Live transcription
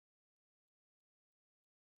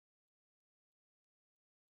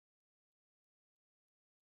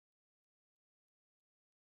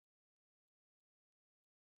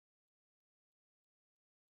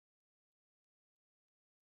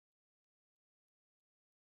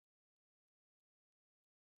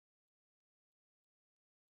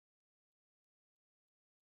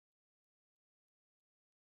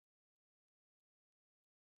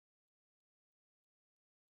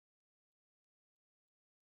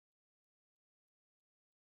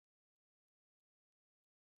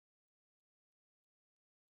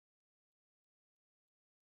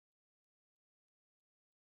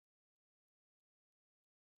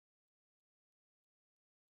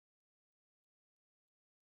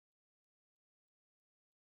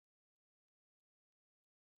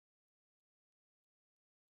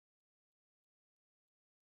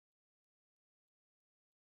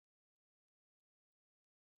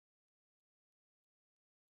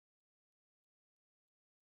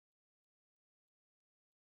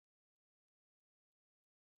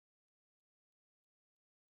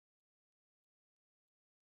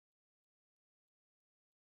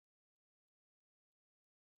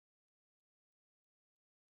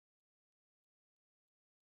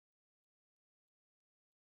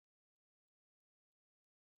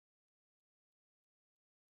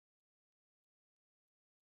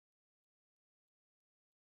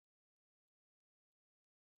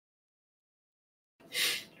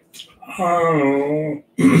Hello.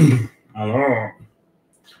 Hello.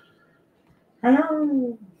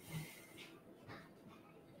 Hello.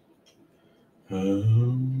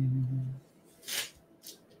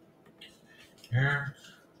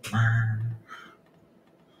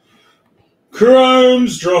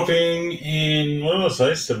 Chrome's dropping in, what did I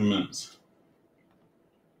say, 7 minutes?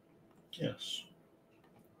 Yes.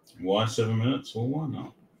 Why 7 minutes? Well, why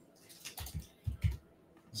not?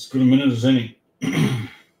 As good a minute as any.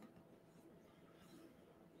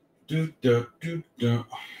 do, do, do, do.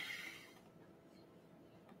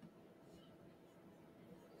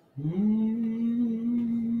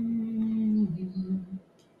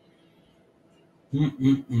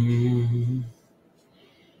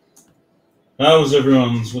 How was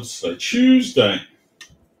everyone's, what's today? Tuesday.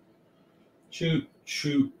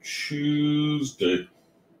 Tuesday.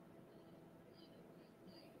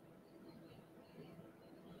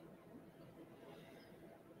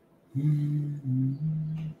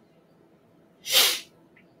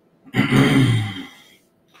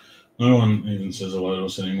 No one even says hello to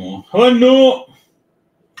us anymore. Hello, Nort.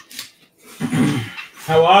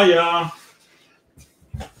 How are ya?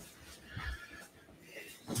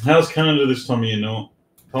 How's Canada this time of year, Nort?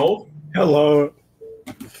 Cold? Hello,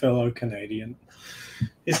 fellow Canadian.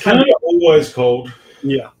 Is Canada always cold?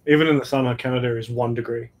 Yeah, even in the summer, Canada is 1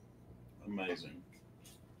 degree. Amazing.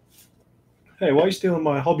 Hey, why are you stealing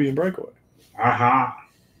my hobby and breakaway? Aha.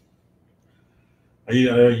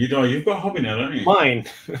 You've got hobby now, don't you? Mine.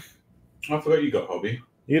 I forgot you got hobby.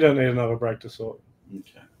 You don't need another break to sort.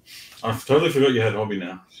 Okay. I totally forgot you had hobby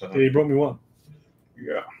now. So. Yeah, you brought me one.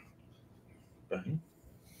 Yeah. Bang.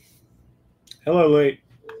 Hello, Lee.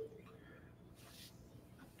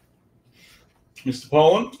 Mr.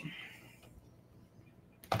 Poland.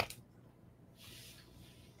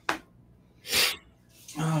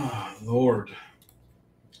 Ah, Lord.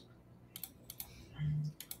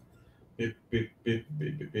 Bip, bip, bip,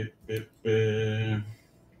 bip, bip, bip, bip, bip.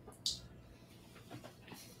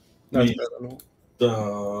 That's better.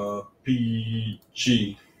 The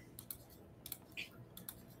PG.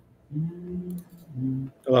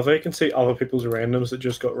 I love how you can see other people's randoms that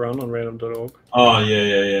just got run on random.org. Oh,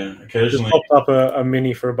 yeah. Occasionally. Just popped up a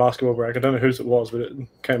mini for a basketball break. I don't know whose it was, but it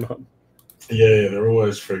came up. Yeah, they're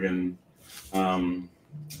always friggin'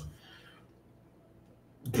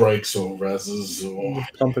 breaks or razzes or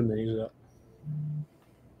pumping these up.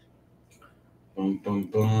 Boom, boom,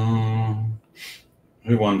 boom.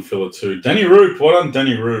 Who won Filler 2? Danny Roop. Well done,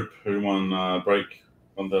 Danny Roop, who won Break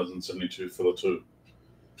 1072 Filler 2.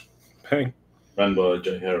 Bang. Ran by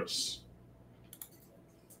Jay Harris.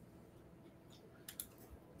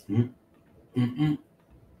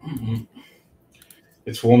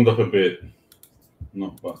 It's warmed up a bit.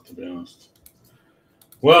 Not but, to be honest.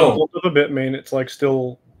 Well, warmed up a bit mean it's like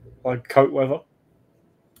still like coat weather.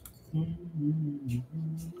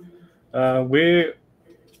 We're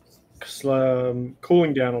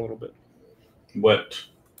cooling down a little bit. Wet.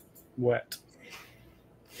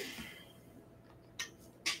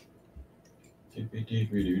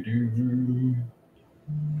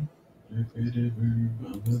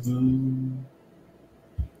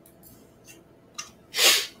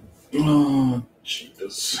 Oh,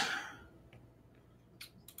 Jesus.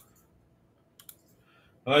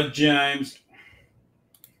 Hi, James.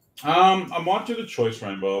 I might do the choice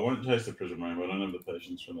rainbow. I won't taste the prism rainbow. I don't have the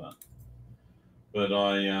patience for that. But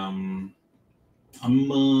I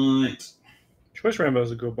might. Choice rainbow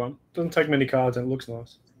is a good one. Doesn't take many cards and it looks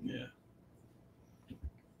nice. Yeah.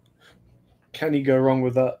 Can you go wrong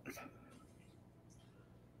with that?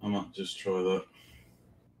 I might just try that.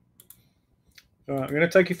 All right, I'm going to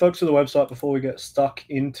take you folks to the website before we get stuck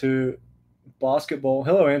into basketball.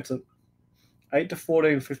 Hello, Anson. 8 to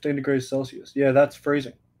 14, 15 degrees Celsius. Yeah, that's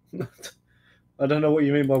freezing. I don't know what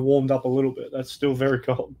you mean by warmed up a little bit. That's still very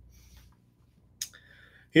cold.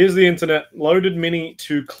 Here's the internet. Loaded Mini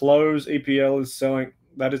to close EPL is selling.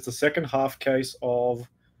 That is the second half case of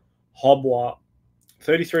Hobwa.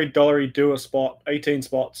 $33 do a spot, 18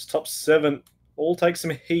 spots, top 7. All take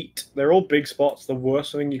some heat. They're all big spots. The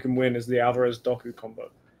worst thing you can win is the Alvarez Doku combo.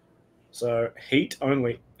 So heat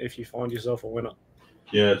only if you find yourself a winner.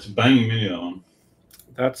 Yeah, it's a banging mini, that one.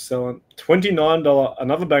 That's selling. $29,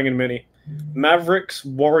 another banging mini. Mavericks,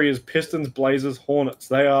 Warriors, Pistons, Blazers, Hornets.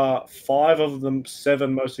 They are 5 of the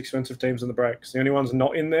 7 most expensive teams in the breaks. The only ones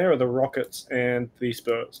not in there are the Rockets and the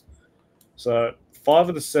Spurs. So 5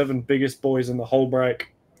 of the 7 biggest boys in the whole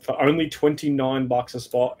break for only $29 a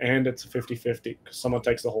spot, and it's a 50-50 because someone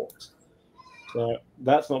takes the Hawks. So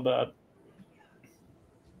that's not bad.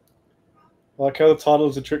 I like how the title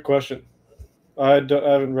is a trick question. I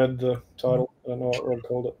haven't read the title. I don't know what Rob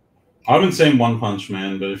called it. I haven't seen One Punch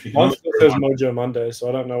Man, but if you can Mine only still throw says one, Mojo Monday, so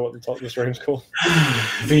I don't know what the top of the stream's called.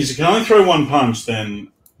 if you can only throw one punch,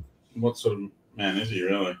 then what sort of man is he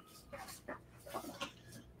really?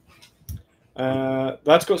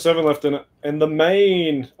 That's got 7 left in it. And the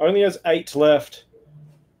main only has 8 left.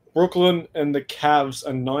 Brooklyn and the Cavs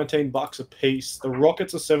are $19 a piece. The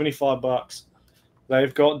Rockets are $75.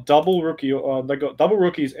 They've got double rookie. They got double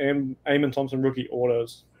rookies and Eamon Thompson rookie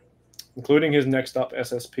autos, including his next up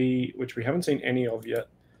SSP, which we haven't seen any of yet.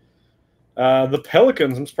 The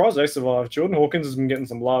Pelicans, I'm surprised they survived. Jordan Hawkins has been getting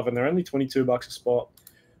some love, and they're only $22 a spot.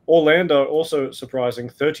 Orlando, also surprising,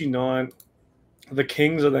 39. The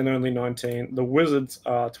Kings are then only 19. The Wizards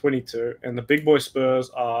are 22, and the big boy Spurs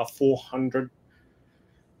are 400.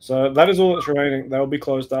 So that is all that's remaining. They'll be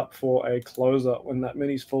closed up for a closer when that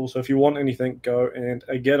mini's full. So if you want anything, go and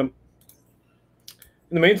get them.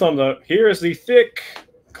 In the meantime, though, here is the thick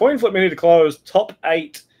coin flip mini to close. Top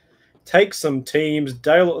 8. Take some teams.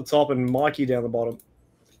 Dale at the top and Mikey down the bottom.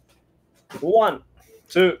 1,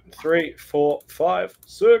 2, 3, 4, 5,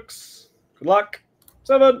 6. Good luck.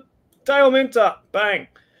 7. Dale Minter. Bang.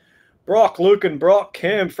 Brock, Luke and Brock.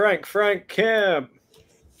 Cam, Frank, Cam.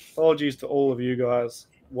 Apologies to all of you guys.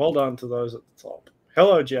 Well done to those at the top.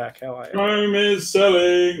 Hello, Jack. How are you? Chrome is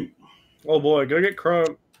selling. Oh, boy. Go get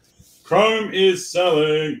Chrome. Chrome is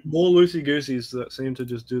selling. More loosey-gooseys that seem to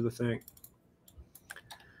just do the thing.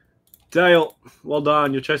 Dale, well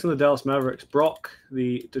done. You're chasing the Dallas Mavericks. Brock,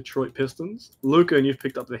 the Detroit Pistons. Luca, and you've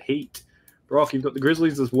picked up the Heat. Brock, you've got the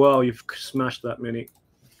Grizzlies as well. You've smashed that many.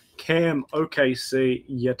 Cam, OKC,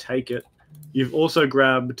 you take it. You've also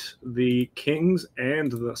grabbed the Kings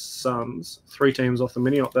and the Suns. 3 teams off the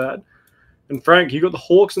mini, not bad. And Frank, you got the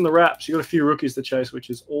Hawks and the Raps. You got a few rookies to chase, which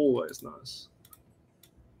is always nice.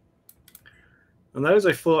 And that is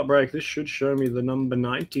a full-up break. This should show me the number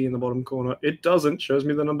 90 in the bottom corner. It doesn't. It shows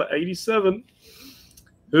me the number 87.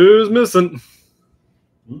 Who's missing?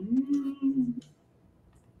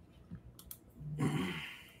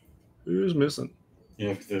 Who's missing?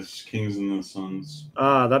 Yeah, there's Kings and the Suns.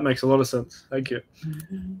 Ah, that makes a lot of sense. Thank you.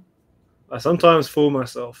 I sometimes fool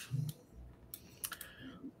myself.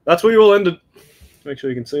 That's where you all ended. Make sure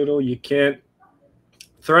you can see it all. You can't.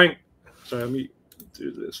 Frank. Sorry, let me do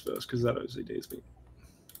this first because that OCDs me.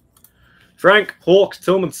 Frank, Hawks,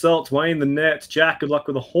 Tillman, Celts, Wayne, the Nets, Jack, good luck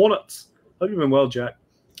with the Hornets. Hope you've been well, Jack.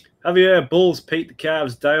 Javier, Bulls, Pete, the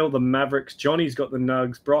Cavs, Dale, the Mavericks, Johnny's got the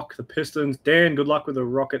Nugs, Brock, the Pistons, Dan, good luck with the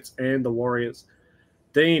Rockets and the Warriors.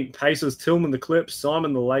 Dean, Pacers, Tillman, the Clips,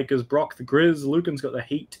 Simon, the Lakers, Brock, the Grizz, Lucan's got the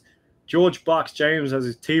Heat, George, Bucks, James has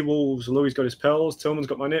his T-Wolves, Louis got his Pels, Tillman's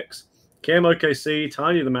got my Knicks, Cam, OKC,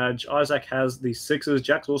 Tanya, the Madge, Isaac has the Sixers,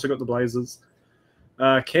 Jack's also got the Blazers,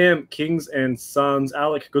 Cam, Kings and Suns,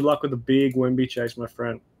 Alec, good luck with the big Wemby chase, my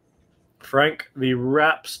friend. Frank, the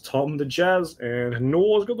Raps, Tom, the Jazz, and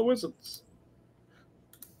Nor's got the Wizards.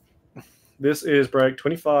 This is break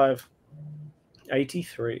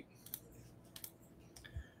 2583.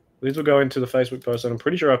 These will go into the Facebook post, and I'm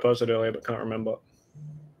pretty sure I posted earlier, but can't remember.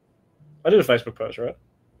 I did a Facebook post, right?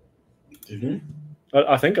 Did you?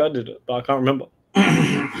 I think I did it, but I can't remember.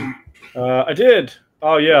 I did.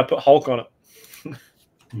 Oh, yeah, I put Hulk on it.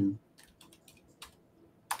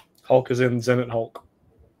 Hulk is in Zenit Hulk.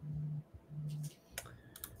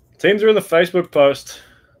 Teams are in the Facebook post.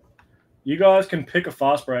 You guys can pick a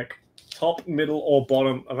fast break. Top, middle, or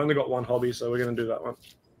bottom. I've only got one hobby, so we're going to do that one.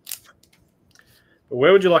 But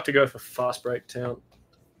where would you like to go for fast break town?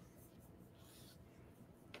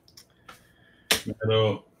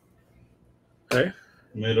 Middle. Hey?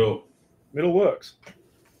 Middle. Middle works.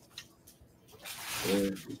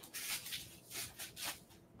 Yeah.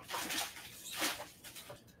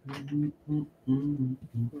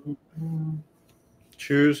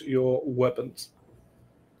 Choose your weapons.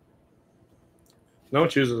 No one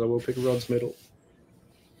chooses. I will pick Rod's middle.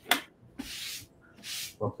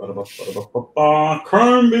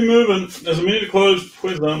 Chrome be moving. There's a minute to close.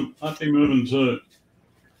 Quiz them. I'd be moving too.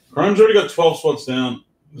 Chrome's already got 12 spots down.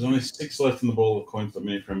 There's only 6 left in the ball of coins for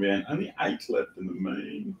me from NBA. Only 8 left in the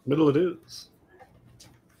main. Middle it is.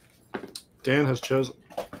 Dan has chosen.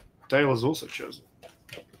 Dale has also chosen.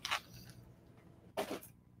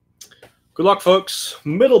 Good luck, folks.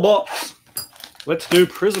 Middle box. Let's do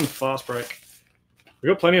Prism fast break. We've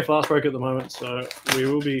got plenty of fast break at the moment, so we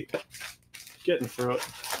will be getting through it.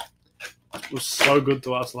 It was so good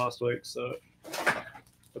to us last week, so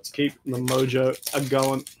let's keep the mojo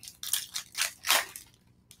going.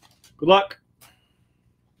 Good luck.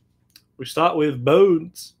 We start with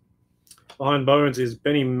Bones. Behind Bones is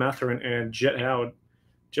Benny Matherin and Jet Howard.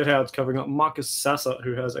 Jet Howard's covering up Marcus Sasser,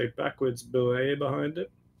 who has a backwards belay behind it.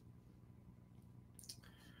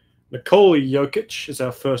 Nikola Jokic is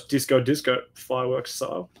our first disco fireworks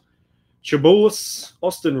style. Chabulis,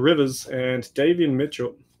 Austin Rivers, and Davian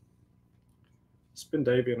Mitchell. Spin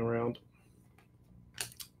Davian around.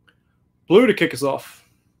 Blue to kick us off.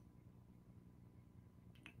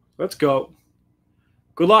 Let's go.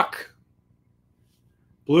 Good luck.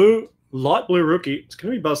 Blue, light blue rookie. It's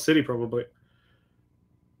going to be Buzz City probably.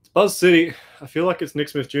 It's Buzz City. I feel like it's Nick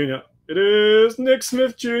Smith Jr. It is Nick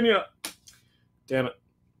Smith Jr. Damn it.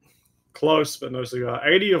 Close, but no cigar.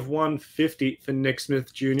 80 of 150 for Nick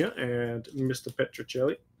Smith Jr. and Mr.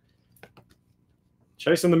 Petrocelli.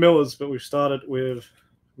 Chasing the Millers, but we've started with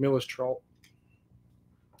Miller's Troll.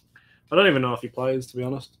 I don't even know if he plays, to be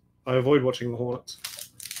honest. I avoid watching the Hornets.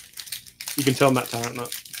 You can tell Matt Tarrant that.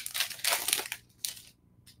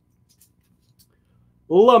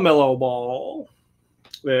 LaMelo Ball.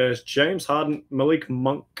 There's James Harden, Malik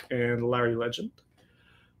Monk, and Larry Legend.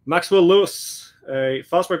 Maxwell Lewis. A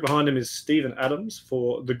fast break behind him is Steven Adams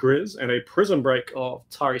for the Grizz, and a prism break of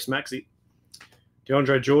Tyrese Maxey,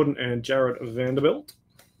 DeAndre Jordan, and Jared Vanderbilt.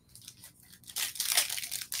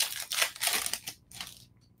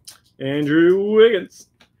 Andrew Wiggins.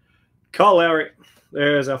 Kyle Lowry.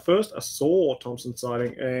 There's our first Asor Thompson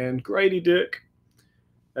sighting, and Grady Dick.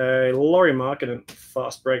 A Laurie Marketing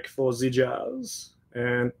fast break for the Jazz.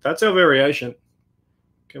 And that's our variation.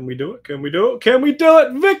 Can we do it? Can we do it? Can we do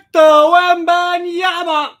it? Victor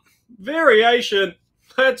Wembanyama! Variation.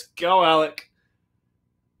 Let's go, Alec.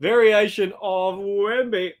 Variation of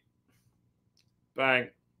Wemby. Bang.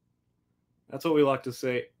 That's what we like to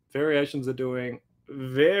see. Variations are doing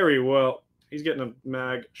very well. He's getting a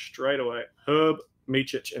mag straight away. Herb,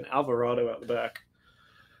 Micic, and Alvarado out the back.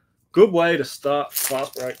 Good way to start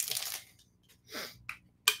fast break.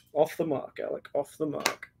 Off the mark, Alec. Off the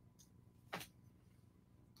mark.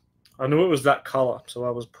 I knew it was that color, so I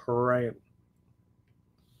was praying.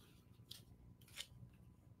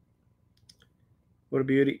 What a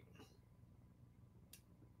beauty.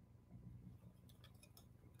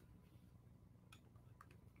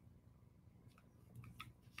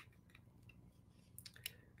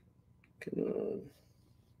 Come on.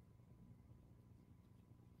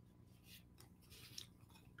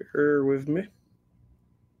 Bear with me.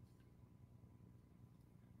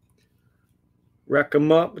 Rack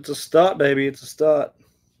them up. It's a start, baby. It's a start.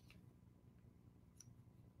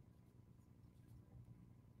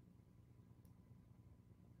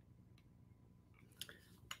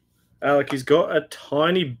 Alec, he's got a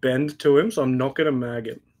tiny bend to him, so I'm not going to mag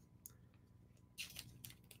him.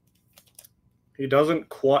 He doesn't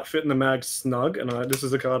quite fit in the mag snug, and this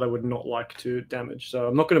is a card I would not like to damage, so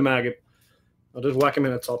I'm not going to mag him. I'll just whack him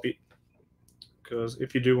in a toppy, because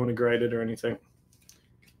if you do want to grade it or anything,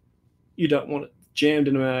 you don't want it jammed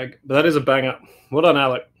in a mag. But that is a banger. Well done,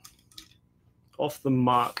 Alec. Off the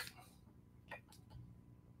mark.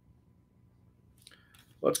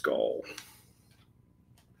 Let's go.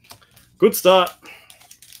 Good start.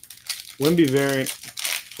 Wemby variant.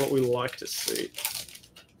 What we like to see.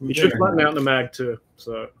 You should flatten out in the mag too.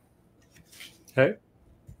 So, hey.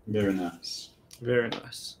 Very nice. Very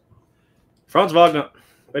nice. Franz Wagner,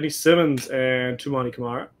 Benny Simmons, and Tumani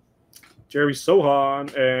Kamara. Jeremy Sohan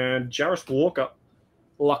and Jarris Walker.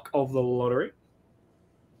 Luck of the lottery.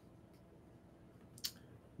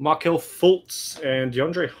 Markel Fultz and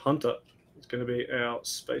DeAndre Hunter is going to be our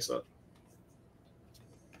spacer.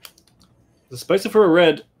 The spacer for a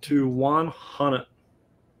red to 100.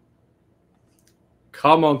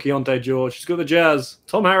 Come on, Keontae George. He's got the Jazz.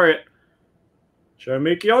 Tom Harriet. Show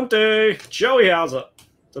me Keontae. Joey Hauser.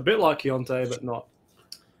 It's a bit like Keontae, but not.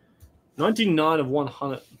 99 of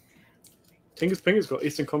 100. Tingus Pingus got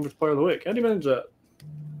Eastern Conference Player of the Week. How do you manage that?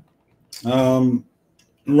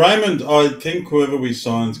 Raymond, I think whoever we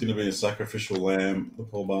sign is going to be a sacrificial lamb, the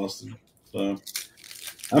poor bastard. So,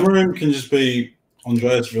 Amarim can just be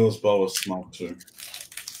Andreas Villas-Boas Mark II.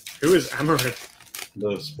 Who is Amarim?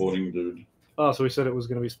 The sporting dude. Oh, so we said it was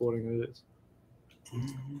going to be sporting. It is.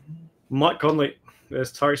 Mike Conley.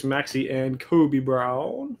 There's Tyrese Maxey and Kobe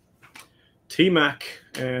Brown. T-Mac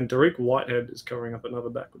and Derek Whitehead is covering up another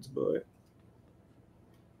backwards boy.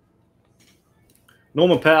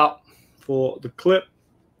 Norman Powell for the clip.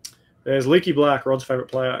 There's Leaky Black, Rod's favorite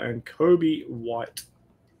player, and Kobe White.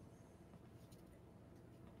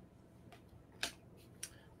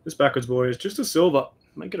 This backwards boy is just a silver.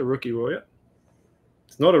 Make it a rookie, will you?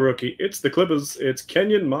 It's not a rookie. It's the Clippers. It's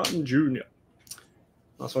Kenyon Martin Jr.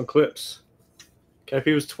 Nice one, Clips.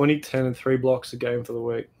 KP was 20, 10, and 3 blocks a game for the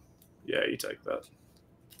week. Yeah, you take that.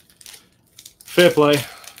 Fair play.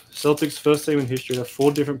 Celtics first team in history to have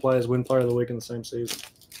 4 different players win Player of the Week in the same season.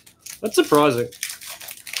 That's surprising.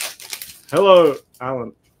 Hello,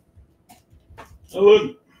 Alan. Oh,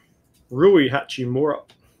 look. Rui Hachimura,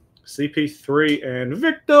 CP3, and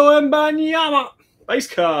Victor Wembanyama. Base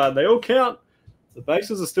card. They all count. The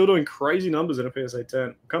bases are still doing crazy numbers in a PSA 10.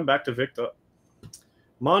 We'll come back to Victor.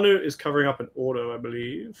 Manu is covering up an auto, I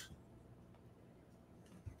believe.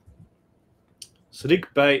 Sadiq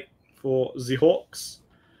Bate for the Hawks.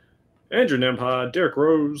 Andrew Nembhard, Derek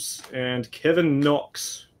Rose, and Kevin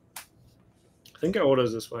Knox. I think our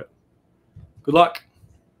order's this way. Good luck.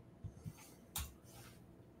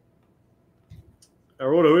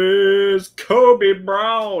 Our order is Kobe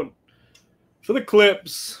Brown. For the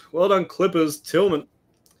Clips, well done Clippers, Tillman.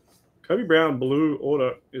 Kobe Brown blue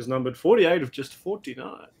order is numbered 48 of just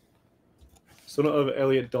 49. Still not over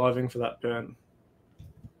Elliott diving for that pen.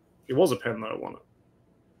 It was a pen that I wanted.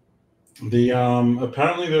 The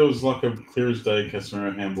apparently there was like a clear as day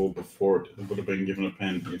Casemiro handball before it would have been given a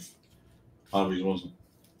pen if Harvey's wasn't.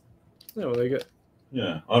 Yeah, well, there you go.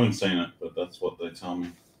 Yeah, I haven't seen it, but that's what they tell me.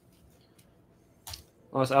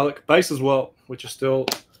 Nice Alec. Base as well, which are still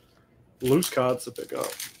loose cards to pick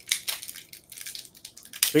up.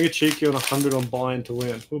 Being a cheeky on 100 on buy-in to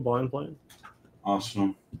win. Who buy-in playing?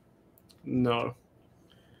 Arsenal. No.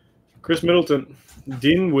 Chris Middleton,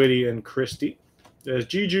 Dinwiddie, and Christie. There's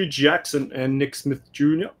Juju Jackson and Nick Smith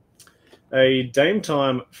Jr. A Dame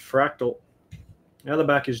Time Fractal. Now the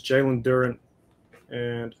back is Jalen Duran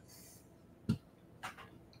and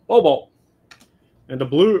Bobo. And a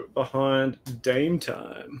blue behind Dame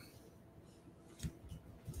Time.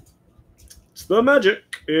 It's the Magic.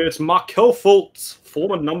 It's Markel Fultz,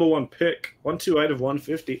 former #1 pick. 128 of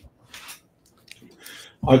 150.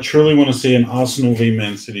 I truly want to see an Arsenal v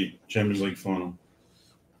Man City Champions League final.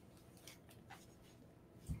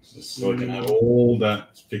 Just so I can have all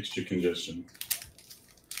that fixture congestion.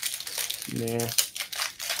 Nah.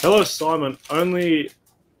 Hello, Simon. Only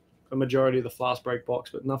a majority of the fast break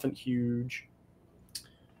box, but nothing huge.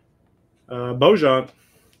 Bojan,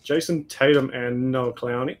 Jason Tatum, and Noah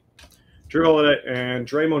Clowney. Drew Holiday and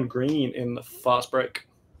Draymond Green in the fast break.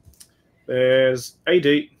 There's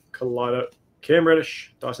AD, Kaleido, Cam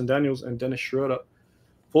Reddish, Dyson Daniels, and Dennis Schroeder.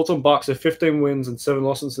 Fulton Bucks have 15 wins and 7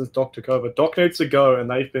 losses since Doc took over. Doc needs to go, and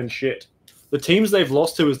they've been shit. The teams they've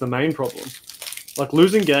lost to is the main problem. Like,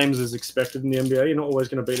 losing games is expected in the NBA. You're not always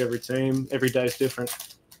going to beat every team. Every day is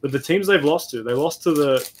different. But the teams they've lost to, they lost to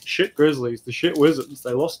the shit Grizzlies, the shit Wizards.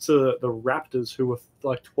 They lost to the Raptors, who were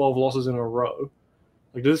like 12 losses in a row.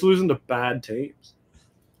 Like, they're just losing to bad teams.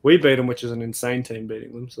 We beat them, which is an insane team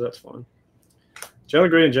beating them, so that's fine. Jalen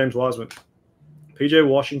Green and James Wiseman. PJ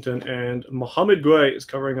Washington and Mohamed Gueye is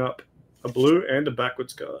covering up a blue and a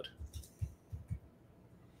backwards card.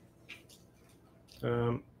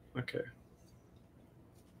 Okay.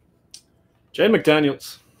 Jay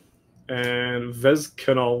McDaniels and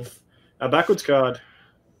Vezkanov. Our backwards card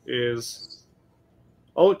is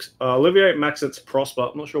Olivier Maxence Prosper.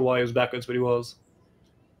 I'm not sure why he was backwards, but he was.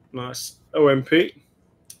 Nice. OMP.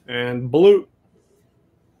 And blue.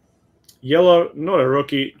 Yellow, not a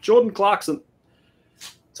rookie. Jordan Clarkson.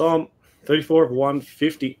 Tom, 34 of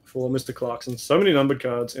 150 for Mr. Clarkson. So many numbered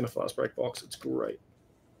cards in a fast break box. It's great.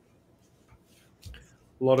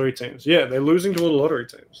 Lottery teams. Yeah, they're losing to all the lottery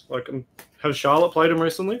teams. Like, have Charlotte played them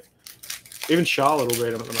recently? Even Charlotte will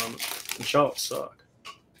beat them at the moment. And Charlotte suck.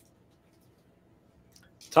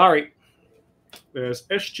 Tari. There's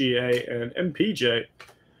SGA and MPJ.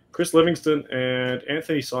 Chris Livingston and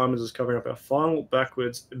Anthony Simons is covering up our final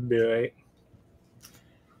backwards NBA.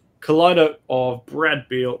 Kaleido of Brad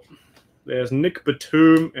Beal. There's Nick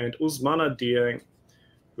Batum and Ousmane Dieng,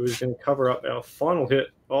 who is going to cover up our final hit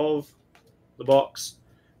of the box.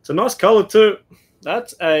 It's a nice color too.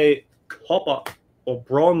 That's a copper or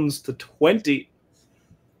bronze to 20.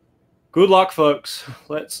 Good luck, folks.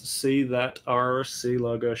 Let's see that RC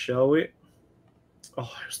logo, shall we?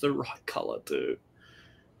 Oh, it's the right color too.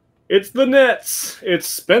 It's the Nets. It's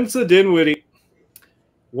Spencer Dinwiddie.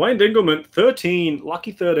 Wayne Dingleman, 13.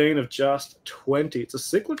 Lucky 13 of just 20. It's a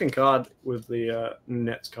sick-looking card with the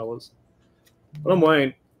Nets colors. But I'm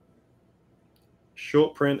Wayne.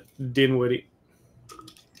 Short print Dinwiddie.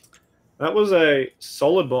 That was a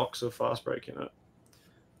solid box of fast break, you know.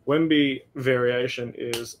 Wemby variation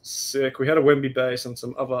is sick. We had a Wemby base and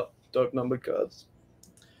some other dope numbered cards.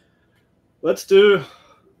 Let's do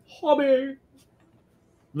Hobby.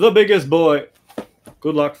 The biggest boy.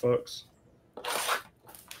 Good luck, folks.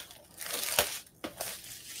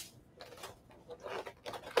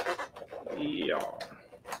 Yeah.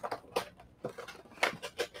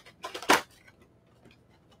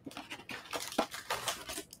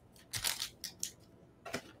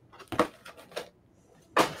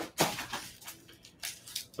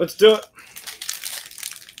 Let's do it.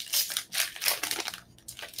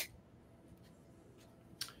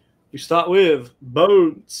 We start with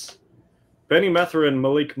Bones, Benny Matherin,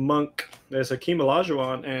 Malik Monk. There's Hakeem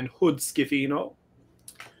Olajuwon and Hood Skiffino.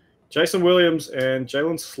 Jason Williams and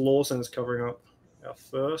Jalen Slawson is covering up our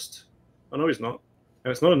first. Oh, no, he's not.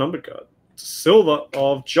 And it's not a numbered card. It's a silver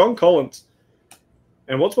of John Collins.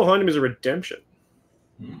 And what's behind him is a redemption.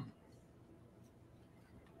 I'm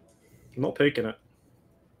not peeking it.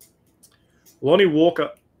 Lonnie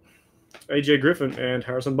Walker, AJ Griffin, and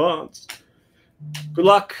Harrison Barnes. Good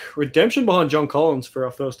luck. Redemption behind John Collins for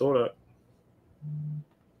our first auto.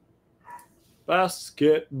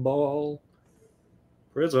 Basketball.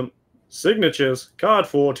 Prism. Signatures. Card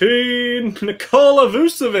 14. Nikola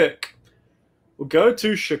Vucevic. We'll go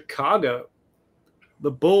to Chicago. The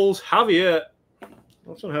Bulls. Javier.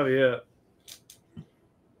 What's on Javier?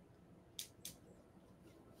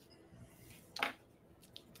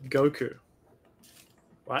 Goku.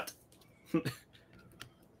 What?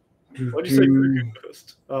 What did you say Goku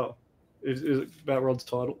first? Oh. Is it about Rod's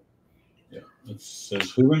title? Yeah. It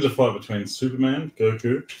says, who wins a fight between Superman,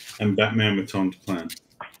 Goku, and Batman with time to plan?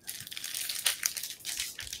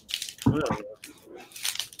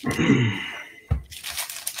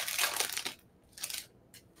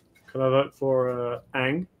 Can I vote for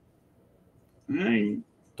Ang? Ang.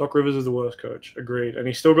 Doc Rivers is the worst coach. Agreed. And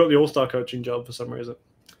he's still got the all-star coaching job for some reason.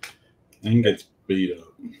 Ang gets beat up.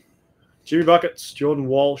 Jimmy Buckets, Jordan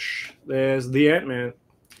Walsh. There's the Ant-Man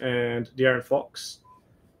and De'Aaron Fox.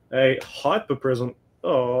 A Hyper Prism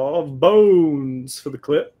of Bones for the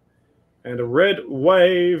clip. And a Red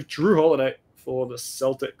Wave Drew Holiday for the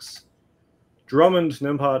Celtics. Drummond,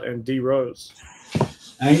 Nembhard, and D. Rose.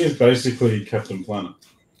 Ang is basically Captain Planet.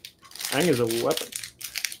 Ang is a weapon.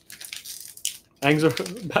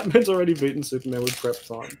 Batman's already beaten Superman with prep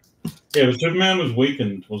time. Yeah, but Superman was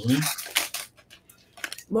weakened, wasn't he?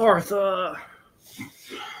 Martha.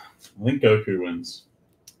 I think Goku wins.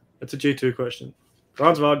 That's a G2 question.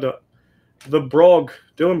 Franz Wagner, The Brog,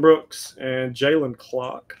 Dylan Brooks, and Jalen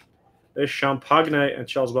Clark. There's Champagne and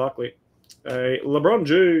Charles Barkley. A LeBron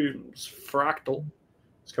James Fractal.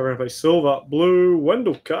 It's covering up a silver, blue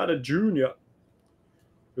Wendell Carter Jr.,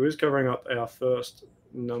 who is covering up our first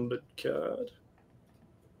numbered card.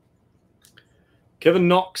 Kevin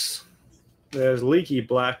Knox. There's Leaky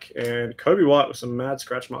Black and Kobe White with some mad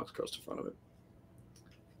scratch marks across the front of it.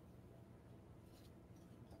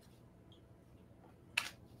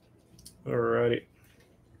 Alrighty.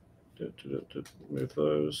 Move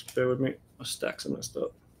those. Bear with me. My stacks are messed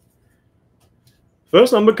up.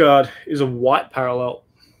 First number card is a white parallel.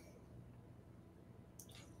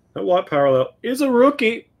 That white parallel is a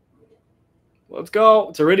rookie. Let's go.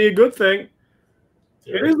 It's already a good thing.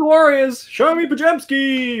 Yeah. It is the Warriors. Show me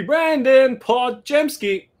Pajemski. Brandon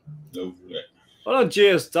Podjemski. No. What on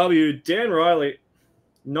GSW? Dan Riley.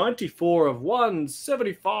 94 of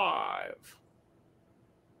 175.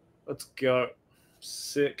 Let's go.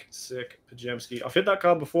 Sick Pajemski. I've hit that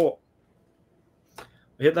card before. I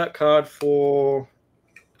hit that card for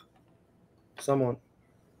someone.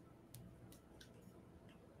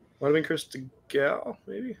 Might have been Chris DeGal,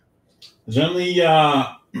 maybe. There's only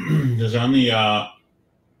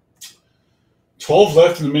 12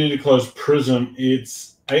 left in the minute to close Prism.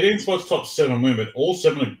 It's 18 spots, top 7 win, but all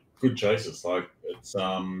 7 are good chases. Like it's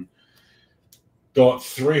got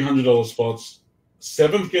 $300 spots.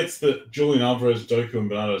 7th gets the Julian Alvarez, Doku, and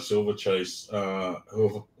Bernardo Silva chase, who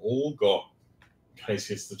have all got case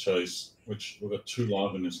hits the chase, which we've got 2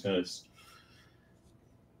 live in this case.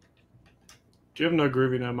 Do you have no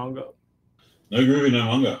groovy, no manga? No groovy, no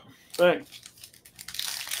manga. Thanks.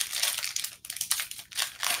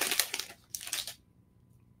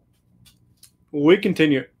 We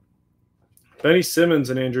continue. Benny Simmons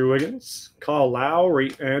and Andrew Wiggins, Kyle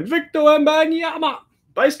Lowry, and Victor Wembanyama.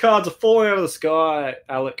 Base cards are falling out of the sky,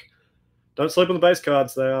 Alec. Don't sleep on the base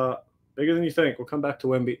cards. They are bigger than you think. We'll come back to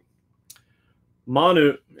Wemby.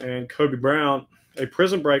 Manu and Kobe Brown. A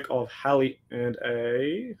Prism Break of Hallie and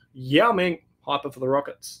a Yao Ming Hyper for the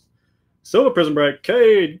Rockets. Silver Prism Break,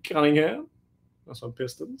 Cade Cunningham. That's on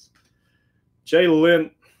Pistons. Jay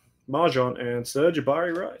Lynn, Marjon, and Serge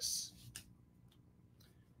Jabari Rice.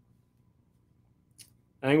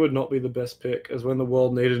 Ang would not be the best pick, as when the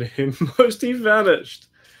world needed him most, he vanished.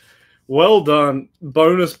 Well done.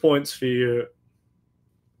 Bonus points for you.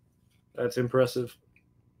 That's impressive.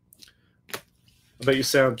 I bet you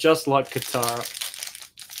sound just like Katara.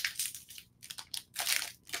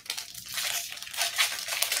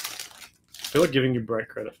 I feel like giving you break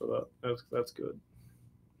credit for that. That's good.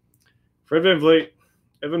 Fred VanVleet,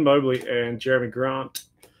 Evan Mobley, and Jeremy Grant.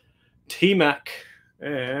 T-Mac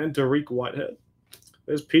and Dariq Whitehead.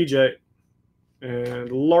 There's PJ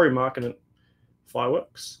and Laurie Markkinen.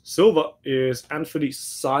 Fireworks. Silver is Anthony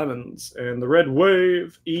Simons. And the red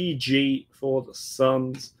wave, EG for the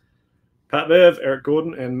Suns. Pat Bev, Eric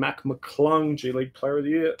Gordon, and Mac McClung, G League Player of the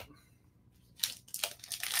Year.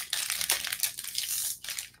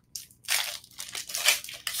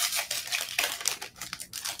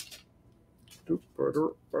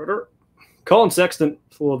 Colin Sexton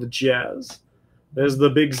for the Jazz. There's the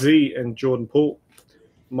Big Z and Jordan Poole.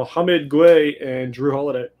 Mohamed Gueye and Drew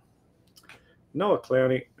Holiday. Noah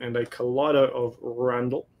Clowney and a Kaleido of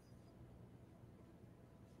Randall.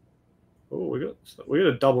 Oh, we got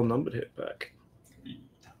a double numbered hit back.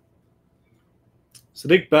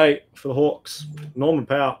 Sadiq Bey for the Hawks. Norman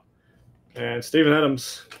Powell and Steven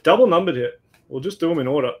Adams. Double numbered hit. We'll just do them in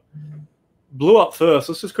order. Blue up first.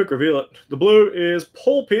 Let's just quick reveal it. The blue is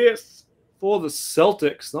Paul Pierce for the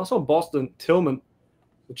Celtics. Nice one, Boston. Tillman.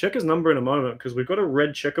 We'll check his number in a moment because we've got a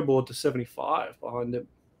red checkerboard to 75 behind him.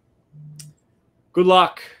 Good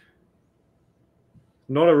luck.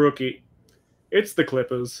 Not a rookie. It's the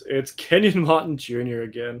Clippers. It's Kenyon Martin Jr.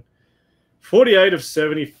 again. 48 of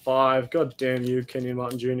 75. God damn you, Kenyon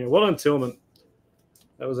Martin Jr. Well done, Tillman.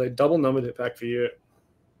 That was a double numbered hit back for you.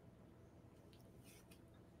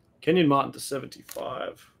 Kenyon Martin to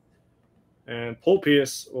 75. And Paul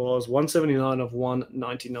Pierce was 179 of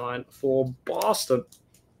 199 for Boston.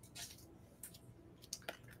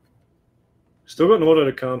 Still got an order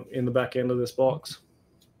to come in the back end of this box.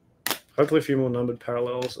 Hopefully a few more numbered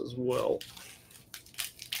parallels as well.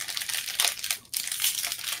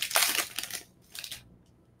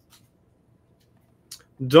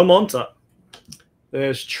 DeMonta.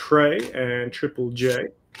 There's Trey and Triple J.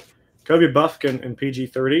 Kobe Buffkin and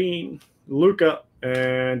PG-13. Luca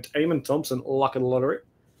and Eamon Thompson, luck of the lottery.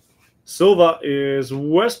 Silver is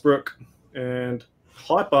Westbrook. And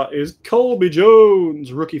Hyper is Colby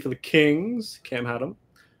Jones, rookie for the Kings. Cam had him.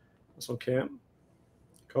 That's on Cam.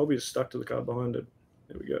 Colby is stuck to the card behind it.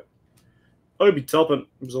 There we go. Obi Toppin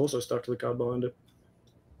was also stuck to the card behind it.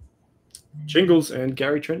 Jingles and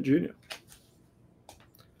Gary Trent Jr.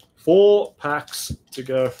 4 packs to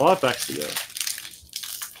go. 5 packs to go.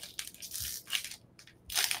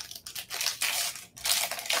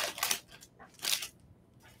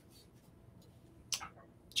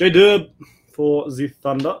 J-Dub for the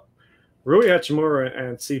Thunder. Rui Hachimura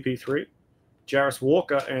and CP3. Jarris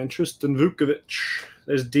Walker and Tristan Vukovic.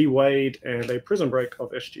 There's D. Wade and a Prism Break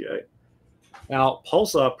of SGA. Our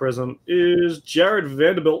Pulsar Prism is Jared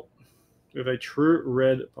Vanderbilt with a true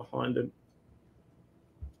red behind him.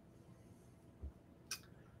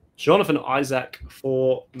 Jonathan Isaac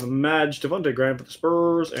for the Maj. Devontae Graham for the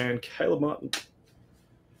Spurs. And Caleb Martin.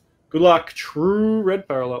 Good luck. True red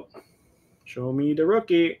parallel. Show me the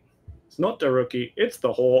rookie. It's not the rookie. It's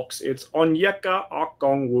the Hawks. It's Onyeka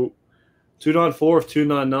Okongwu. 294 of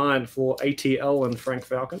 299 for ATL and Frank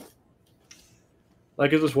Falcon.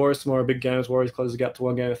 Lakers vs Warriors tomorrow. Big games. Warriors close the gap to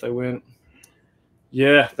 1 game if they win.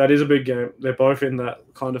 Yeah, that is a big game. They're both in that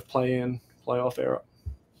kind of play-in, playoff era.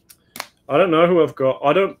 I don't know who I've got.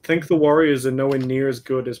 I don't think the Warriors are nowhere near as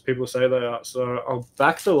good as people say they are. So I'll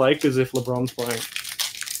back the Lakers if LeBron's playing.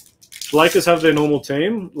 Lakers have their normal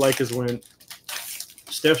team. Lakers win.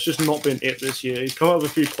 Steph's just not been it this year. He's come up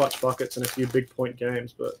with a few clutch buckets and a few big point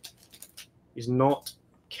games, but he's not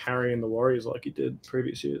carrying the Warriors like he did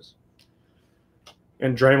previous years.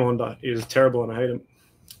 And Draymond is terrible and I hate him.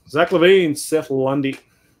 Zach LaVine, Seth Lundy,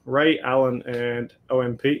 Ray Allen, and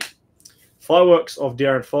OMP. Fireworks of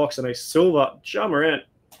De'Aaron Fox and a silver Ja Morant,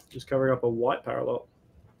 just covering up a white parallel.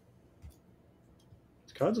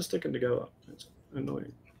 These cards are sticking together. It's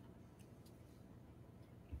annoying.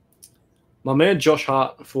 My man Josh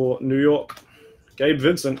Hart for New York. Gabe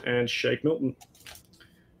Vincent and Shake Milton.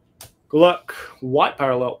 Good luck. White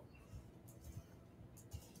parallel.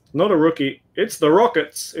 Not a rookie. It's the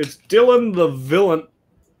Rockets. It's Dylan the Villain.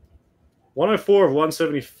 104 of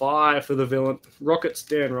 175 for the Villain. Rockets,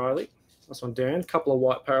 Dan Riley. That's on Dan. Couple of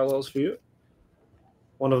white parallels for you.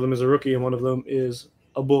 One of them is a rookie and one of them is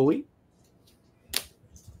a bully.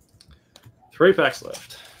 3 packs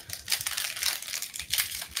left.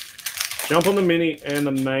 Jump on the mini and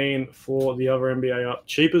the main for the other NBA up.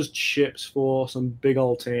 Cheap as chips for some big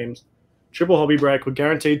old teams. Triple hobby break. We're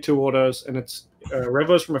guaranteed 2 autos, and it's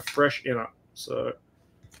Revos from a fresh inner. So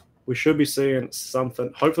we should be seeing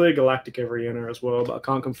something. Hopefully a Galactic every inner as well, but I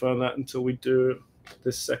can't confirm that until we do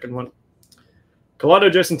this second one. Kaleido,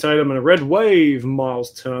 Jason Tatum, and a red wave,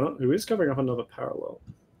 Miles Turner, who is covering up another parallel.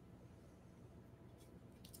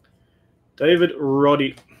 David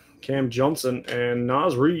Roddy, Cam Johnson, and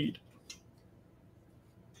Naz Reid.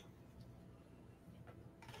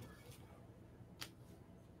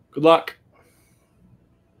 Good luck.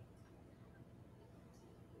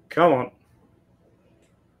 Come on.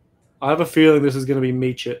 I have a feeling this is going to be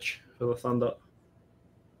Mičić for the Thunder.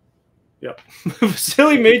 Yep.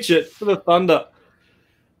 Vasily Mičić for the Thunder.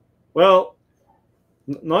 Well,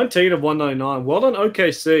 19 of 199. Well done,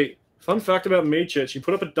 OKC. Fun fact about Mičić, he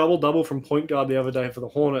put up a double-double from point guard the other day for the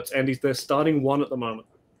Hornets, and he's their starting one at the moment.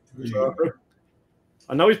 So,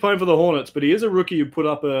 I know he's playing for the Hornets, but he is a rookie who put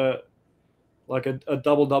up a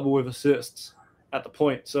double-double with assists at the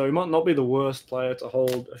point. So he might not be the worst player to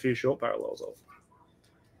hold a few short parallels of,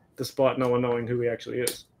 despite no one knowing who he actually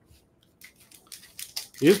is.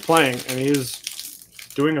 He is playing, and he is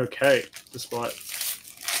doing okay, despite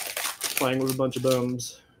playing with a bunch of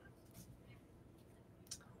bums.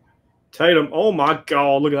 Tatum, oh my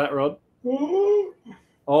God, look at that, Rod.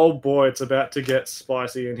 Oh boy, it's about to get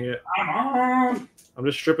spicy in here. I'm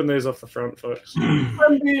just stripping these off the front, folks.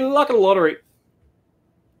 Luck of the lottery.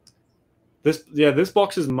 This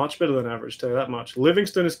box is much better than average, tell you that much.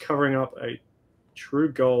 Livingston is covering up a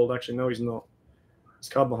true gold. Actually, no, he's not. There's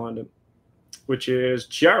a card behind him, which is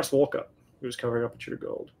Jarvis Walker, who's covering up a true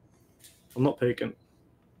gold. I'm not peeking.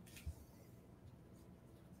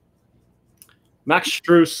 Max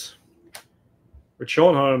Strus,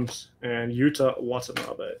 Richaun Holmes, and Yuta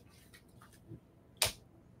Watanabe.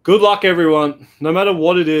 Good luck, everyone. No matter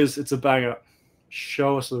what it is, it's a banger.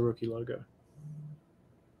 Show us the rookie logo.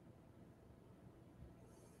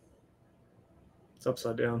 It's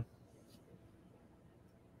upside down.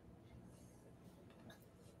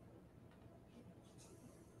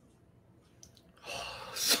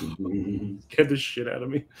 Get the shit out of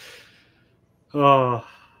me. Oh,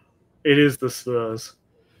 it is the Spurs.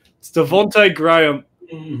 It's Devontae Graham.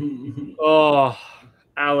 Oh,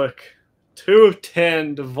 Alec. 2 of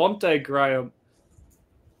 10. Devontae Graham.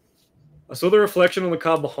 I saw the reflection on the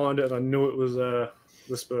card behind it, and I knew it was the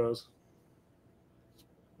Spurs.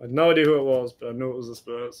 I had no idea who it was, but I knew it was the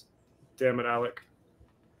Spurs. Damn it, Alec.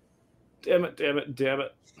 Damn it, damn it, damn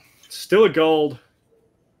it. Still a gold.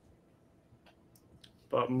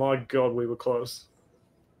 But my God, we were close.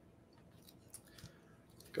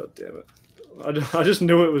 God damn it. I just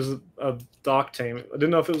knew it was a dark team. I didn't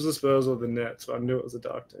know if it was the Spurs or the Nets, but I knew it was a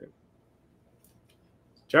dark team.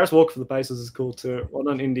 Jarvis Walker for the Pacers is cool too. Well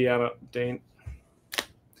done, Indiana, Dean.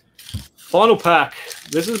 Final pack.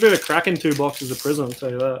 This has been a cracking 2 boxes of Prism, I'll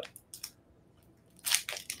tell you that.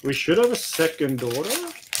 We should have a second order.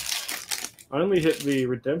 I only hit the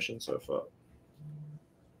redemption so far.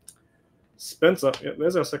 Spencer. Yep,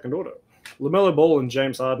 there's our second order. LaMelo Ball and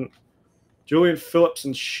James Harden. Julian Phillips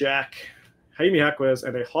and Shaq. Jamie Hackwares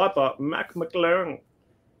and a hyper Mac McClung.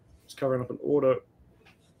 Just covering up an order.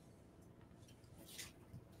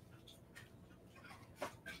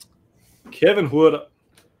 Kevin Huerter.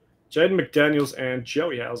 Jaden McDaniels and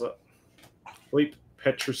Joey Hauser. Philippe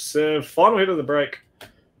Petrusev. Final hit of the break.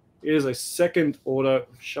 It is a second order.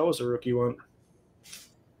 Show us a rookie one.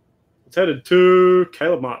 It's headed to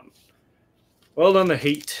Caleb Martin. Well done, the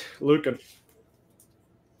Heat. Lucan.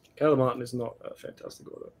 Caleb Martin is not a fantastic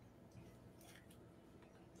order.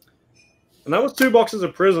 And that was 2 boxes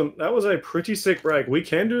of Prism. That was a pretty sick break. We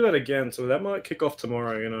can do that again, so that might kick off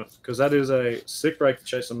tomorrow, you know, because that is a sick break to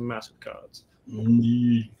chase some massive cards. I'll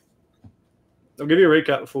give you a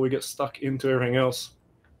recap before we get stuck into everything else.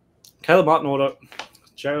 Caleb Martin order.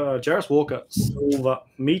 Jarvis Walker, silver.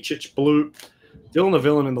 Mičić, blue. Dylan the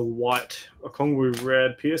Villain in the white. Okongwu,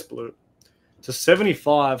 red. Pierce, blue. To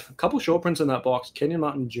 75. A couple short prints in that box. Kenyon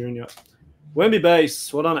Martin Jr. Wemby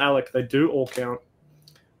base. Well done, Alec. They do all count.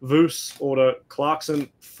 Voos, order. Clarkson,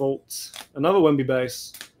 Fultz. Another Wemby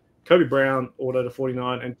base. Kobe Brown, order to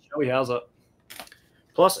 49. And Joey Hauser.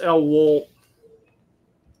 Plus our wall.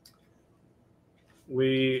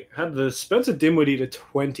 We had the Spencer Dinwiddie to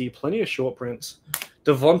 20. Plenty of short prints.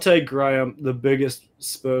 Devontae Graham, the biggest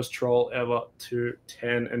Spurs troll ever, to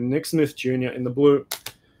 10. And Nick Smith Jr. in the blue.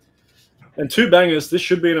 And 2 bangers. This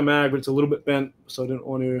should be in a mag, but it's a little bit bent, so I didn't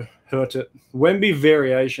want to hurt it. Wemby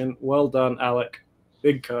variation. Well done, Alec.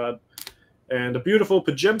 Big card. And a beautiful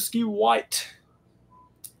Pajemski white.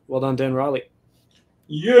 Well done, Dan Riley.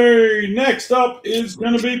 Yay! Next up is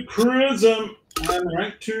going to be Prism. And there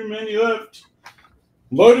ain't too many left.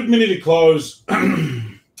 Loaded mini to close.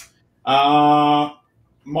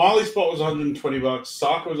 Miley spot was $120.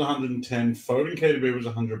 Saka was $110. Foden KDB was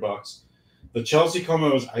 $100. The Chelsea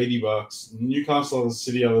combo was $80. Newcastle others,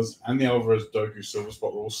 City others, and the Alvarez Doku silver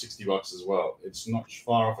spot were all $60 as well. It's not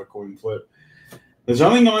far off a coin flip. There's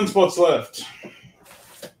only 9 spots left.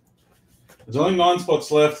 There's only 9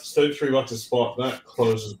 spots left. It's $33 a spot. That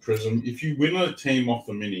closes Prism. If you win a team off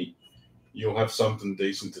the mini, you'll have something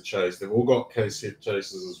decent to chase. They've all got case hit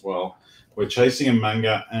chases as well. We're chasing a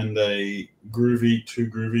manga and a groovy, two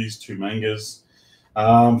groovies, two mangas.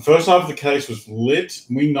 First half of the case was lit.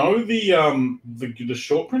 We know the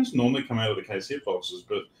short prints normally come out of the case hit boxes,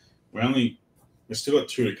 but we've still got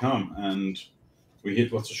 2 to come, and we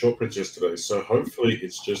hit lots of short prints yesterday. So hopefully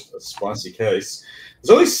it's just a spicy case.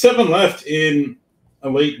 There's only 7 left in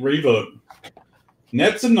Elite Revote.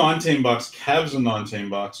 Nets are $19, Cavs are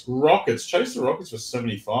 $19, Rockets, chase the Rockets for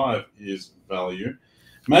 75 is value.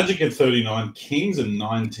 Magic at 39, Kings at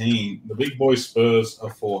 19, the big boy Spurs are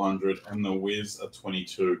 400, and the Wiz are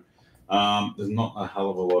 22. There's not a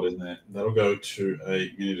hell of a lot in there. That'll go to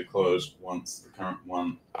a mini to close once the current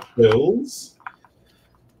one fills.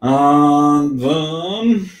 And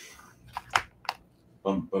then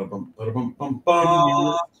there's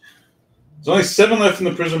only 7 left in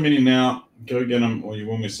the Prism Mini now. Go get them or you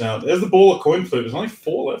will miss out. There's the ball of coin flip. There's only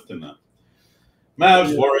 4 left in that.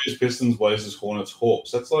 Mavs, Warriors, Pistons, Blazers, Hornets, Hawks.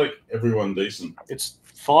 That's like everyone decent. It's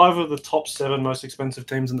 5 of the top 7 most expensive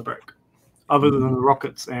teams in the break, other than the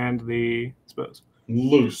Rockets and the Spurs.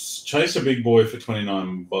 Loose. Chase a big boy for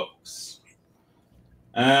 $29.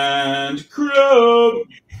 And Crumb,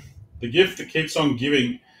 the gift that keeps on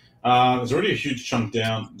giving. There's already a huge chunk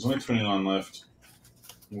down. There's only 29 left.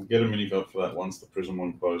 We'll get a mini belt for that once the Prism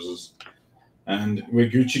one closes. And we're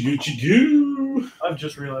Gucci Goo. I've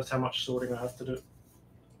just realised how much sorting I have to do.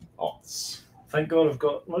 Ots. Thank God I've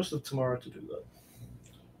got most of tomorrow to do that.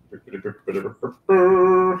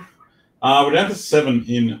 We're down to 7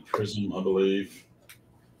 in Prism, I believe.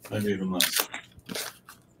 Maybe even less.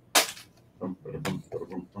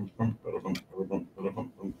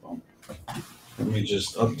 Let me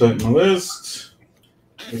just update my list.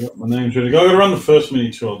 I got my names ready to go. I'm going to run the first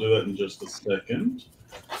mini too. I'll do that in just a second.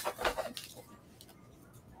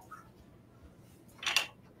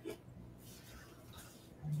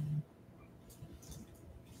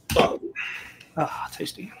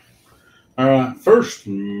 Tasty. All right, first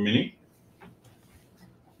mini.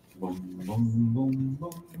 Boom, boom, boom,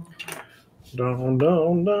 boom. Down,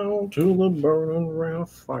 down, down to the burning round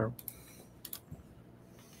fire.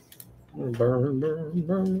 Burn, burn,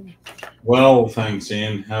 burn. Well, thanks,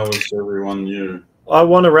 Ian. How was everyone you? I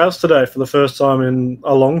won a rouse today for the first time in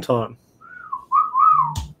a long time.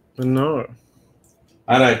 No.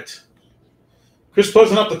 At 8. Chris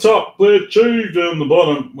Pleasant up the top, Blair Chew down the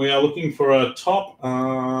bottom. We are looking for a top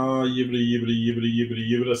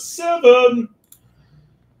yibbity 7.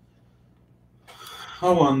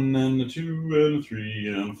 A 1 and a 2 and a 3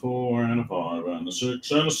 and a 4 and a 5 and a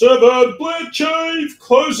 6 and a 7. Blair Chief,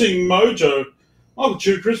 closing mojo. Michael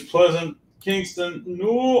Chew, Chris Pleasant, Kingston,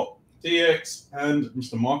 Noor, DX, and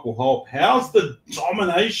Mr. Michael Holt. How's the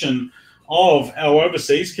domination of our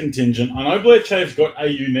overseas contingent? I know Blair Chave's got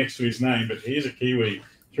AU next to his name, but he's a Kiwi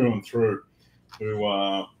through and through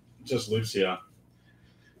who just lives here.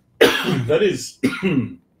 That is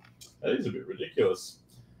a bit ridiculous.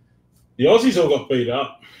 The Aussies all got beat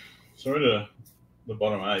up. Sorry to the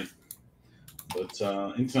bottom 8, but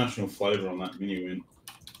international flavour on that mini win.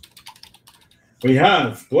 We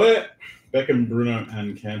have Blair, Beckham, Bruno,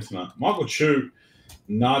 and Cantona. Michael Chew,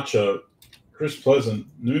 Nacho, Chris Pleasant,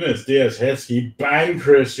 Nunes, Diaz, Heskey. Bang,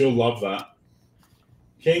 Chris, you'll love that.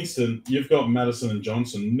 Kingston, you've got Madison and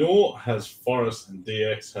Johnson. Noor has Forrest and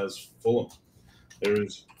DX has Fulham. There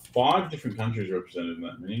is 5 different countries represented in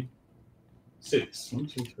that mini. 6. 1,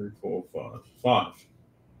 2, 3, 4, 5. 5.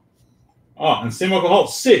 Oh, and Steve Michael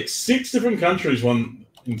Holt, 6. 6 different countries won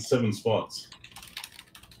in 7 spots.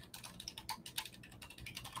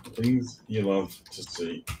 Things you love to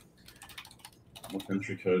see. What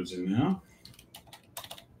country codes in now?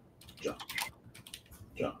 Jump.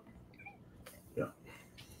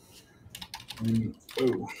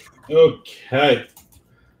 Oh, okay.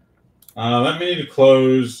 That mini to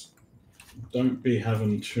close. Don't be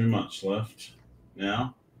having too much left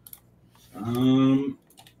now. I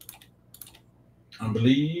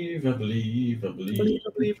believe. Yeah.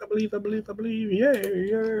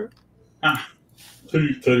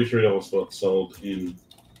 Two $33 spots sold in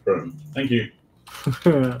Chrome. Thank you.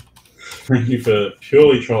 Thank you for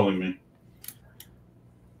purely trolling me.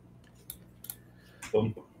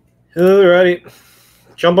 Alrighty.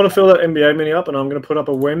 Jump on and fill that NBA mini up, and I'm going to put up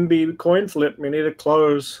a Wemby coin flip mini to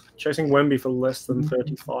close. Chasing Wemby for less than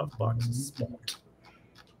 $35 a spot.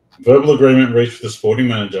 Verbal agreement reached with the sporting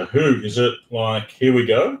manager. Who is it? Like, here we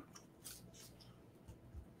go?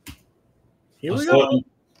 Here we go.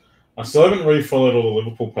 I still haven't refollowed all the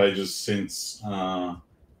Liverpool pages since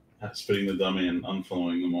spitting the dummy and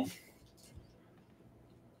unfollowing them all.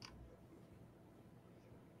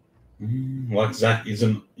 Like Zach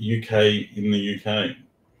isn't UK in the UK.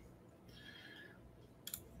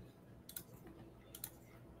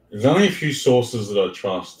 There's only a few sources that I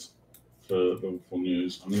trust for Liverpool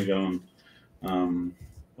news. I'm going to go and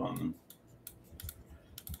find them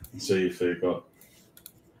and see if they've got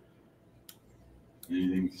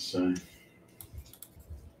anything to say.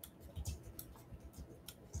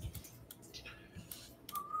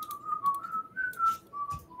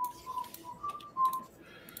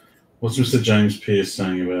 What's Mr. James Pearce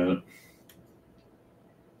saying about it?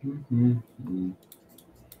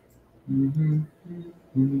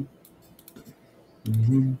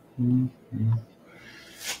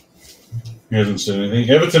 He hasn't said anything.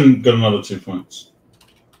 Everton got another 2 points.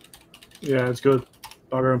 Yeah, it's good.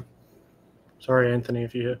 Bugger him. Sorry, Anthony,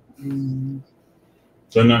 if you're here.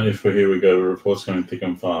 So now if we're here we go, the report's going thick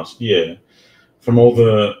and fast. Yeah. From all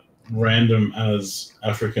the random as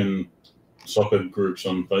African soccer groups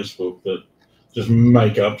on Facebook that just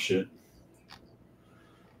make up shit.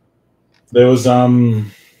 There was Sky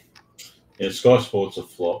Sports are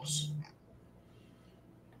flops.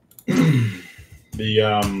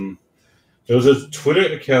 There was a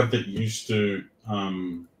Twitter account that used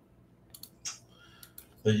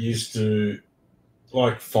to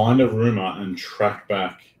like find a rumor and track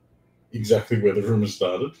back exactly where the rumor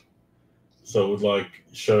started. So it would like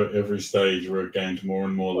show every stage where it gained more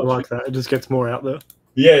and more. I like that. It just gets more out there.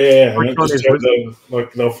 Yeah. Like And it just shows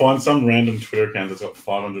like they'll find some random Twitter account that's got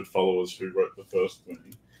 500 followers who wrote the first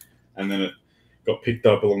thing, and then it got picked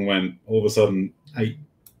up along when all of a sudden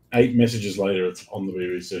eight messages later it's on the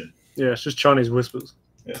BBC. Yeah, it's just Chinese whispers.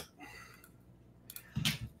 Yeah.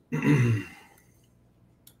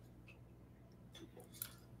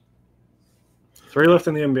 3 left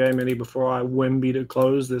in the NBA mini before I Wemby to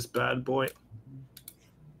close this bad boy.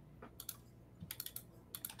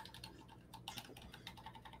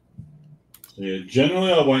 Yeah,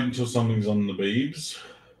 generally I wait until something's on the beebs.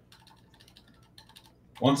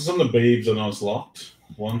 Once it's on the beebs, I know it's locked.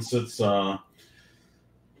 Once it's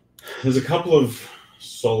there's a couple of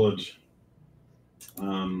solid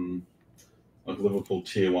like Liverpool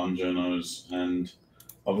tier 1 journos, and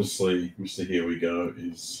obviously Mr. Here We Go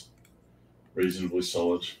is reasonably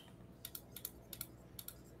solid.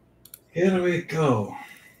 Here we go.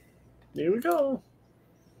 Here we go.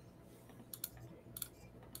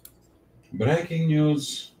 Breaking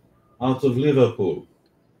news out of Liverpool.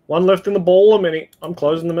 1 left in the bowler mini. I'm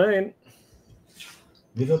closing the main.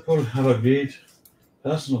 Liverpool have agreed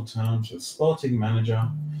personal terms with sporting manager.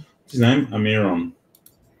 What's his name? Amiron.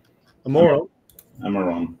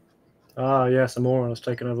 Amiron. Ah, yes, Amiron has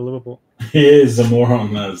taken over Liverpool. He is a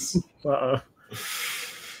moron, as. Uh-oh.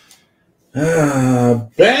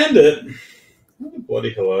 Bandit. What the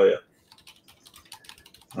bloody hell are you?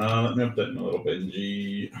 Let me update my little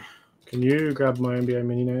Benji. Can you grab my NBA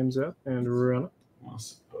mini names out and run it? I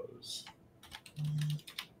suppose.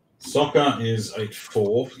 Soccer is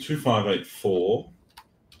 84, 2584.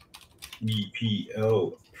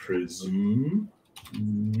 EPL Prism.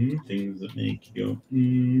 Things that make you go.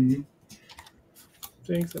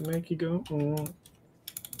 Things that make you go.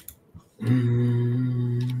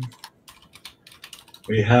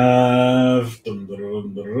 We have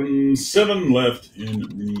 7 left in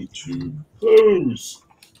the 2 close.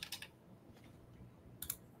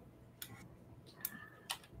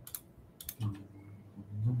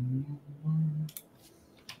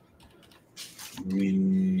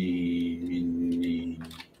 Mini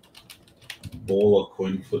baller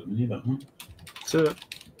coin flip mini, that one. That's it.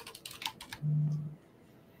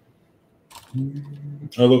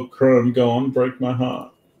 Oh look, Chrome, go on, break my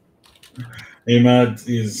heart. Emad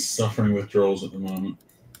is suffering withdrawals at the moment.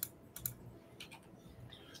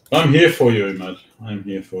 I'm here for you, Emad. I'm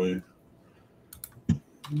here for you.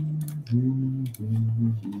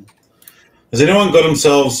 Has anyone got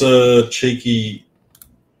themselves a cheeky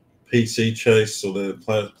PC chase or the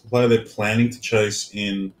player they're planning to chase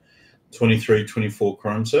in 23-24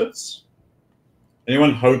 Chrome sets?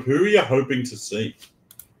 Anyone who are you hoping to see?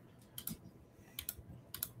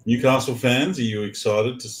 Newcastle fans, are you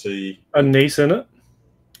excited to see a niece in it?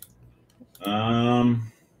 I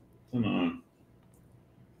don't know.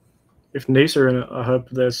 If Nice are in it, I hope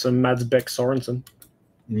there's some Mads Beck Sorensen.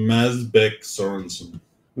 Mads Beck Sorensen.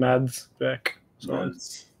 Mads Beck.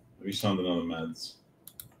 Mads. Have you signed another Mads?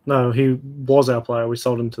 No, he was our player. We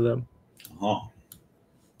sold him to them. Oh.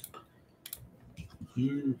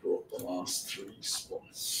 Who brought the last 3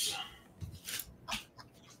 spots?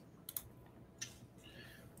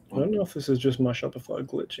 I don't know if this is just my Shopify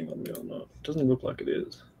glitching on me or not. It doesn't look like it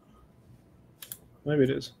is. Maybe it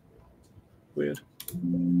is. Weird.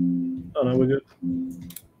 Oh no, we're good.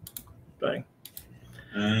 Bang.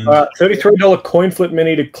 And All right, $33 coin flip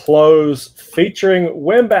mini to close, featuring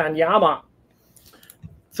Wembanyama.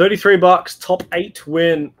 $33, top 8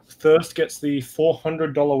 win. Thirst gets the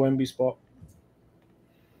 $400 Wemby spot.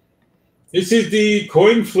 this is the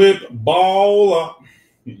coin flip bowler.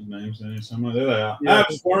 Get your names down here somewhere. There they are. Yeah.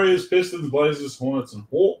 Abs, Warriors, Pistons, Blazers, Hornets, and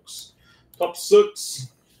Hawks. Top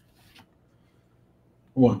 6.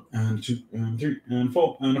 1 and 2 and 3 and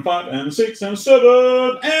 4 and a 5 and a 6 and a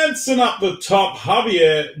 7. Anson up the top.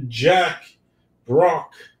 Javier, Jack,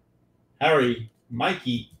 Brock, Harry,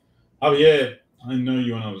 Mikey. Javier, I know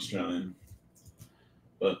you're not Australian,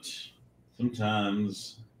 but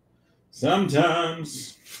sometimes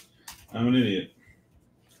I'm an idiot.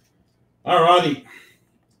 Alrighty.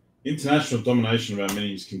 International domination of our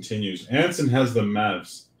minis continues. Anson has the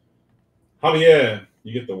Mavs. Javier,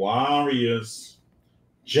 you get the Warriors.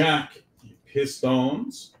 Jack,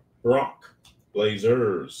 Pistons. Brock,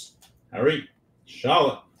 Blazers. Harry,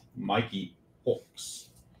 Charlotte. Mikey, Hawks.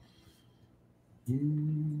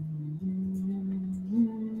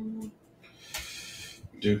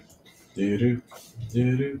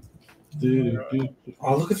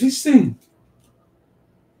 Oh, look at this thing.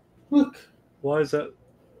 Look. Why is that?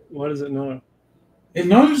 Why does it know? It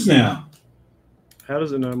knows now. How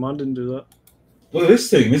does it know? Mine didn't do that. Look at this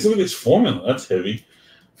thing. Look at this formula. That's heavy.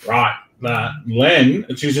 Right. Len,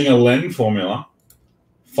 it's using a Len formula.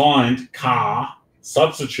 Find car,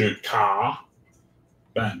 substitute car.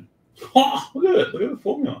 Bang. Oh, look at it. Look at the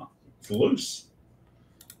formula. It's loose.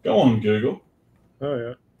 Go on, Google. Oh,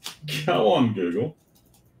 yeah. Go on, Google.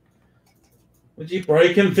 What are you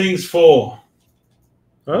breaking things for?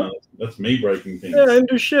 Huh? That's me breaking things. Yeah, I didn't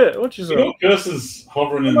do shit. What you You say? got curses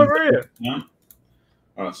hovering in over here. Yeah?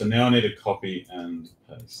 All right, so now I need to copy and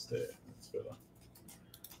paste there. That's better.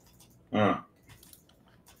 All right.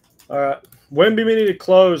 All right. Wemby mini to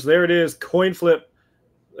close. There it is. Coin flip.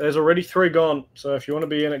 There's already 3 gone. So if you want to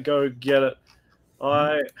be in it, go get it.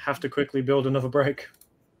 I have to quickly build another break.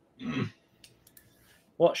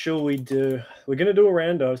 What shall we do? We're going to do a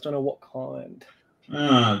rando. I just don't know what kind.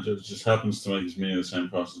 It just happens to make his mini the same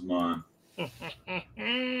price as mine.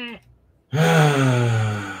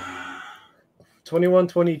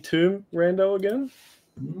 21-22 rando again.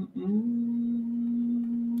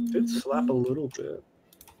 Did slap a little bit.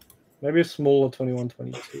 Maybe a smaller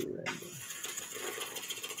 21-22 rando.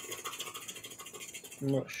 I'm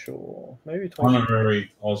not sure. Maybe 20.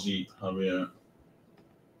 Honorary Aussie Javier.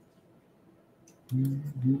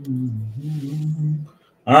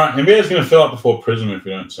 All right, NBA's going to fill up before Prism if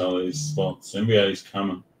we don't sell these spots. NBA's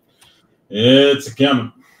coming. It's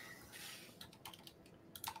coming.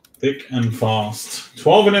 Thick and fast.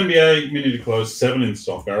 12 in NBA, mini to close, 7 in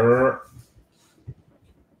soccer.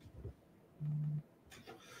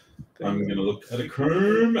 I'm going to look at a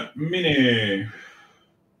Chrome mini.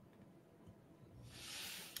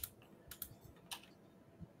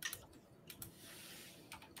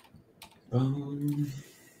 I don't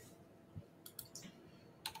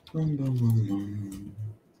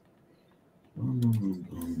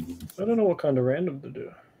know what kind of random to do.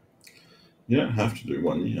 You don't have to do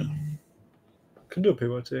 1 year. Could do a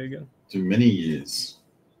PYT again. Do many years.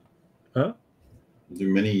 Huh? Do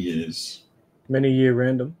many years. Many year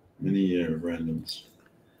random. Many year randoms.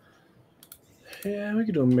 Yeah, we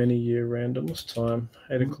could do a many year random. What's time?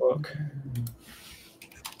 8 o'clock.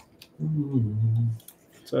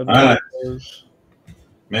 So All right.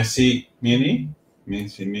 Messi, mini.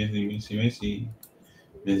 Messi.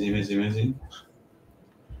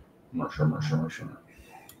 Mercer.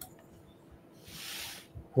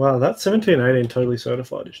 Wow, that 17-18 totally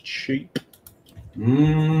certified is cheap.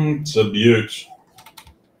 It's a beaut.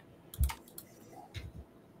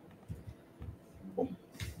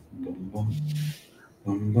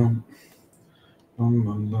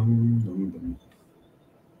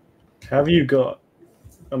 Have you got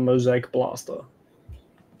a mosaic blaster?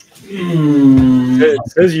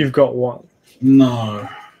 It says you've got one. No.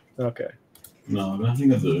 Okay. No, I don't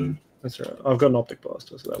think I do. That's right. I've got an optic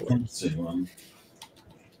blaster, so that works. Let's see one.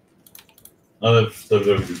 I have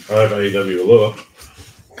AEW Allure.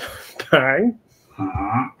 Bang.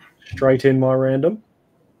 Straight in my random.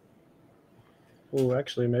 Oh,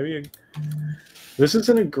 actually, maybe this is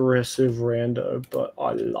an aggressive rando, but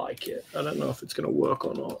I like it. I don't know if it's going to work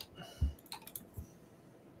or not.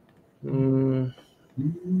 Not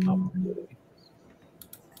really.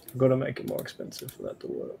 I've got to make it more expensive for that to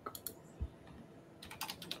work.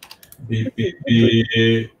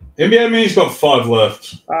 NBA Mini's got 5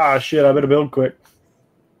 left. Ah, shit, I better build quick.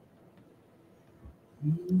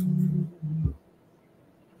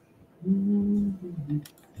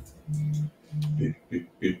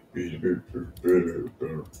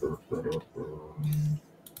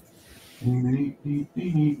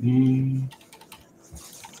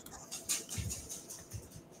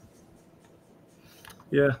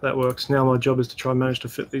 Yeah, that works. Now my job is to try and manage to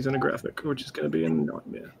fit these in a graphic, which is going to be a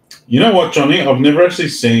nightmare. You know what, Johnny? I've never actually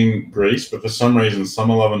seen Grease, but for some reason,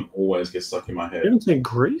 Summer Lovin' always gets stuck in my head. You haven't seen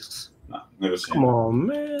Grease? No, never seen Come it. on,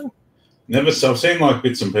 man. Never. I've seen like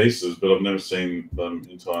bits and pieces, but I've never seen the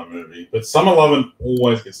entire movie. But Summer Lovin'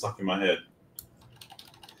 always gets stuck in my head.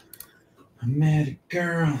 I met a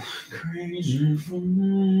girl crazy for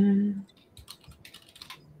me.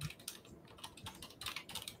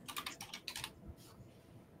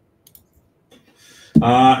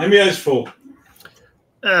 NBA's full.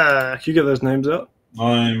 Can you get those names out?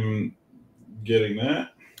 I'm getting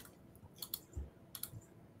that.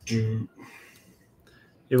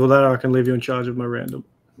 Yeah, well, that I can leave you in charge of my random.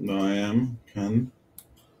 I am. Can.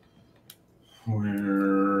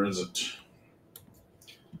 Where is it?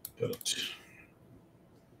 Got it.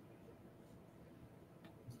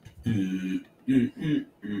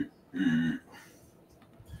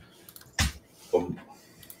 Oh.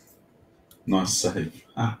 Nice save.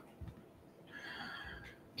 I'm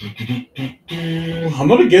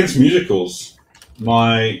not against musicals.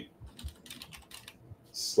 My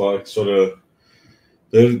like sort of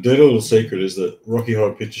their little secret is that Rocky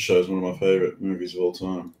Horror Picture Show is one of my favorite movies of all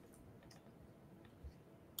time.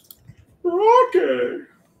 Rocky,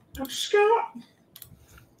 Scott.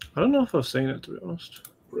 I don't know if I've seen it, to be honest.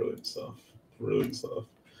 Brilliant stuff. Brilliant stuff.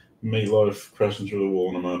 Meatloaf crashing through the wall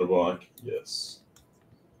on a motorbike. Yes.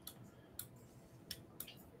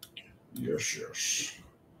 Yes, yes.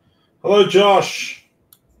 Hello, Josh.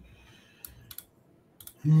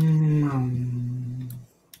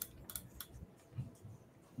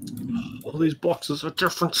 All these boxes are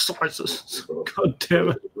different sizes. God damn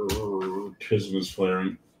it. Chisholm is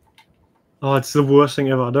flaring. Oh, it's the worst thing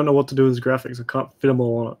ever. I don't know what to do with his graphics. I can't fit them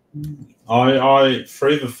all on it. I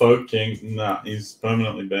Free the Folk King. Nah, he's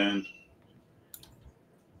permanently banned.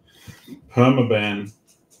 Permaban.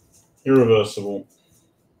 Irreversible.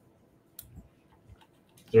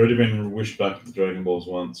 It's already been wished back to the Dragon Balls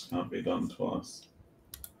once. Can't be done twice.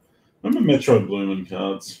 Remember Metro Bloomin'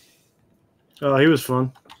 cards? Oh, he was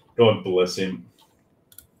fun. God bless him.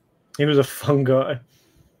 He was a fun guy.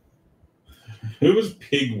 Who was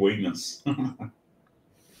Pig Weakness? I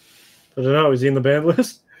don't know. Is he in the band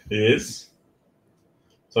list? He is.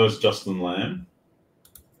 So is Justin Lamb.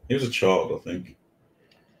 He was a child, I think.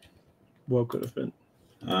 Well, could have been.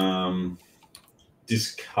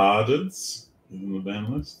 Discardeds in the band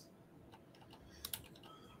list.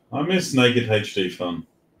 I miss Naked HD Fun.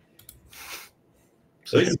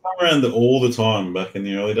 So they used to come around all the time back in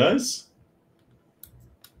the early days.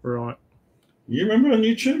 Right. You remember on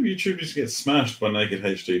YouTube? YouTube used to get smashed by Naked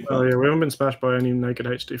HD Fun. Oh, yeah. We haven't been smashed by any Naked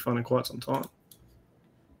HD Fun in quite some time.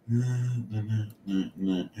 No.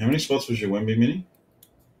 How many spots was your Wemby Mini?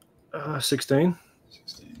 16.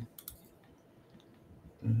 16.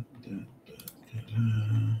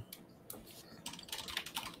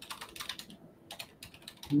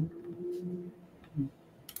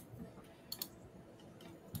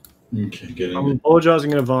 Okay, getting I'm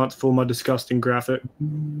apologizing in advance for my disgusting graphic.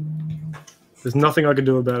 There's nothing I can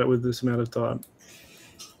do about it with this amount of time.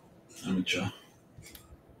 amateur.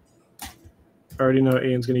 I already know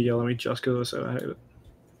Ian's going to yell at me just because I said I hate it.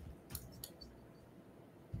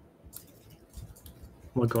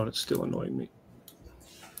 Oh my god, it's still annoying me.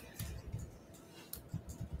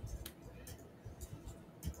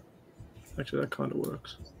 Actually, that kind of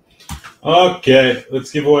works. Okay,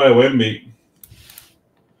 let's give away a Wemby.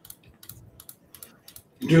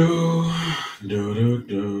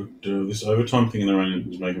 This overtime thing in the rain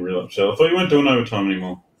is making me real upset. I thought you weren't doing overtime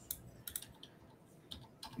anymore.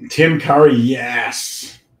 Tim Curry,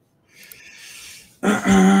 yes.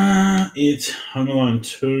 It's Home Alone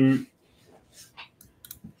 2.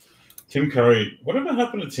 Tim Curry. Whatever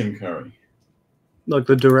happened to Tim Curry? Like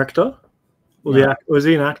the director? Or No. was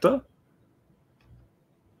he an actor?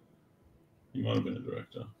 He might have been a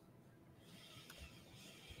director.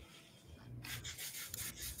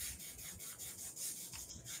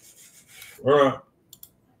 All right.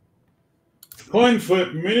 Coin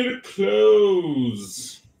flip, minute to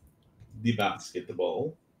close the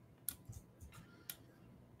basketball.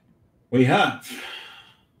 We have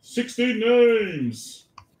 16 names.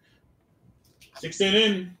 16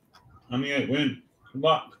 in. Only 8 win. Good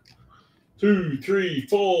luck. 2, 3,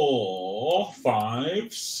 4,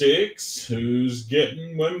 5, 6. Who's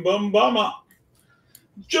getting Wimbum-Bummer?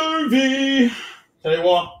 Jovi.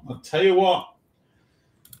 I'll tell you what.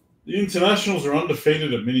 The internationals are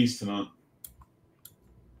undefeated at minis tonight.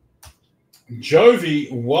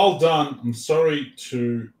 Jovi, well done. I'm sorry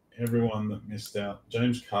to everyone that missed out.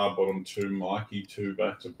 James Carr bottom 2, Mikey 2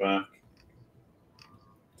 back to back.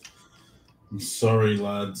 I'm sorry,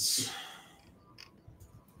 lads.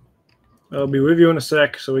 I'll be with you in a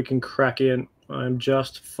sec so we can crack in. I'm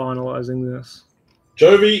just finalizing this.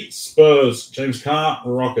 Jovi, Spurs. James Carr,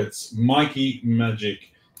 Rockets. Mikey,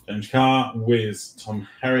 Magic. James Carr, Wiz. Tom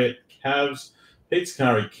Harriet, Cavs. Pete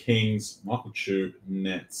Scary, Kings. Michael Chu,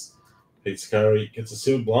 Nets. Pete Scary gets a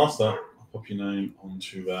sealed blaster. I'll pop your name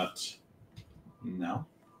onto that now.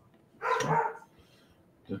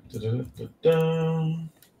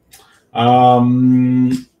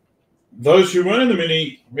 Those who weren't in the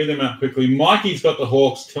mini, read them out quickly. Mikey's got the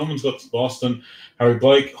Hawks. Tillman's got Boston. Harry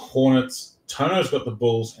Blake, Hornets. Tono's got the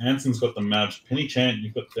Bulls. Anson's got the Mavs. Penny Chant,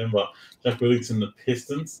 you've got Denver. Jack Williamson, the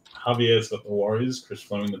Pistons. Javier's got the Warriors. Chris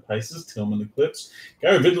Fleming, the Pacers. Tillman, the Clips.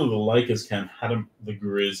 Gary Vidal, the Lakers. Cam Haddam, the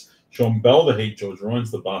Grizz. Sean Bell, the Heat. George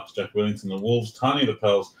Royns, the Bucks. Jack Williamson, the Wolves. Tanya, the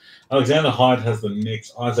Pels. Alexander Hyde has the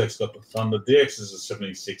Knicks. Isaac's got the Thunder. DX is the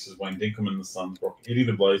 76ers. Wayne Dinkelman, the Suns. Brock Eddy,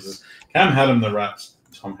 the Blazers. Cam Haddam, the Raps.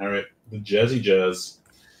 Tom Harriet, the Jazzy Jazz.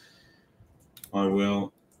 I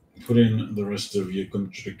will put in the rest of your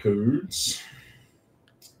country codes.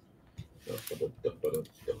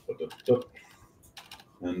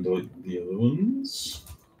 And the other ones.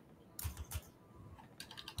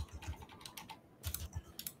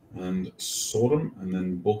 And sort them and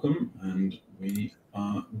then book them, and we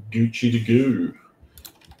are Gucci to go.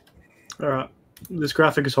 All right. This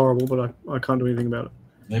graphic is horrible, but I can't do anything about it.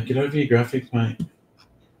 Now get over your graphics, mate.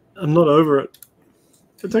 I'm not over it.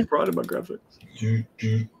 I take pride in my graphics. Do.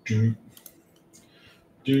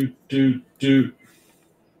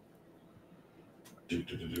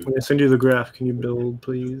 When I send you the graph, can you build,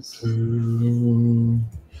 please? You've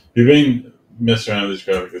been messing around with this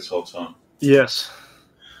graphic this whole time. Yes.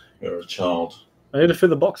 You're a child. I need to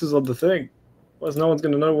fit the boxes on the thing. Otherwise, no one's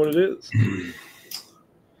going to know what it is.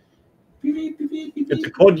 It's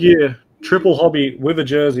a quad year, triple hobby with a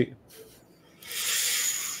jersey.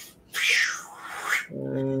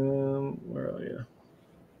 Where are you?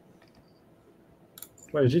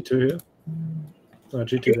 Wait, is G2 here? No,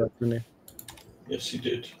 G2 left, didn't he? Yes, he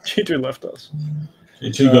did. G2 left us.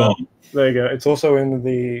 G2 gone. There you go. It's also in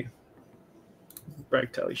the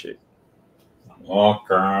break tally sheet.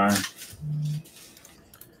 Okay.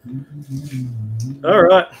 All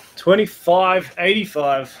right,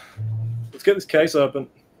 25.85. Let's get this case open.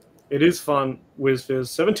 It is fun.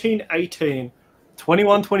 WizFizz 17-18,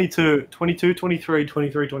 21-22, 22-23,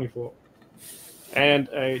 23-24, and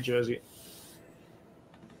a jersey.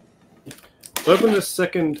 Let's open this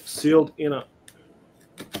second sealed inner.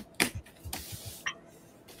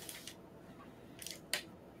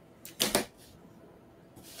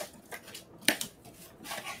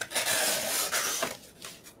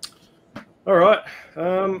 All right,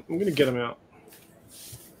 I'm going to get them out.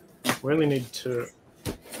 We only need 2.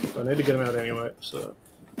 I need to get them out anyway, so.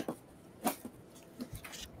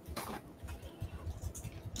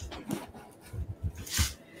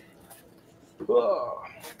 All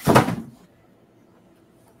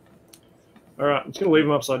right, I'm just going to leave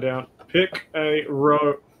them upside down. Pick a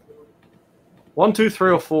row 1, 2,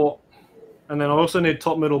 3, or 4. And then I also need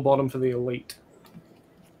top, middle, bottom for the elite.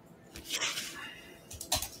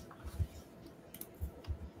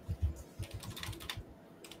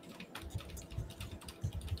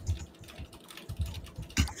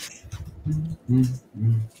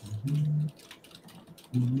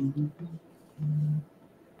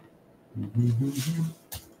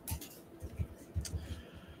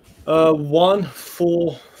 One,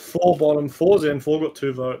 4, 4 bottom, 4's in, 4 got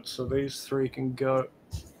 2 votes, so these 3 can go.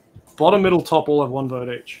 Bottom, middle, top all have 1 vote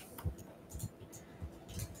each.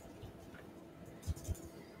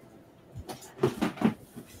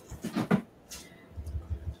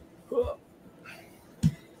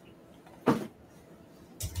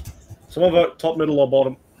 Someone vote top, middle, or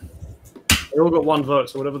bottom. They all got 1 vote,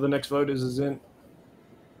 so whatever the next vote is in.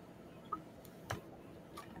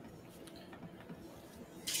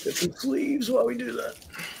 Get some sleeves while we do that.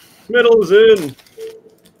 Middle is in.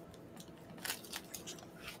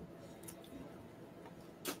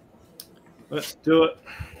 Let's do it.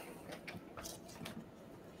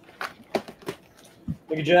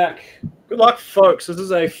 Thank you, Jack. Good luck, folks. This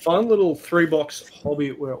is a fun little 3-box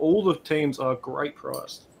hobby where all the teams are great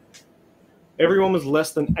priced. Everyone was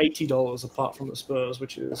less than $80 apart from the Spurs,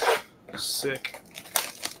 which is sick.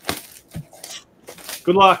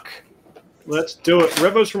 Good luck. Let's do it.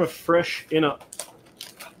 Revo's from a fresh inner.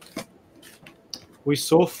 We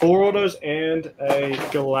saw 4 autos and a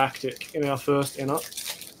galactic in our first inner.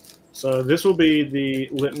 So this will be the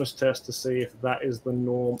litmus test to see if that is the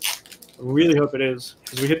norm. I really hope it is,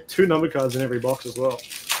 because we hit 2 number cards in every box as well.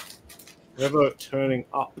 Revo turning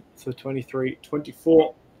up for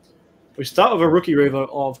 23-24. We start with a rookie Revo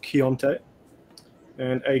of Keontae.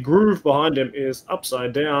 And a groove behind him is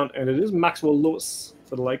upside down, and it is Maxwell Lewis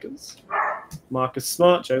for the Lakers. Marcus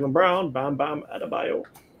Smart, Jaylen Brown, Bam Bam Adebayo.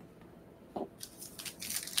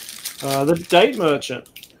 The Date Merchant.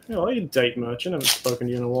 Hello, you Date Merchant. Haven't spoken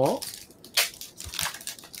to you in a while.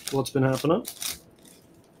 What's been happening?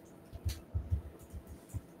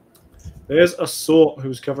 There's a Sort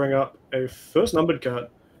who's covering up a first numbered card.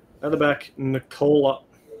 At the back, Nicola,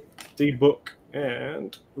 D-Book,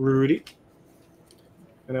 and Rudy.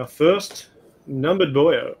 And our first numbered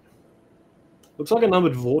Boyo. Looks like a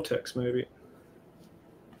numbered Vortex, maybe.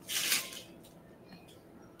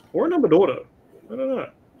 Or a numbered Auto. I don't know.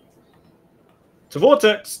 It's a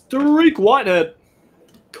Vortex. Tariq Whitehead.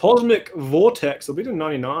 Cosmic Vortex. It'll be to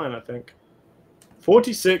 99, I think.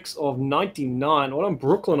 46 of 99. What on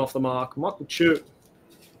Brooklyn off the mark. Michael Chu.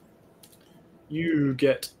 You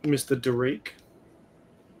get Mr. Tariq.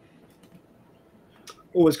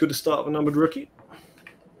 Always good to start with a numbered rookie.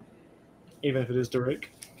 Even if it is Tariq.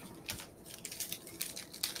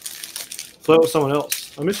 Flirt with someone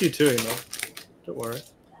else. I miss you too, email. Don't worry.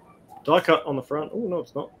 Die cut on the front. Oh, no,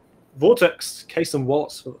 it's not. Vortex, Casey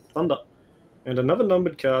Wallace for the Thunder. And another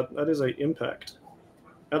numbered card. That is a Impact.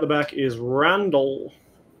 At the back is Randall,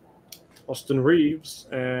 Austin Reeves,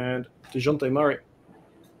 and DeJounte Murray.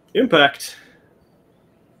 Impact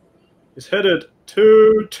is headed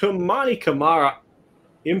to Tamani Kamara.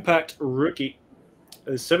 Impact rookie.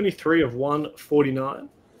 It is 73 of 149.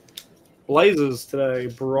 Blazers today,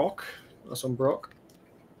 Brock. That's on Brock.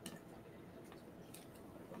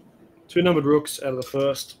 2 numbered rooks out of the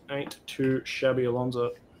first. Ain't too shabby,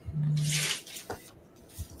 Alonzo.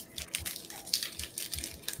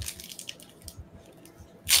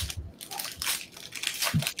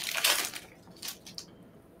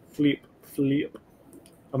 Flip.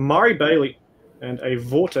 Amari Bailey and a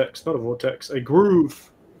Vortex, not a Vortex, a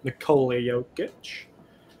Groove, Nikola Jokic.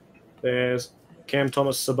 There's Cam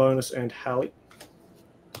Thomas, Sabonis, and Hallie.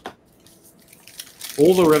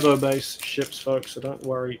 All the Revo base ships, folks, so don't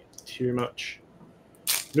worry too much.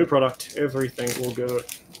 New product, everything will go.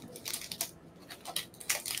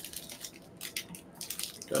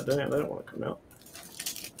 God damn, they don't want to come out.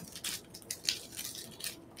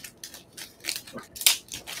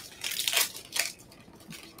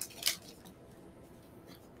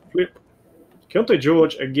 Flip. Keontae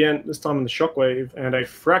George again, this time in the Shockwave, and a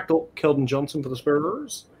Fractal Keldon Johnson for the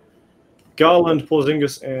Spurs. Garland,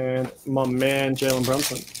 Porzingis, and my man Jalen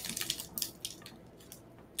Brunson.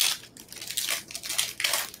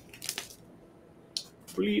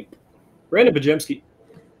 Flip. Brandon Bajemski,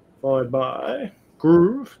 followed by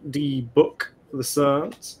Groove, D-Book for the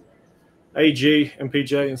Suns. AG,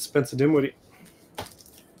 MPJ, and Spencer Dinwiddie.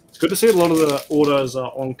 It's good to see a lot of the autos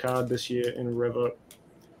are on card this year in Revo.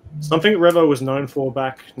 Something Revo was known for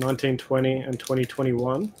back 1920 and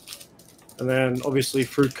 2021. And then, obviously,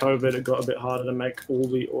 through COVID, it got a bit harder to make all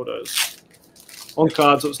the autos on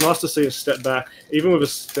cards. So it's nice to see a step back, even with a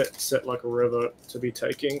set like a Revo, to be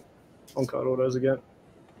taking on-card autos again.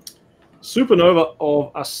 Supernova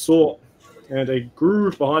of a Sort and a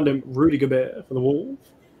Groove behind him, Rudy Gobert for the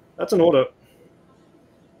Wolves. That's an auto.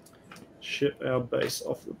 Ship our base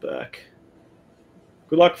off the back.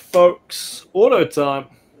 Good luck, folks. Auto time.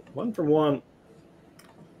 1 from 1.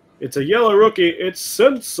 It's a yellow rookie. It's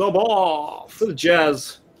Sensabaugh for the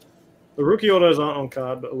Jazz. The rookie autos aren't on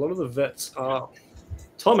card, but a lot of the vets are.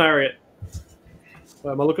 Tom Harriet.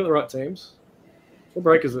 Am I looking at the right teams? What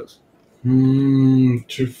break is this?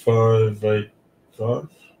 2585.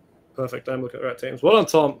 Perfect. I'm looking at the right teams. Well done,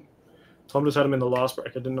 Tom. Tom just had him in the last break.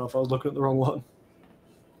 I didn't know if I was looking at the wrong one.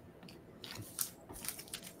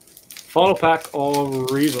 Final pack of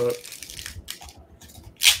Revo.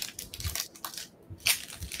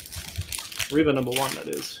 Revo number 1, that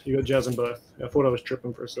is. You got Jazz in both. I thought I was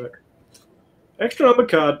tripping for a sec. Extra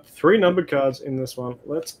numbered card. 3 numbered cards in this one.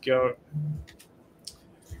 Let's go.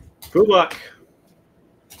 Good luck.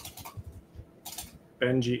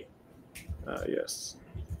 Benji. Yes.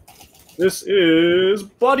 This is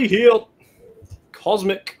Buddy Hield.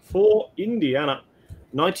 Cosmic for Indiana.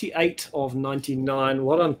 98 of 99.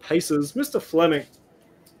 Well done, Pacers. Mr. Fleming.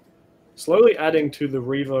 Slowly adding to the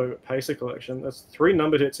Revo Pacer collection. That's 3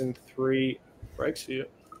 numbered hits in 3 breaks for you.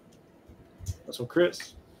 That's from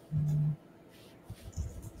Chris.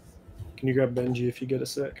 Can you grab Benji if you get a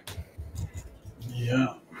sec?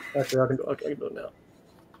 Yeah. Actually, I can do it now.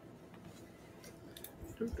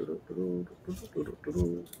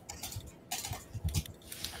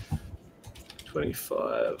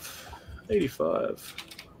 25, 85.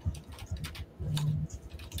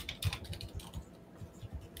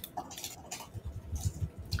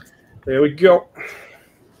 There we go.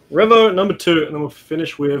 Revo number 2, and then we'll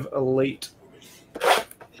finish with Elite.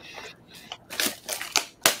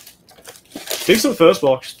 Decent first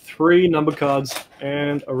box. 3 number cards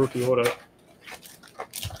and a rookie auto.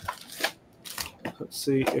 Let's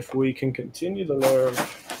see if we can continue the nerve.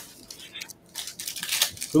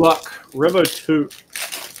 Good luck. Revo 2.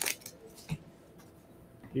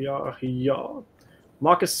 Yeah.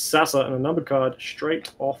 Marcus Sassa and a number card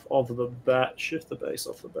straight off of the bat. Shift the base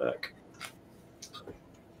off the back.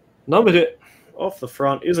 Numbered hit off the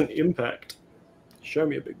front is an impact. Show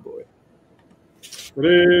me a big boy. It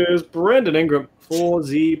is Brandon Ingram for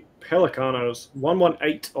the Pelicanos.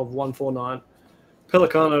 118 of 149.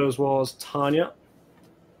 Pelicanos was Tanya.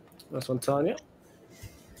 Nice one, Tanya.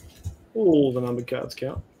 All the numbered cards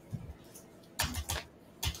count.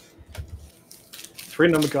 3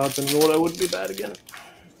 number cards in an auto wouldn't be bad again.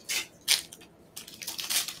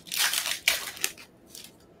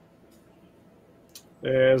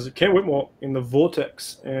 There's Ken Whitmore in the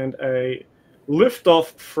Vortex and a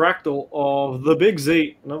lift-off fractal of the Big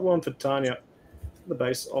Z. Another one for Tanya. The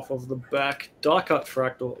base off of the back. Die-cut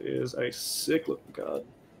fractal is a sick-looking card.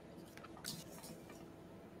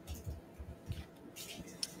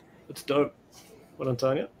 It's dope. Well done,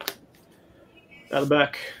 Tanya. Out the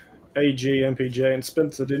back, AG, MPJ, and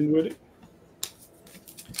Spencer Dinwiddie.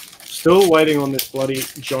 Still waiting on this bloody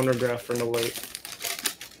genre graph for an Elite.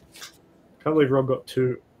 Can't believe Rob got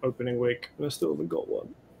 2 opening week, and I still haven't got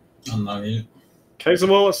 1. I'm not yet. Casey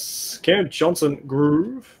Wallace, Cam Johnson,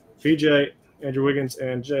 Groove, PJ, Andrew Wiggins,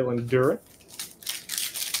 and Jalen Duran.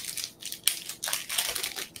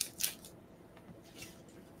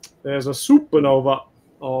 There's a supernova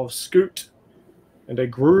of Scoot, and a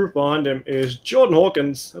Groove behind him is Jordan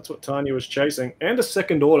Hawkins. That's what Tanya was chasing, and a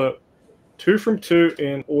second auto. 2 from 2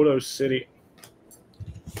 in Auto City.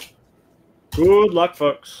 Good luck,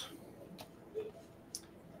 folks.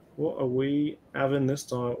 What are we having this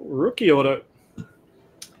time? Rookie auto. And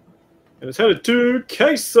it's headed to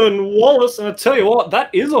Cason Wallace. And I tell you what,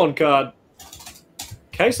 that is on card.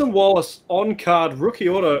 Cason Wallace on card rookie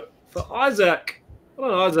auto for Isaac.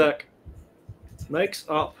 Well done, Isaac. Makes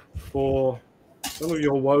up for some of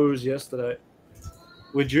your woes yesterday.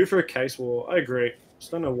 We're due for a case war. I agree.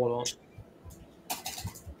 Just don't know what on.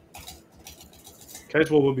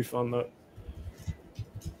 Case war would be fun, though.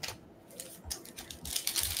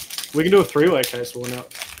 We can do a 3-way case war now.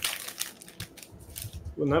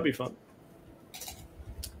 Wouldn't that be fun?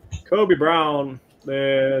 Kobe Brown.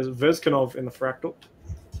 There's Vezkanov in the fractal.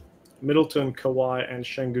 Middleton, Kawhi, and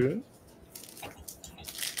Şengün.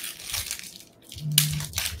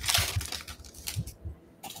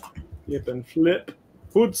 Yep, and Flip.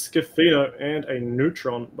 Hood, Scafino, and a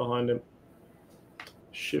Neutron behind him.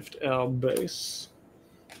 Shift our base.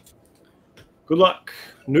 Good luck.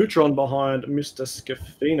 Neutron behind Mr.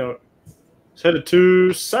 Scafino. It's headed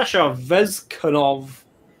to Sasha Vezkanov.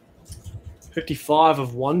 55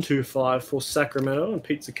 of 125 for Sacramento and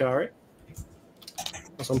Pete Zakari.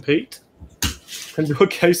 That's on Pete. And do a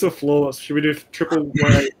case of flawless. Should we do triple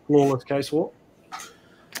way flawless case war?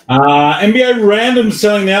 NBA random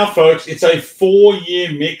selling now, folks. It's a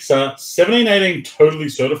 4-year mixer. 17-18 totally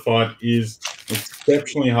certified is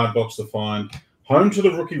exceptionally hard box to find. Home to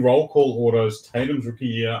the rookie roll call autos, Tatum's rookie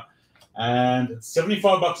year, and it's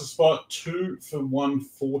 $75 a spot, 2 for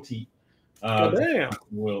 140. Damn.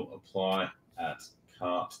 Will apply at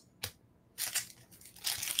cart.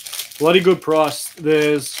 Bloody good price.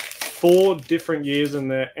 There's 4 different years in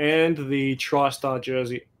there and the TriStar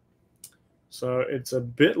jersey. So it's a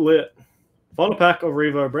bit lit. Final pack of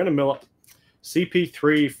Revo, Brandon Miller,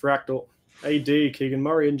 CP3 Fractal, AD, Keegan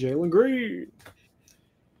Murray, and Jalen Green.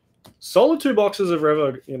 Solid 2 boxes of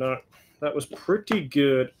Revo, you know. That was pretty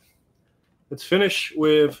good. Let's finish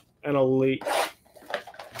with an Elite.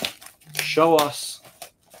 Show us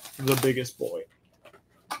the biggest boy.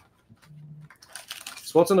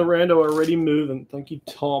 Spots in the rando are already moving. Thank you,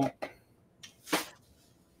 Tom.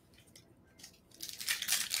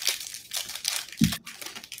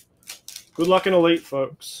 Good luck in Elite,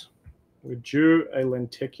 folks. We're due a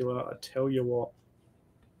lenticular, I tell you what.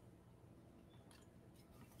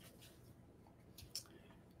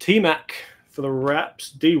 T-Mac for the Raps,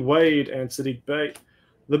 D. Wade and Sadiq Bey.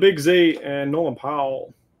 The Big Z and Norman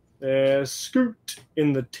Powell. There's Scoot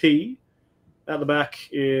in the T. At the back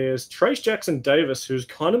is Trace Jackson Davis, who's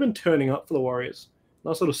kind of been turning up for the Warriors.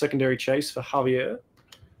 Nice little secondary chase for Javier.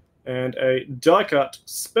 And a die-cut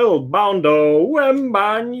Spellboundo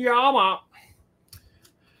Wembanyama.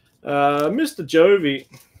 Mr. Jovi.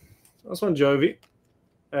 That's one Jovi.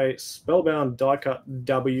 A Spellbound die cut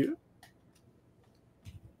W.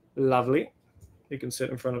 Lovely. He can sit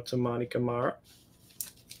in front of Tamani Kamara.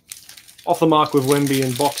 Off the mark with Wemby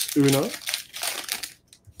in box Uno.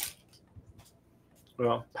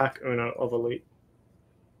 Well, pack Uno of Elite.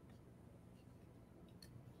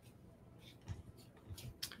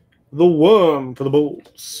 The Worm for the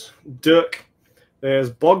Bulls. Dirk.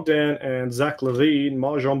 There's Bogdan and Zach Levine,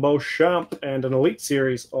 Marjon Beauchamp, and an Elite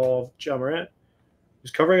series of Ja Morant.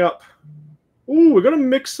 Who's covering up. Ooh, we've got a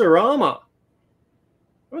Mixerama. I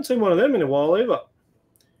haven't seen one of them in a while either.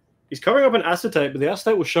 He's covering up an acetate, but the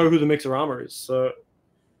acetate will show who the Mixerama is. So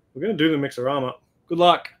we're going to do the Mixerama. Good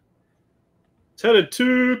luck. It's headed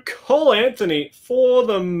to Cole Anthony for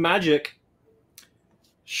the Magic.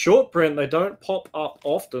 Short print, they don't pop up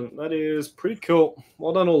often. That is pretty cool.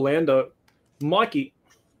 Well done, Orlando. Mikey.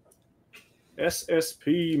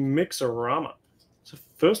 SSP Mixerama. It's the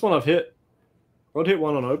first one I've hit. Rod hit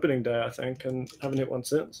one on opening day, I think, and haven't hit one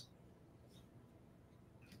since.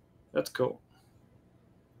 That's cool.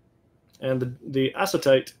 And the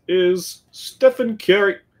acetate is Stephen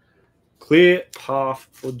Curry. Clear path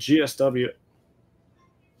for GSW.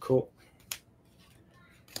 Cool.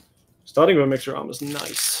 Starting with a Mixerama is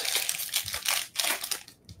nice.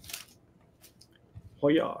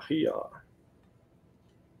 Hoya, hiya.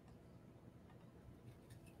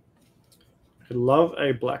 I love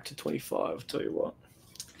a black to 25, tell you what.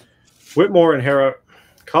 Whitmore and Hero,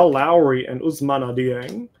 Carl Lowry and Usman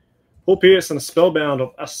Adiang, Paul Pierce and a Spellbound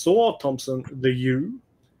of Asor Thompson, the U.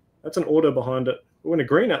 That's an order behind it. We're in a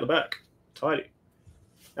green out the back. Tidy.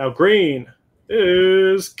 Our green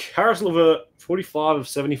is Karis LeVert, 45 of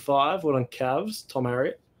 75. Well done, Cavs. Tom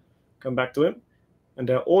Harriet. Come back to him. And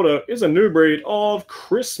our order is a new breed of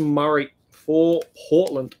Chris Murray for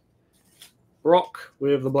Portland. Brock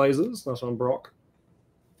with the Blazers. Nice one, Brock.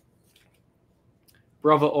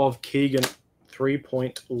 Brother of Keegan,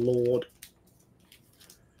 3-point Lord.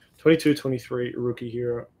 22-23 rookie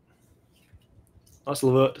hero. Nice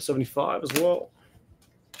Levert to 75 as well.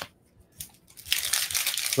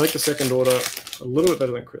 Make the second order a little bit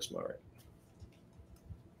better than Chris Murray.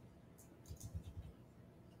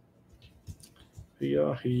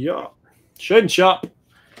 Yeah. Shade and Sharp.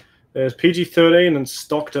 There's PG-13 and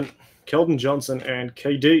Stockton. Keldon Johnson and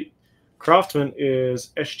KD. Craftsman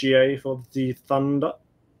is SGA for the Thunder.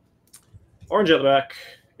 Orange at the back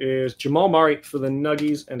is Jamal Murray for the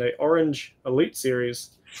Nuggies and a orange Elite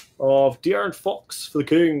Series of De'Aaron Fox for the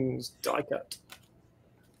Kings. Die cut.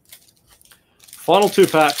 Final two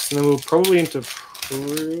packs, and then we'll probably into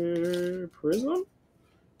Prism.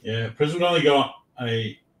 Yeah, Prism only got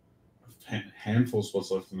a handful of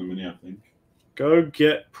spots left in the mini, I think. Go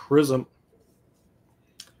get Prism.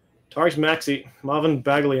 Tyrese Maxey, Marvin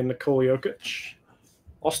Bagley, and Nikola Jokic.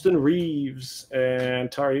 Austin Reeves and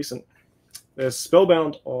Tari Eason. There's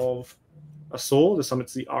Spellbound of Asor. This time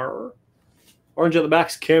it's the R. Orange at the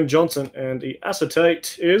back's Cam Johnson, and the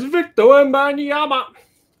acetate is Victor Wembanyama.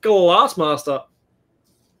 Glassmaster.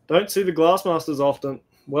 Don't see the Glassmasters often.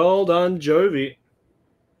 Well done, Jovi.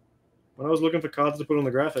 When I was looking for cards to put on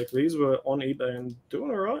the graphic, these were on eBay and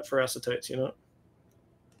doing all right for acetates, you know.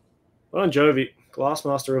 Well done, Jovi.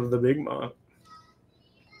 Glassmaster of the big man.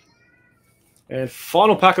 And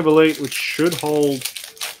final pack of Elite, which should hold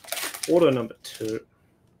order number 2.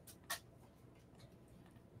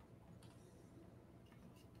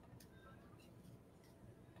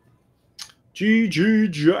 G.G.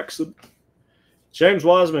 Jackson. James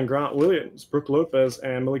Wiseman, Grant Williams, Brooke Lopez,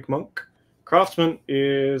 and Malik Monk. Craftsman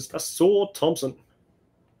is Asor Thompson.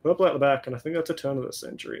 Purple at the back, and I think that's a turn of the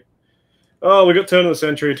century. Oh, we got turn of the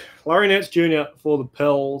century. Larry Nance Jr. for the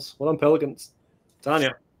Pels. Well done, Pelicans.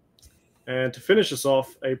 Tanya. And to finish us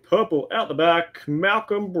off, a purple out the back,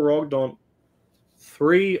 Malcolm Brogdon.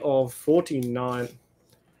 3 of 49.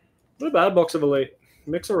 Not a bad box of Elite.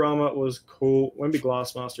 Mixerama was cool. Wemby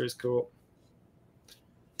Glassmaster is cool.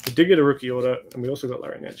 We did get a rookie order, and we also got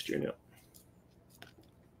Larry Nance Jr.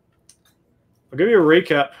 I'll give you a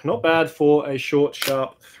recap. Not bad for a short,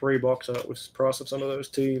 sharp 3-boxer with the price of some of those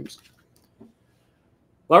teams.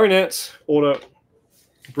 Larry Nance, order.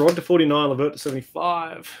 Broad to 49, Levert to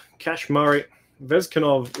 75. Cash Murray,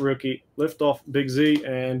 Vezkanov, rookie. Liftoff, Big Z,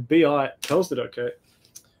 and B.I. tells it okay.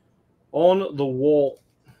 On the wall.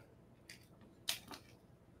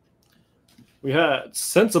 We had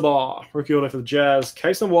Sensabar, rookie order for the Jazz.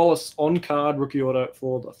 Cason Wallace, on-card rookie order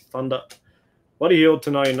for the Thunder. Buddy Hield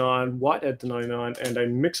to 99, Whitehead to 99, and a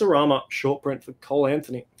Mixerama short print for Cole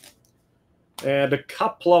Anthony. And a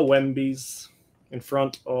couple of Wembies in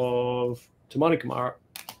front of Tamani Kamara.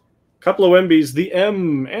 Couple of Wembies, the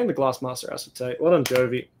M and the Glassmaster acetate. Well done,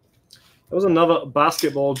 Jovi. That was another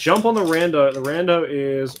basketball. Jump on the rando. The rando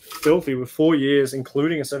is filthy with 4 years,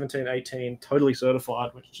 including a 17-18, totally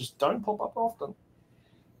certified, which just don't pop up often.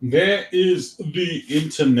 There is the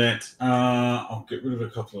internet. I'll get rid of a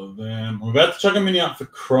couple of them. I'm about to chuck a mini up for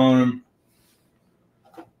Chrome.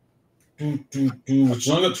 Which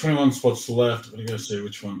only got 21 spots left. I'm going to go see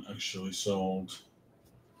which one actually sold.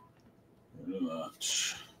 Rid of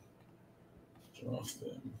that. Draft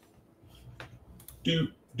them. Do.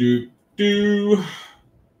 Do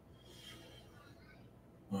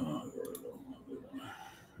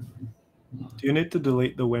you need to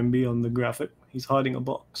delete the Wemby on the graphic? He's hiding a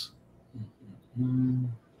box.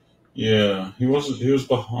 Yeah, he was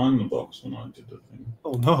behind the box when I did the thing.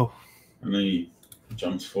 Oh no! And then he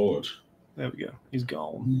jumped forward. There we go. He's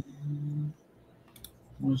gone.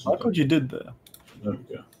 Like what you did there. There we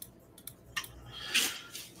go.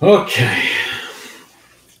 Okay.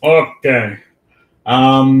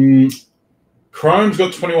 Chrome's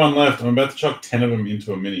got 21 left. I'm about to chuck 10 of them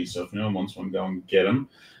into a mini, so if anyone wants one, go and get them.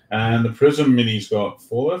 And the Prism mini's got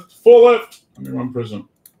 4 left. 4 left! Let me run Prism.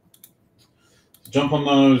 Jump on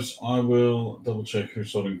those. I will double check who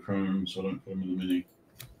sold in Chrome so I don't put them in the mini.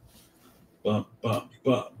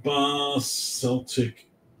 Celtic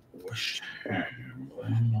West Ham.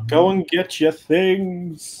 Go and get your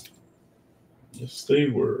things. Yes, they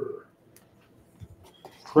were.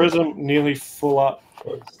 Prism nearly full up.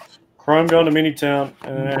 Chrome going to Minitown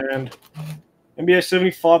and NBA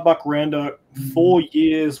 $75 rando, 4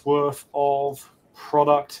 years worth of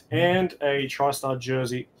product and a TriStar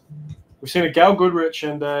jersey. We've seen a Gal Goodrich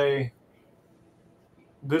and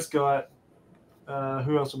this guy.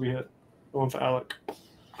 Who else will we hit? The one for Alec.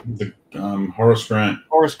 The Horace Grant.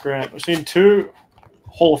 Horace Grant. We've seen 2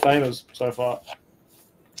 Hall of Famers so far.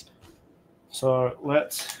 So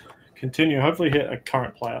let's continue. Hopefully hit a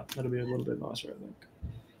current player. That'll be a little bit nicer, I think.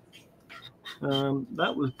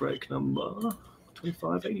 That was break number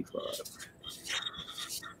 2585.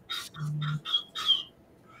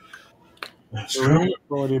 The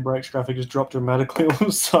quality of breaks graphic just dropped dramatically. All of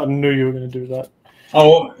a sudden, I knew you were going to do that.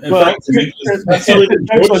 Oh, well, that's not even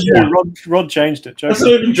George's one. Rod changed it. That's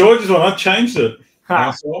not even George's one. I changed it.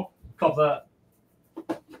 Asshole. Cop that.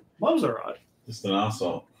 Mine was alright. Just an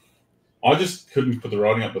asshole. I just couldn't put the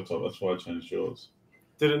writing up the top. That's why I changed yours.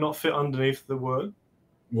 Did it not fit underneath the word?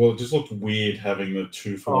 Well, it just looked weird having the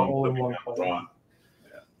 2 for one. Right.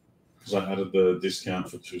 Yeah. Because I added the discount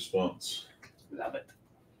for 2 spots. Love it.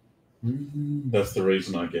 That's the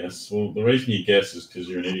reason, I guess. Well, the reason you guess is because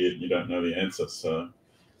you're an idiot and you don't know the answer. So,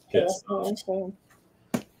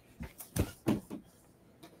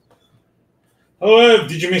 Hello,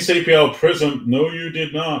 did you miss EPL Prism? No, you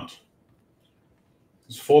did not.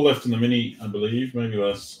 There's 4 left in the mini, I believe, maybe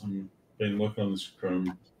less. I've been working on this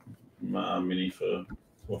Chrome mini for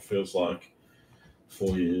what feels like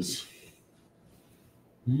 4 years.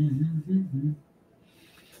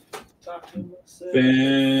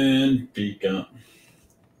 Benfica.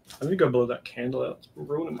 I need to go blow that candle out. It's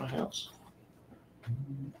ruining my house.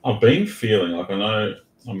 I've been feeling like I know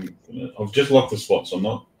I've just locked the spot, so I'm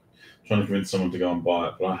not trying to convince someone to go and buy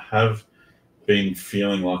it, but I have been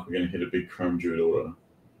feeling like we're going to hit a big Chrome Jude order.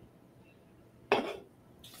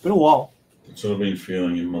 It's been a while. That's what I've been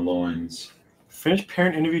feeling in my loins. Finished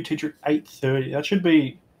parent interview teacher at 8:30. That should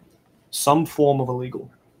be some form of illegal.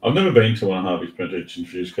 I've never been to one of Harvey's parent teacher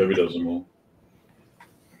interviews. Kobe does them all.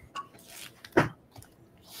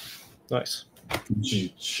 Nice.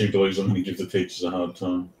 She believes I'm going to give the teachers a hard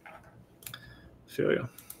time. Feel you.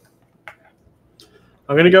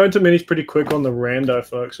 I'm going to go into minis pretty quick on the rando,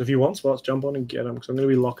 folks. If you want spots, jump on and get them because I'm going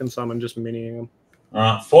to be locking some and just miniing them. All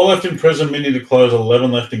right, 4 left in Prism mini to close,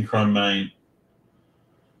 11 left in Chrome main.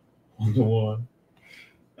 Wonder why.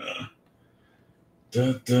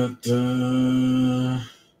 At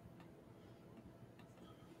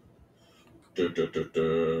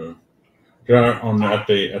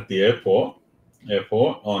the airport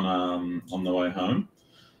on the way home.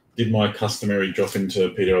 Did my customary drop into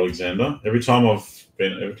Peter Alexander. Every time I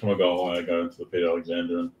go away, I go into the Peter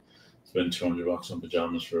Alexander and spend $200 on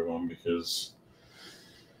pajamas for everyone because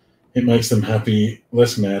it makes them happy,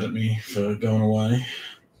 less mad at me for going away.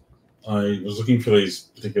 I was looking for these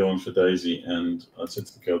particular ones for Daisy, and I said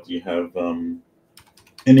to the girl, "Do you have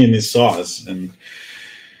any in this size?" And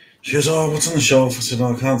she goes, "Oh, what's on the shelf?" I said,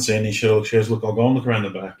 "No, I can't see any." She goes, "Look, I'll go and look around the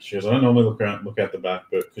back." She goes, "I don't normally look out the back,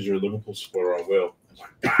 but because you're a Liverpool supporter, I will." I was like,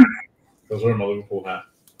 "Ah!" I was wearing my Liverpool hat.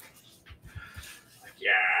 Like,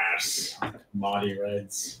 yes, mighty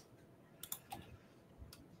Reds.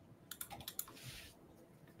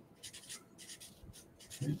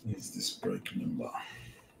 What is this break number?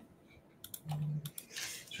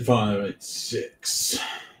 2586.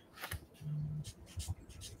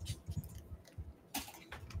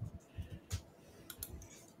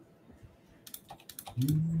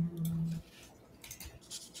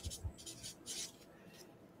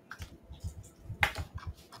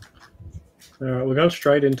 All right, we're going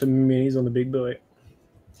straight into minis on the big boy.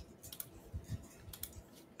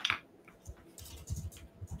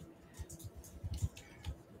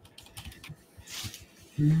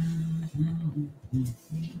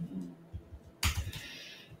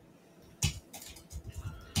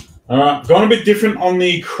 All right, gone a bit different on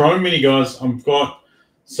the Chrome Mini, guys. I've got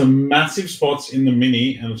some massive spots in the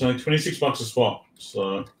Mini, and it's only $26 a spot.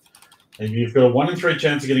 So if you've got a 1 in 3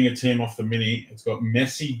 chance of getting a team off the Mini, it's got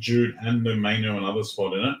Messi, Jude, and Nomeno, another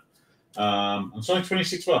spot in it. It's only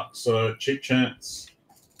 $26, so cheap chance.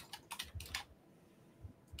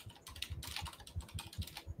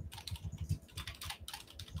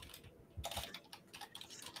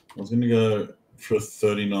 I was going to go for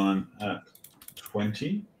 39 at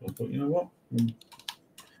 20. I thought, you know what?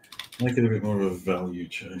 Make it a bit more of a value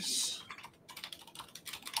chase.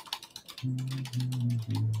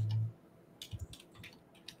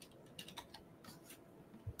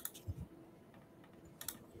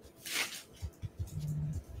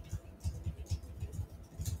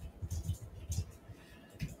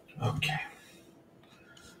 Okay.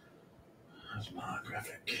 Where's my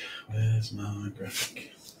graphic? Where's my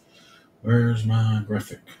graphic? Where's my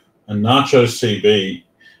graphic? A Nacho CB.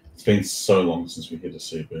 It's been so long since we hit a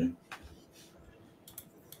CB.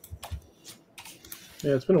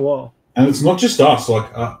 Yeah, it's been a while. And it's not just us.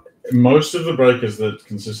 Like most of the breakers that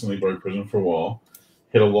consistently broke Prism for a while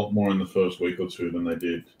hit a lot more in the first week or two than they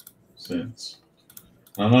did since.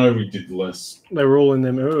 I know we did less. They were all in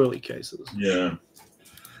them early cases. Yeah.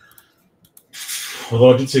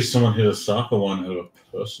 Although I did see someone hit a Saka one out of a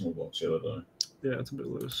personal box the other day. Yeah, it's a bit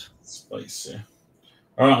loose. Space, yeah.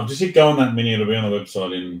 All right, I'll just hit go on that Mini. It'll be on the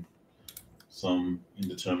website in some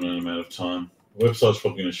indeterminate amount of time. The website's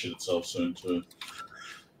probably going to shit itself soon, too.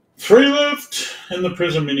 3 left in the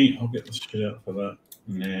Prism Mini. I'll get the shit out for that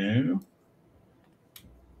now.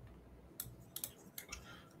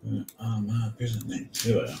 Oh, my Prism Mini.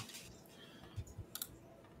 Here they are.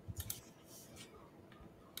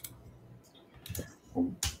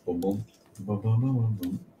 Boom, boom, boom. Boom, boom, boom,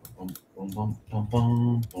 boom. Boom, boom, boom, boom,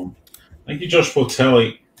 boom, boom. Thank you, Josh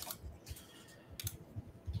Portelli.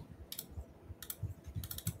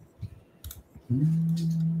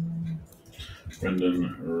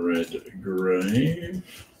 Brendan Redgrave.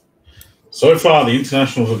 So far, the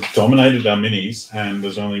internationals have dominated our minis, and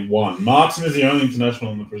there's only one. Martin is the only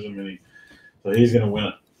international in the Prism Mini, so he's going to win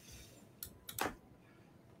it.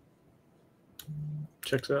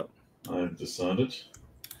 Checks out. I've decided.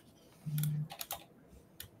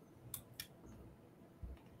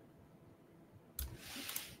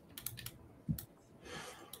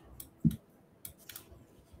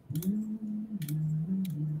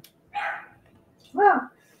 Wow.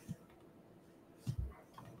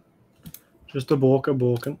 Just a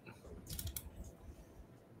balking.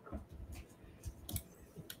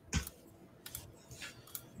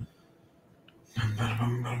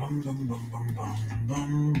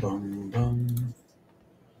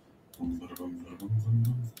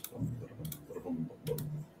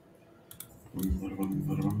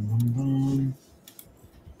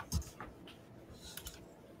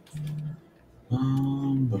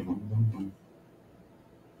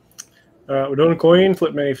 All right, we're doing a coin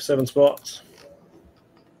flip mini for 7 spots.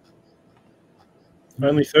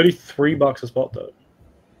 Only $33 a spot though,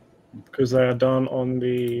 because they are done on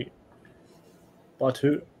the buy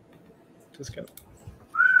 2 discount.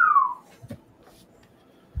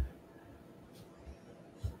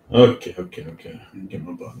 Okay. Get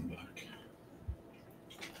my button back.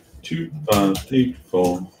 2, 5, 8,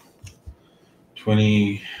 4,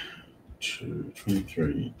 22,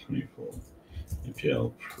 23, 24.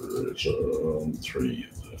 EPL Prism 3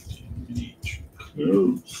 left in each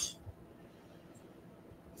close.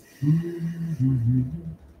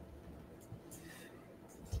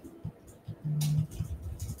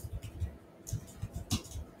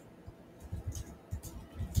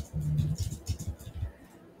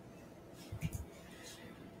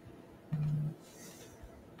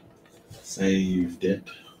 Saved it.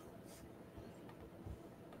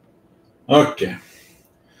 Okay.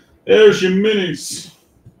 There's your minis.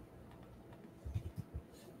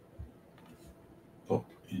 Pop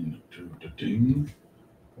into the ding.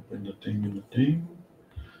 Pop in the ding and the ding.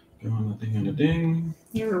 Go on the ding and the ding.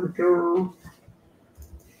 Here we go.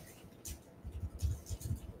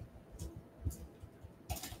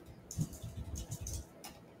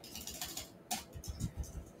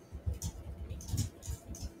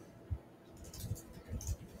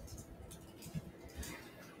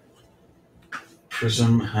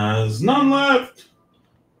 Prism has none left.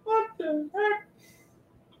 What the heck?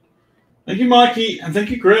 Thank you, Mikey, and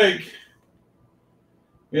thank you, Greg.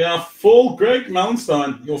 We are full. Greg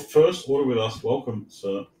Mallenstein, your first order with us. Welcome,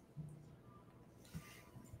 sir.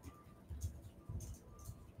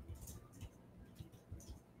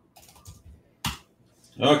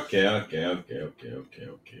 Okay.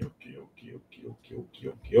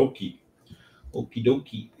 Okie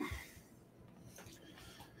dokie.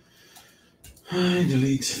 I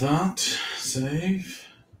delete that. Save.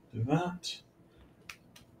 Do that.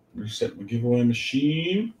 Reset my giveaway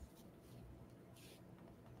machine.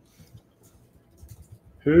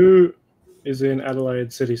 Who is in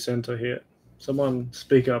Adelaide City Centre here? Someone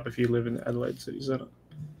speak up if you live in Adelaide City Centre.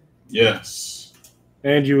 Yes.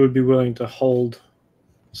 And you would be willing to hold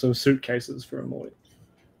some suitcases for a morning.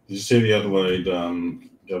 Did you see the Adelaide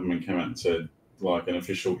government came out and said, like, an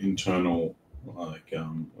official internal, like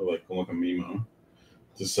a memo,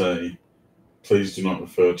 to say, please do not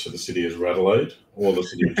refer to the city as Radelaide or the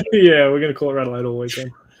city of Yeah, we're going to call it Adelaide all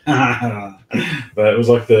weekend. But it was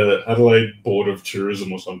like the Adelaide Board of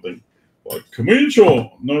Tourism or something. Like, can we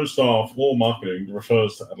ensure no staff or marketing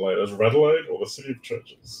refers to Adelaide as Radelaide or the city of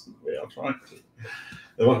churches? We are trying to.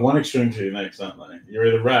 They're like one extreme to the next, aren't they? You're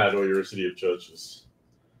either rad or you're a city of churches.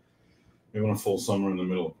 We want to fall somewhere in the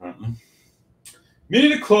middle, apparently.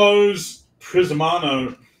 Minute to close,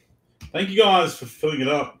 Prismano. Thank you guys for filling it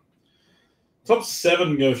up. Top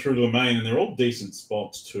 7 go through to the main, and they're all decent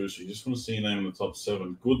spots too, so you just want to see your name in the top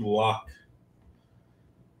 7. Good luck.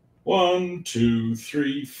 1, 2,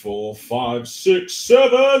 3, 4, 5, 6,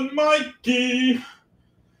 7, Mikey.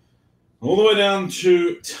 All the way down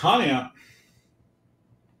to Tanya.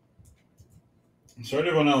 Sorry to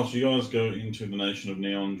everyone else, you guys go into the Nation of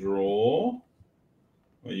Neon draw,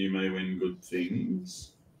 where you may win good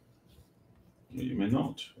things, or you may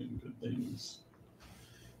not win good things.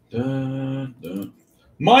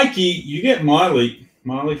 Mikey, you get Miley.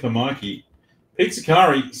 Miley for Mikey.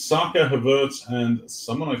 Pizzakari, Saka, Havertz, and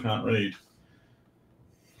someone I can't read.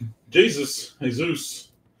 Jesus.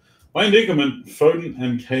 Wayne Dinkelman, Foden,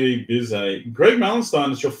 and Katie Bizet. Greg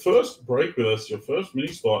Mallenstein, it's your first break with us, your first mini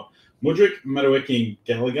spot. Mudryk, Madueke,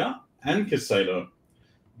 Gallagher, and Casado.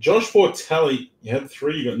 Josh Portelli, you had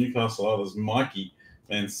 3, you got Newcastle others. Mikey,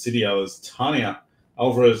 Man City others. Tanya,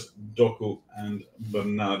 Alvarez, Doku, and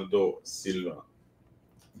Bernardo Silva.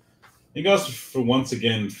 You guys, for once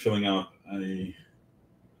again, filling up a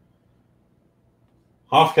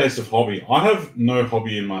half case of hobby. I have no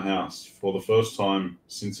hobby in my house for the first time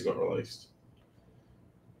since it got released.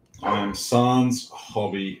 I am Sans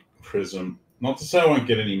Hobby Prism. Not to say I won't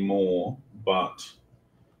get any more, but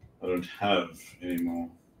I don't have any more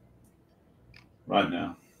right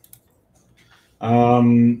now.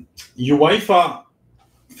 UEFA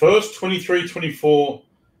first 23-24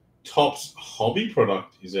 Topps hobby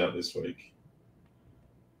product is out this week,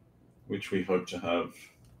 which we hope to have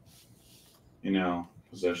in our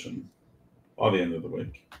possession by the end of the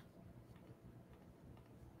week.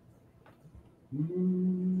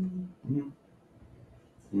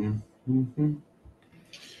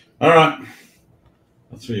 All right.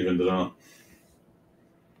 Let's even it up.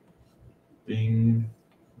 Bing,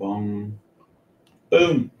 bong,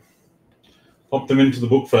 boom. Pop them into the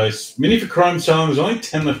book face. Mini for Chrome selling. There's only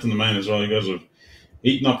 10 left in the main as well. You guys have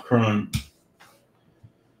eaten up Chrome.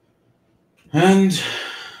 And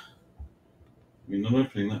we're not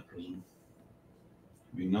opening that present.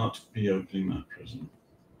 We not be opening that present.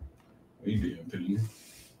 We be opening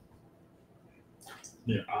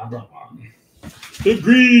the other one. The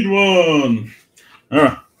green one. All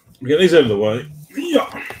right. We get these out of the way.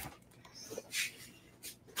 Yeah.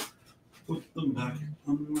 Put them back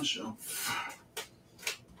on my shelf.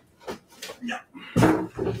 Yeah.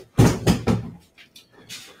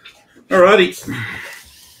 Alrighty.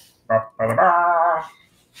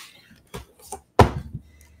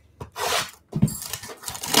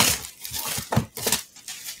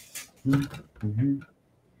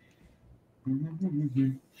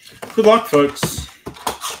 Good luck, folks.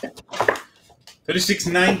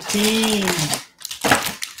 36-19.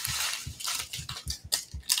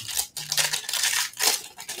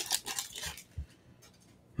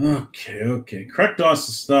 Okay. Crack dice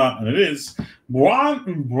to start, and it is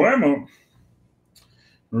Brian Bremer.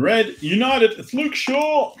 Red United. It's Luke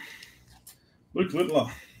Shaw. Luke Littler.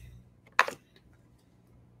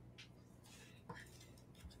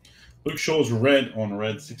 Luke Shaw's red on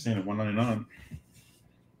red, 16 of 199.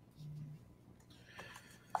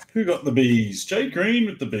 Who got the bees? Jade Green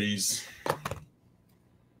with the bees.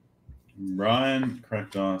 Brian, crack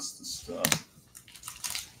dice to start.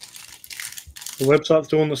 The website's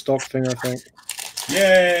doing the stock thing, I think.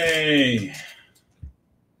 Yay!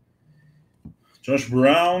 Josh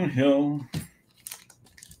Brownhill.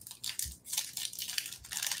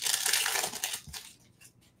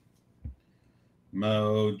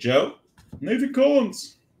 Mojo. Nathan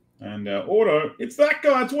Collins. And our auto, it's that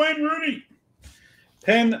guy, it's Wayne Rooney.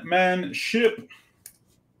 Penmanship.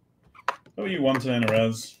 How are you one today,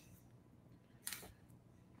 Raz?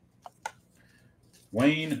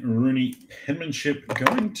 Wayne Rooney, penmanship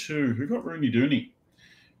going to, who got Rooney Dooney?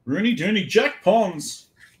 Rooney Dooney, Jack Pons.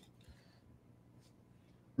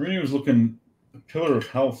 Rooney was looking a pillar of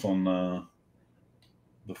health on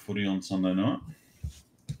the footy on Sunday night.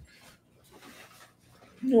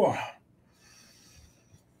 Whoa.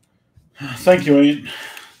 Thank you, Ian.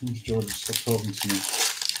 George, stop talking to me.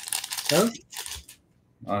 Huh?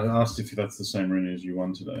 I asked if that's the same Rooney as you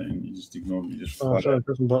won today, and you just ignored me. Just Oh, sorry,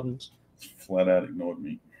 press some buttons. Flat out ignored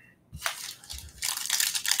me.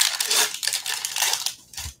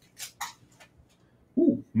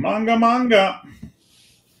 Ooh, manga.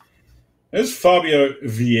 There's Fabio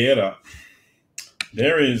Vieira.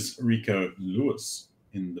 There is Rico Lewis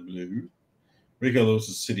in the blue. Rico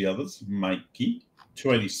Lewis's City Others, Mikey,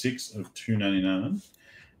 286 of 299.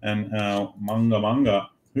 And our manga.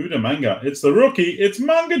 Who the manga? It's the rookie. It's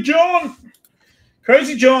Manga John.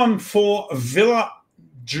 Crazy John for Villa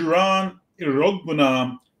Duran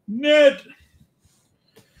Irogbuna. Ned.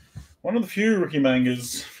 One of the few rookie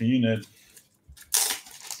mangas for you, Ned.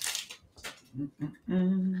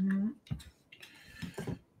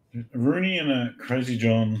 Rooney and a Crazy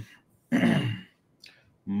John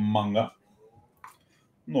manga.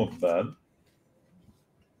 Not bad.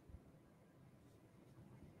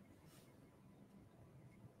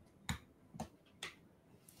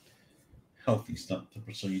 Healthy start to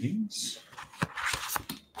proceedings.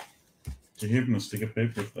 Do you hear from the sticker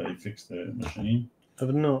paper if they fix their machine? I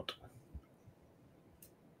have not.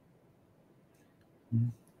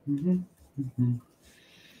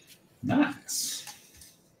 Nice.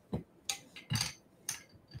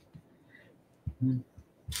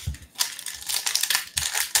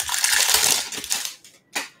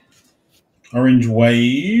 Orange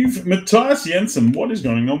Wave. Matthias Jensen. What is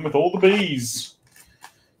going on with all the bees?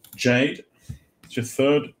 Jade. It's your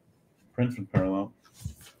third Brentford parallel.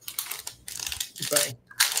 Bang.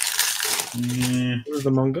 Yeah. Where's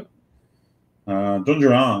the manga? Don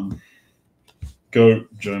Duran. Go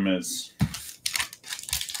Jomez.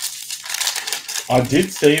 I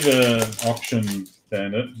did see the auction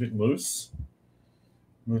bandit, a bit loose.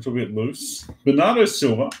 A little bit loose. Bernardo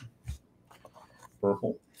Silva.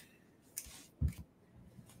 Purple.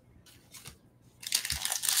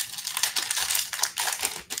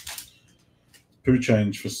 Poo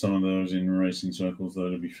change for some of those in racing circles, though,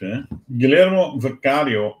 to be fair. Guillermo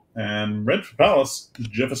Vicario and red for Palace,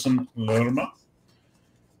 Jefferson Lerma.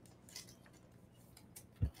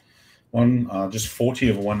 One, just 40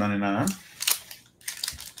 of 199.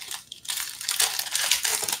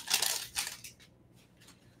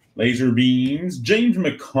 Laser Beams, James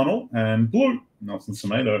McConnell, and blue, Nelson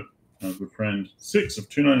Semedo, our good friend, 6 of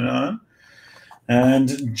 299.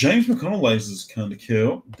 And James McConnell lasers kind of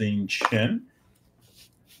kill, Dean Chen.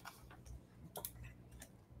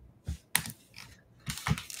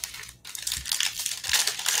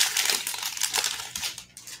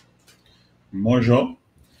 Mojo,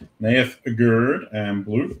 Naif Gerd, and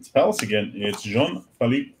blue. It's Palace again. It's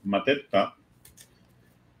Jean-Philippe Mateta.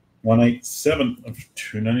 187 of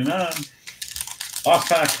 299. Last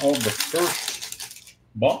pack of the first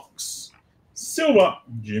box. Silver,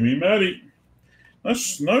 Jimmy Maddy. No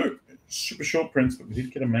super short prints, but we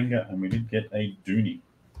did get a manga and we did get a Dooney.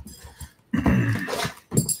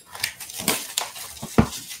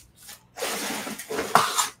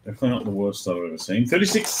 Definitely not the worst I've ever seen.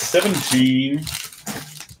 36-17.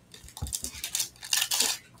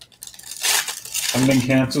 Haven't been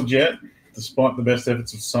cancelled yet, despite the best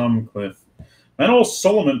efforts of some, Cliff. Manor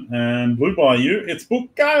Solomon and Blue Bayou. It's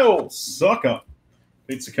Bukayo Saka.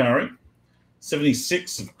 Beat Sakari.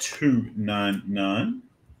 76 of 299.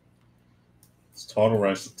 This title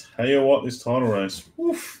race. I'll tell you what, this title race.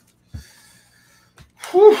 Woof.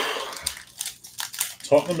 Whew.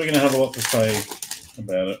 Tottenham are going to have a lot to say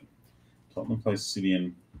about it. Tottenham plays City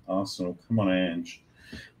and Arsenal. Come on, Ange.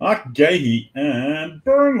 Mark Gahey and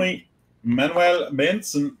Burnley. Manuel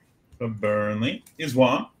Benson for Burnley is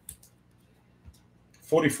one.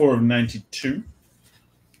 44 of 92.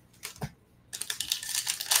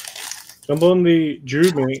 Jump on the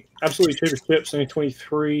Jubilee. Absolutely cheapest chips. Only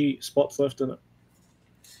 23 spots left in it.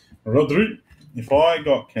 Rodri. If I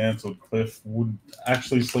got cancelled, Cliff would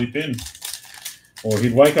actually sleep in. Or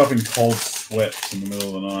he'd wake up in cold sweats in the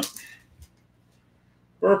middle of the night.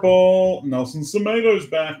 Purple, Nelson Semedo's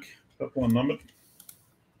back. Purple and numbered.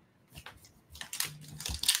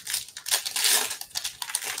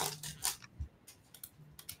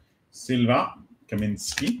 Silva,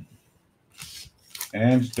 Kaminsky,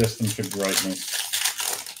 and destined for greatness.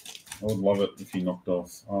 I would love it if he knocked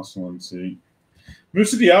off Arsenal and City.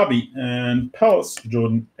 Musa Diaby and Palace,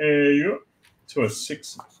 Jordan Ayew,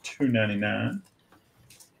 206, 299.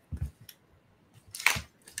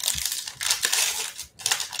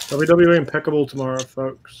 WWE impeccable tomorrow,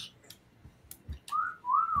 folks.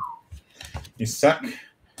 Isak.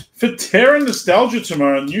 Futera Nostalgia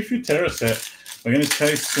tomorrow. New Futera set. We're going to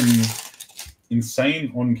chase some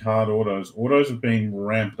insane on-card autos. Autos have been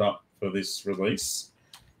ramped up for this release.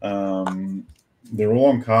 They're all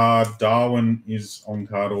on card. Darwin is on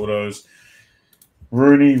card autos.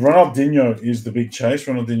 Rooney, Ronaldinho is the big chase.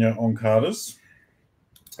 Ronaldinho on carders,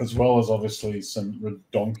 as well as obviously some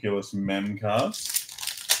redonkulous mem cards.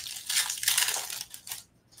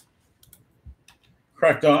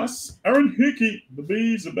 Cracked ice. Aaron Hickey, the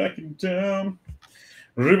bees are back in town.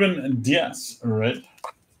 Ruben Diaz, red.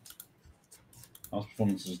 Past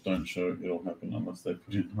performances don't show it'll happen unless they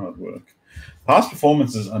put in hard work. Past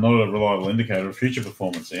performances are not a reliable indicator of future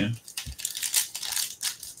performance, Ian.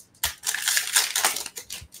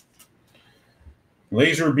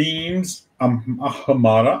 Laser Beams,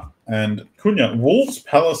 Ahamada, and Cunha. Wolves,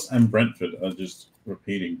 Palace, and Brentford are just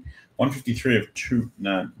repeating. 153 of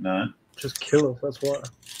 299. Just kill us, that's why.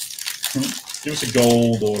 Give us a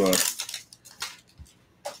gold auto.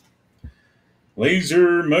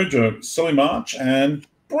 Laser Mojo, Sully March, and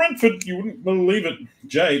Brentford, you wouldn't believe it.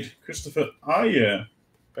 Jade, Christopher Ayer.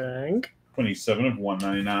 Bang. 27 of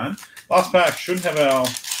 199. Last pack shouldn't have our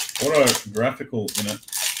auto-graphical in it.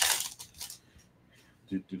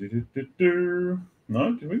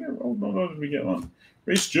 No, did we get rolled? No, did we get one?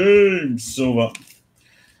 Reece James, silver.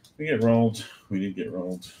 We get rolled. We did get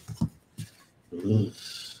rolled. I'll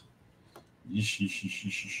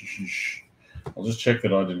just check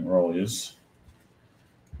that I didn't roll yours.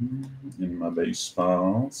 In my base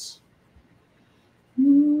files.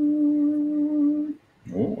 Oh,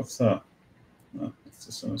 what's that? Oh, it's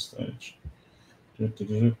the center stage. We have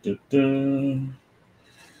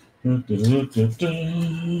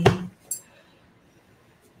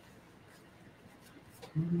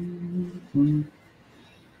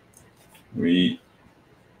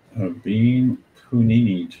been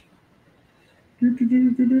puninied.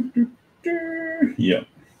 Yep.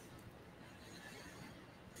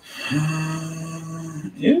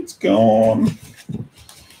 It's gone.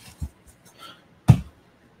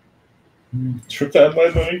 Trip to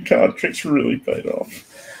Adelaide learning card tricks really paid off.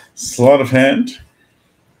 Sleight of hand.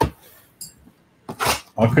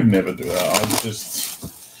 I could never do that. I just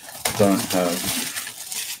don't have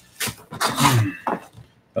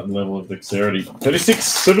that level of dexterity.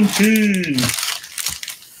 36-17.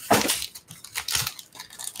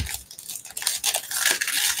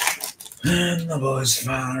 And the boys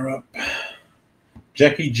fire up.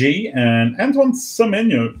 Jackie G and Antoine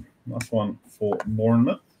Semenyo. Last one for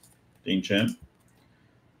Bournemouth. Dean Chan.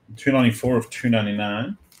 294 of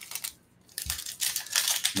 299.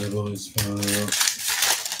 The boys fire up.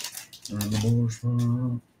 And the boys fire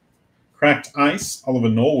up. Cracked Ice, Oliver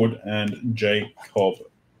Norwood, and Jacob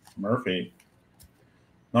Murphy.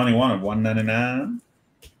 91 of 199.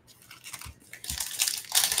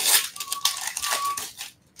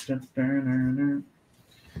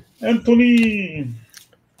 Anthony.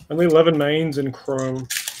 Only 11 mains in Chrome.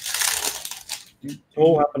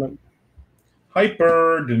 All happening.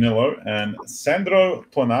 Hyper Danilo and Sandro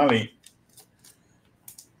Tonali.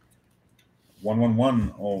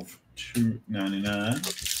 111 of 299.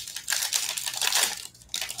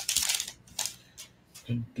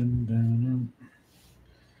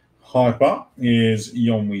 Hyper is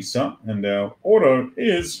Yomwisa, and our auto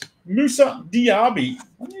is Musa Diaby.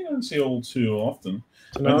 I don't see all too often.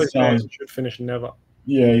 Tonali's should finish never.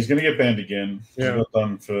 Yeah, he's going to get banned again. Yeah. He got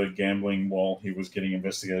done for gambling while he was getting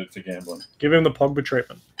investigated for gambling. Give him the Pogba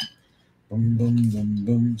treatment. Boom, boom, boom,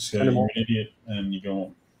 boom. So you're an idiot, and you go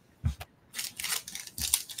on.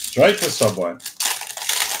 Straight to Subway.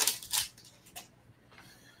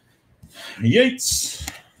 Yates.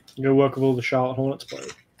 Go work with all the Charlotte Hornets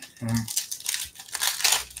players.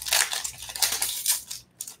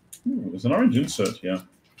 There's an orange insert here.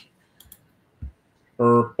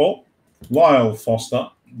 Purple. Lyle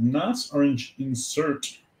Foster. Nice orange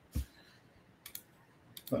insert.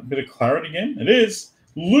 That bit of clarity again. It is.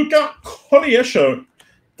 Luca Colliesho.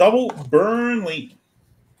 Double Burnley.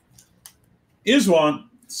 Is one.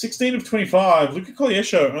 16 of 25. Luca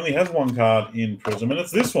Colliesho only has one card in Prism, and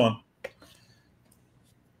it's this one.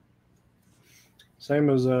 Same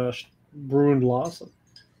as Ruined Larson.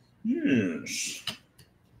 Yes.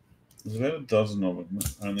 There's about a dozen of them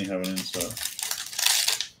that only have an insert.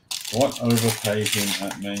 What overpaid him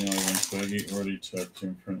at manually when Fergie already turfed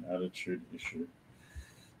him for an attitude issue?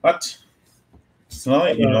 What?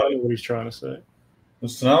 Tonali at I don't know United. what he's trying to say.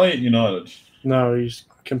 Was Tonali at United? No, he's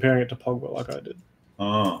comparing it to Pogba like I did.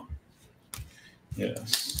 Ah.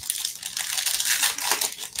 Yes.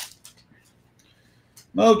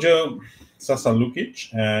 Mojo, Sasa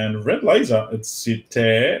Lukic, and Red Laser. It's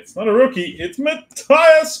not a rookie. It's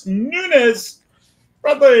Matthias Nunes.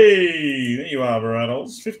 Bradley. There you are,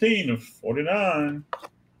 Barattles. 15 of 49.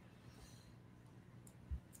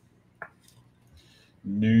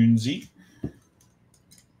 Noonsy.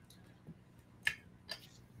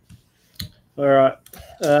 All right.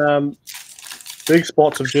 Big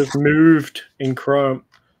spots have just moved in Chrome.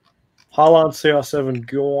 Haaland CR7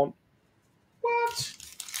 gone. What?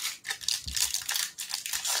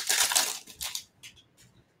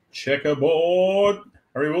 Checkerboard.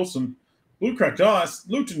 Harry Wilson. Blue Cracked Ice.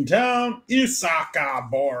 Luton Town. Isaka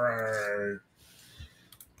Boro.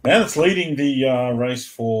 Man that's leading the race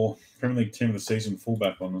for Premier League Team of the Season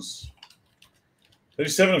fullback on us.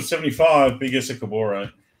 37 of 75. Big Isaka Boro.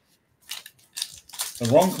 The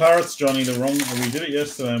wrong clarets, Johnny. The wrong. We did it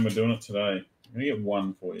yesterday and we're doing it today. I'm going to get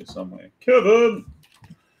one for you somewhere. Kevin!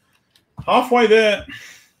 Halfway there.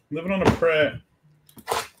 Living on a prayer.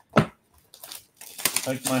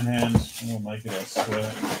 Take my hand and we'll make it, I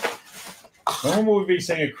swear. When will we be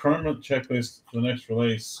seeing a Chrome checklist for the next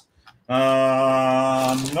release?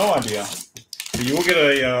 No idea. But you'll get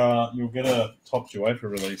a top UEFA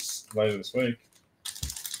release later this week.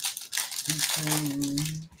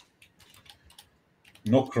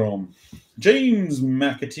 Not Chrome. James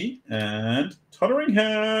McAtee and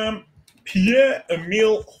Tottenham.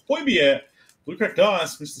 Pierre-Emile Højbjerg. Blue Cracked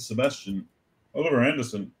Dice, Mr. Sebastian. Oliver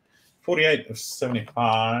Anderson. 48 of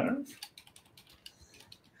 75.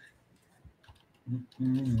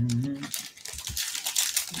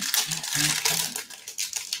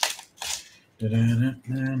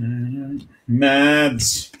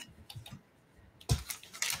 Mads.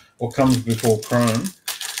 What comes before Chrome?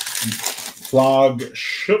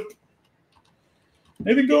 Flagship.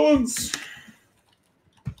 Nathan Goins.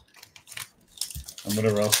 And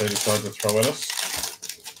whatever else they decide to throw at us.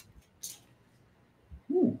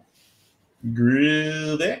 Ooh.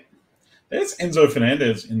 Grill there. There's Enzo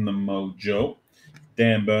Fernandez in the mojo.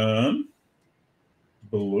 Dan Burn.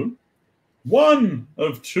 Blue. 1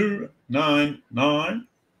 of 299.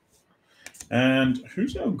 And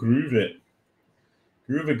who's our Groove?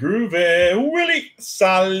 Groove. Willie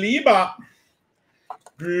Saliba.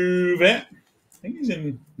 Groove. I think he's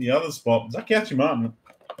in the other spot. Is that Catchy Martin?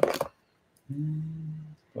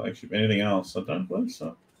 Flagship. Anything else? I don't believe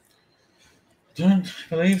so.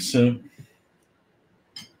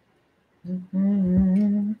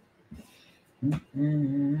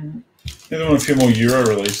 Another one, a few more Euro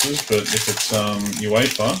releases, but if it's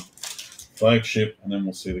UEFA, flagship, and then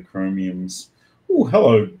we'll see the chromiums. Oh,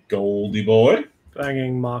 hello, Goldie boy.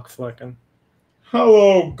 Banging Mark Flecken.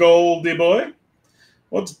 Hello, Goldie boy.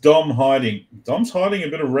 What's Dom hiding? Dom's hiding a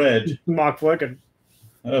bit of red. Mark Flecken.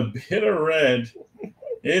 A bit of red.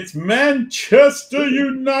 It's Manchester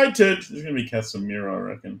United. It's going to be Casemiro, I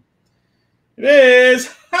reckon. It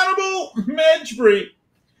is Hannibal Medjbury.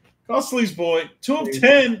 Costly's boy. 2 of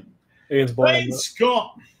 10. Ian's Wayne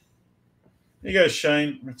Scott. There you go,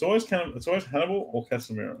 Shane. It's always Hannibal or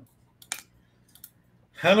Casemiro.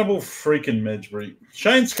 Hannibal freaking Medjbury.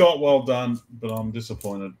 Shane Scott, well done, but I'm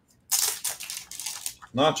disappointed.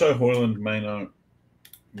 Nacho, Hoyland, Mano.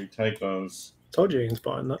 We take those. Told you Ian's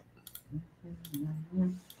buying that.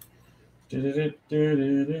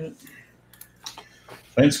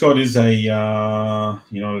 Shane Scott is a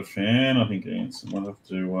United fan. I think Ian might have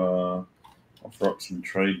to offer up some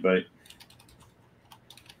trade bait.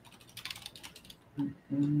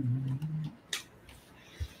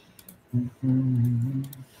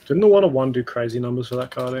 Didn't the 1 of 1 do crazy numbers for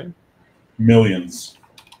that card, Ian? Millions.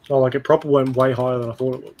 Oh, like it probably went way higher than I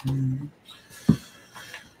thought it would.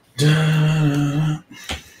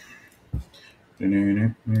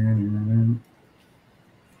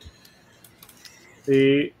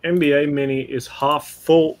 The NBA mini is half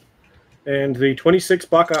full, and the 26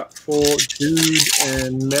 bucker for Dude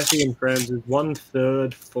and Messi and Friends is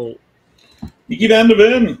 1/3 full. Nicky Van der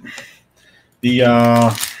Ven.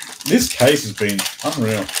 This case has been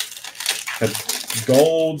unreal. Had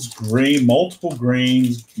golds, multiple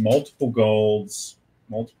greens, multiple golds,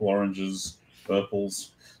 multiple oranges,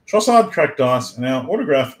 purples. Trossard Cracked Dice, and our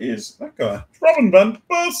autograph is that guy, Robin Van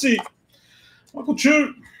Persie. Michael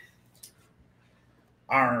Chu.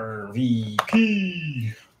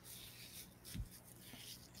 RVP.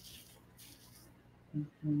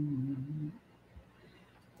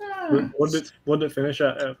 What did it finish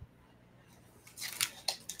at? I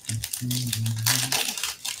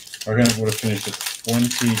reckon it would have finished at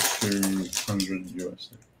 2,200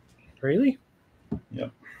 USD. Really?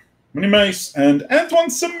 Yep. Minnie Mace and Antoine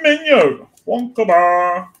Semenyo. Wonka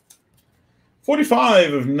bar.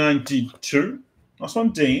 45 of 92. Nice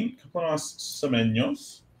one, Dean. Couple of nice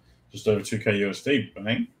Semenyos. Just over 2K USD.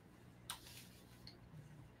 Bang.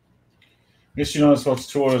 Guess you notice what's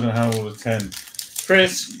 2 orders and handle to 10.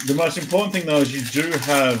 Chris, the most important thing though is you do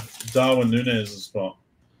have Darwin Núñez as a spot.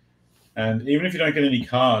 And even if you don't get any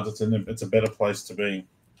cards, it's a better place to be.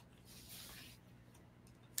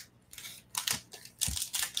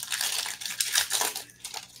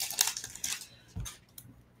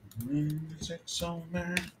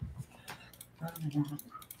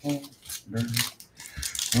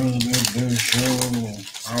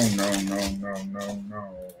 Oh no.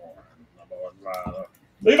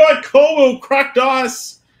 Levi Colwell, cracked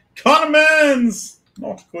ice. Connor Mans,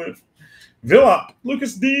 not Cliff. Villa,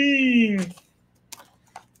 Lucas Dean.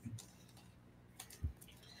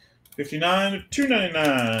 59 of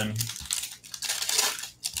 299.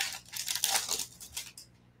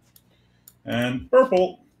 And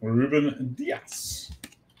purple, Ruben Diaz.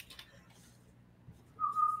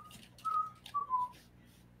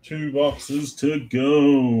 2 boxes to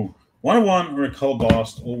go. 101 or a color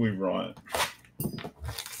blast, all we write.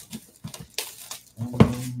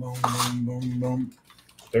 Boom.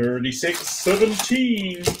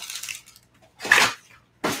 36-17.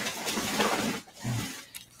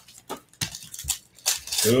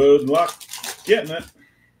 Good luck getting it.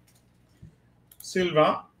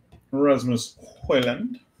 Silva, Rasmus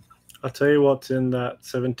Højlund. I'll tell you what's in that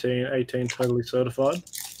 17-18 totally certified.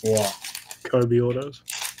 What? Kobe autos.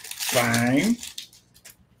 Bang.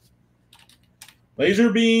 Laser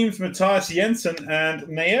beams, Matthias Jensen and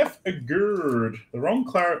Naef Agurd. The wrong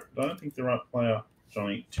claret. I don't think the right player,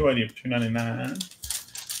 Johnny. 280 of 299.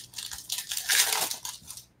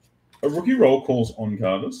 A rookie roll calls on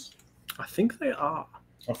carders. I think they are.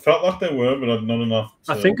 I felt like they were, but I've not enough.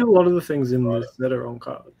 I think a lot of the things in this that are on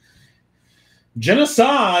card.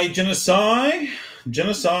 Genocide. Is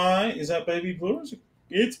that baby blue?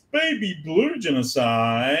 It's baby blue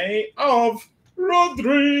Genocide of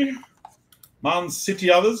Rodri. Man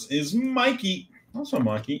City others is Mikey. Also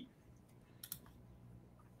Mikey.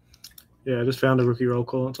 Yeah, I just found a rookie roll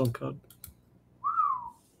call. It's on card.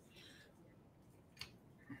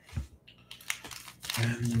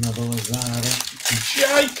 And another Lazada.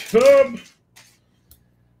 Jacob.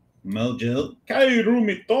 Meljil.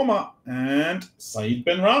 Kairu Mitoma. And Said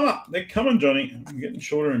Benrahma. They're coming, Johnny. I'm getting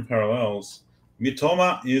shorter in parallels.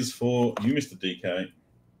 Mitoma is for you, Mr. DK.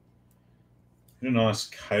 A nice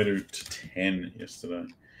Kairu to 10 yesterday.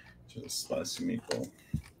 Just a spicy meatball.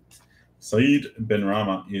 Said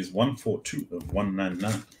Benrahma is 142 of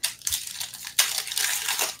 199.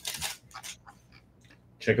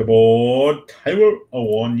 Checkerboard, Taiwo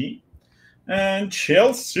Awani. And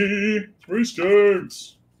Chelsea, Reece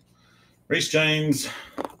James. Reece James,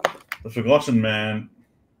 the forgotten man.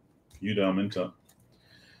 Udam Inter.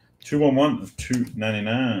 211 of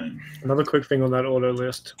 299. Another quick thing on that auto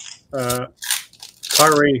list.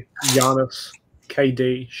 Kyrie, Giannis,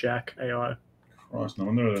 KD, Shaq, AI. Christ, no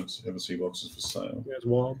wonder I don't ever see boxes for sale. Yeah, it's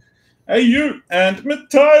wild. AU and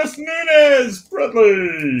Matthias Núñez,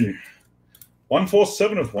 Bradley.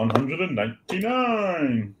 147 of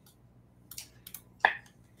 199.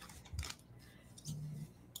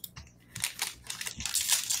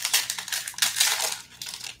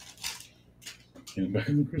 Getting back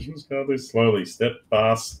in the Christmas card list slowly, step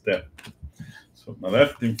by step. So my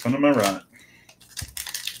left in front of my right.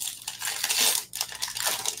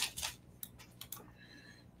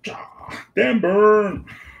 Dan Burn.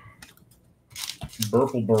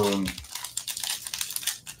 Burple Burn.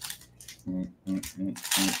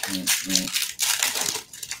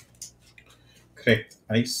 Correct.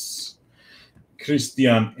 Ice.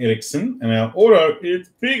 Christian Eriksen. And our auto is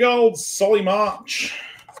big old Solly March.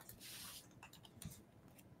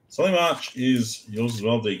 Solly March is yours as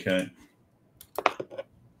well, DK.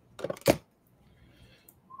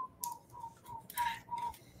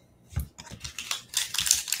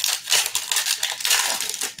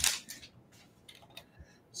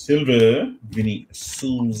 Silver, Vinny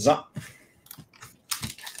Souza.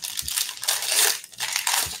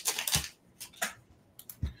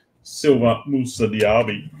 Silver, Musa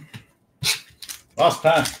Diaby. Last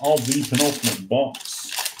pack of the penultimate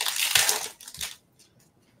box.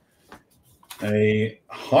 A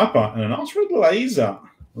Hyper, and a nice red laser.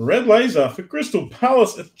 Red laser for Crystal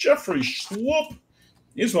Palace at Jeffrey Schlupp.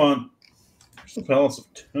 Here's one. Crystal Palace have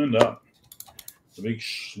turned up. The big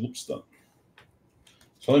Schluppster.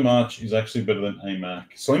 Solly March is actually better than AMAC.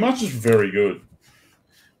 Solly March is very good.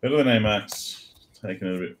 Better than AMAX. Taking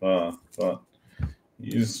it a bit far, but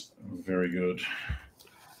he is very good.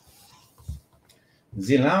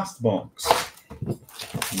 The last box.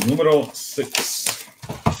 Numero 6.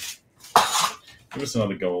 Give us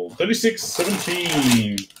another gold.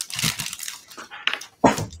 36-17.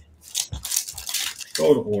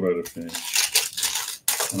 Gold auto to finish.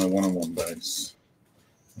 And a one-on-one base.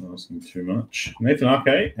 Not asking too much. Nathan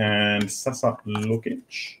Ake and Sasa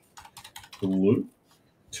Lukic. Blue.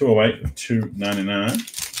 208 of 299.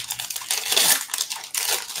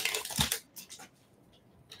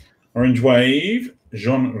 Orange Wave.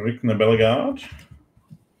 Jean-Ric Bellegarde.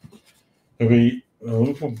 There'll be a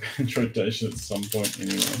Liverpool bench rotation at some point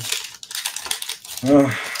anyway.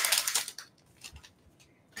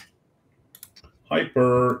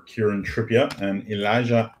 Hyper, Kieran Trippier, and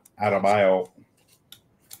Elijah Adebayo.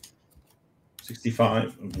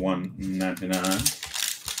 65 of 199.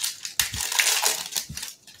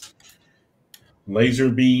 Laser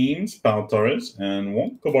Beams, Pal Torres, and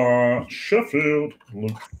Wonkabar Sheffield,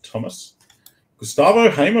 Luke Thomas. Gustavo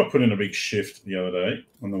Hamer put in a big shift the other day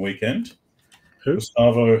on the weekend. Who?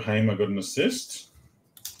 Gustavo Hamer got an assist.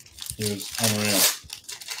 He was unreal.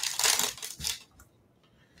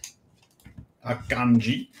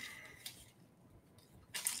 Akanji.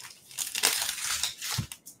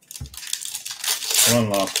 One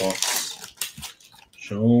last box.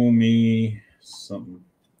 Show me something.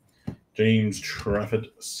 James Trafford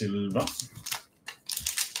Silva.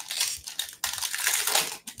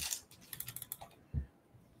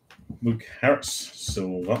 Luke Harris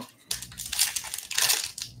Silva.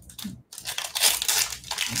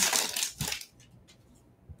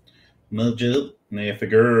 Majid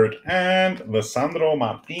Nayafagurd and Lissandro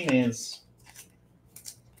Martinez.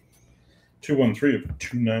 213 of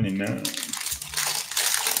 299.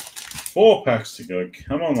 4 packs to go.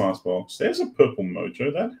 Come on, last box. There's a purple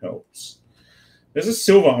mojo. That helps. There's a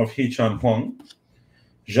silver of Hee-Chan Huang.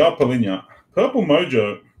 Zhao Polina. Purple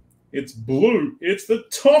mojo. It's blue. It's the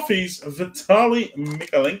Toffees of Vitaly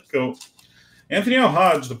Mikalenko. Anthony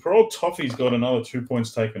Al-Hajj, the poor old Toffees, got another 2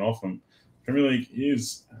 points taken off him. Premier League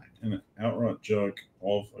is an outright joke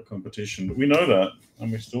of a competition. But we know that,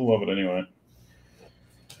 and we still love it anyway.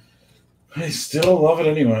 We still love it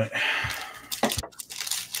anyway.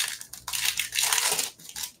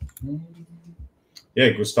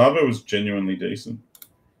 Yeah, Gustavo was genuinely decent.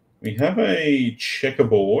 We have a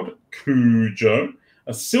checkerboard, Cujo,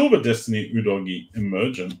 a silver Destiny Udogi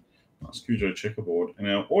Emergent. Nice Cujo checkerboard. And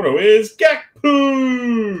our auto is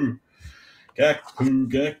Gakpo!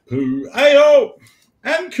 Gakpo. Ayo!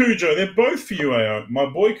 And Cujo. They're both for you, Ayo. My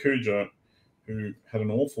boy Cujo, who had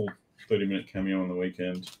an awful 30-minute cameo on the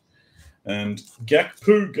weekend. And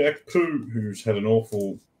Gakpo, who's had an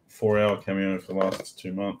awful 4-hour cameo for the last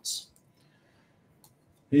 2 months.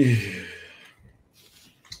 Yeah.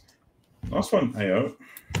 Nice one, AO.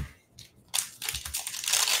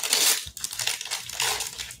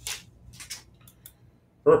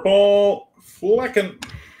 Purple, Flecken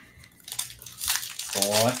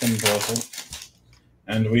purple.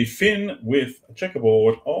 And we fin with a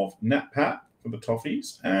checkerboard of Nat Pat for the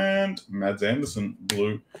Toffees and Mads Anderson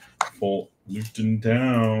blue for Luton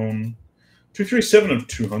Town. 237 of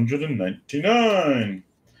 299.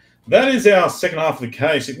 That is our second half of the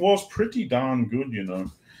case. It was pretty darn good, you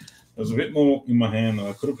know. There's a bit more in my hand than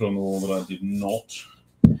I could have put on the wall that I did not.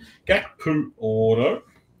 Gakpo auto.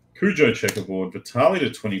 Cujo checkerboard. Vitali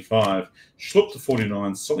to 25. Schlupp to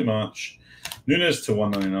 49. Solly March. Nunes to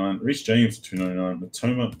 199. Reece James to 299.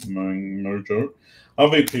 Matoma Mojo.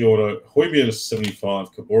 RVP auto. Højbjerg to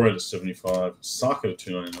 75. Kabore to 75. Saka to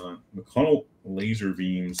 299. McConnell laser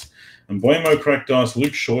beams. And Buemo cracked dice.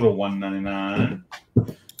 Luke Shaw to 199.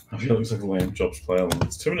 I feel it looks like a Lamb Chops player one.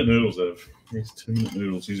 It's 2-minute noodles, Ev. It's 2-minute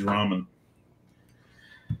noodles. He's ramen.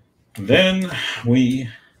 Then we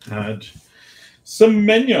had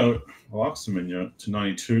Semenyo. I like Semenyo to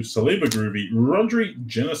 92. Saliba Groovy. Rodri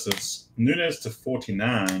Genesis. Nunes to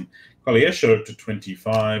 49. Qualiesho to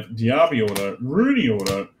 25. Diaby auto. Rooney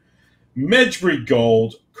auto. Medjbury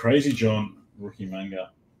Gold. Crazy John. Rookie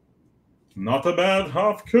manga. Not a bad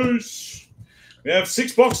half course. We have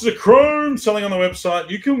 6 boxes of Chrome selling on the website.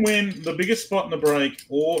 You can win the biggest spot in the break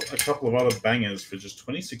or a couple of other bangers for just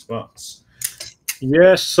 26 bucks.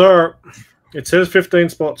 Yes, sir. It says 15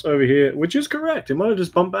 spots over here, which is correct. It might have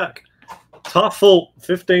just bumped back. Tough full.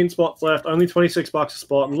 15 spots left. Only 26 bucks a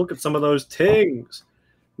spot. And look at some of those tings.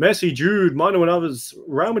 Messi, Jude, Mino and others.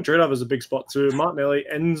 Real Madrid others a big spot too. Martinelli,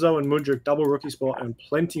 Enzo and Mudryk, double rookie spot, and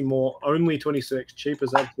plenty more. Only 26, cheap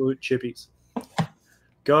as absolute chippies.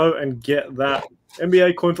 Go and get that.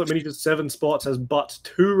 NBA coin flip mini for 7 spots has but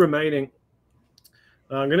 2 remaining.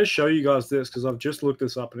 I'm going to show you guys this because I've just looked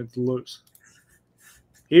this up and it's loose.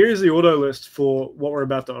 Here is the auto list for what we're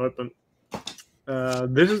about to open.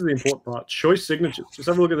 This is the important part. Choice signatures. Just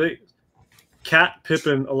have a look at these. Cat,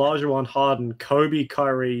 Pippen, Elijah Harden, Kobe,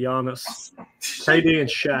 Kyrie, Giannis, KD and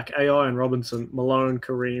Shaq, AI and Robinson, Malone,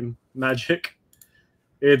 Kareem, Magic.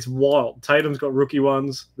 It's wild. Tatum's got rookie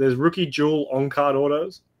ones. There's rookie dual on-card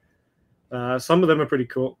autos. Some of them are pretty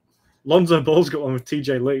cool. Lonzo Ball's got one with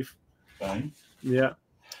TJ Leaf. Bang. Yeah.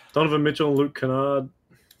 Donovan Mitchell and Luke Kennard.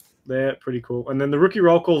 They're pretty cool. And then the rookie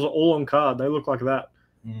roll calls are all on card. They look like that.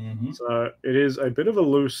 Mm-hmm. So it is a bit of a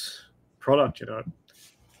loose product, you know.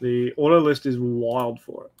 The auto list is wild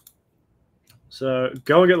for it. So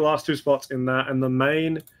go and get the last 2 spots in that. And the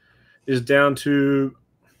main is down to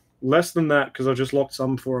less than that because I've just locked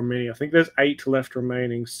some for a mini. I think there's 8 left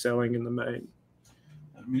remaining selling in the main.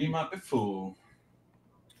 That mini might be full.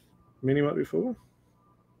 Mini might be full.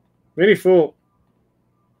 Mini full.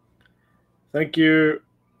 Thank you,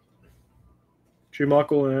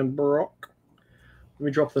 Michael and Brock. Let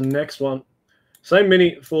me drop the next one. Same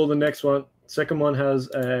mini for the next one. Second one has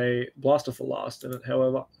a blaster for last in it,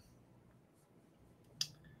 however.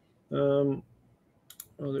 Oh,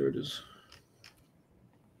 there it is.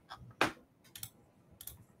 I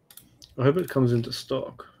hope it comes into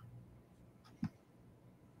stock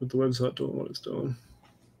with the website doing what it's doing.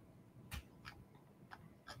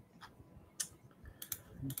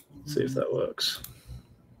 Let's see if that works.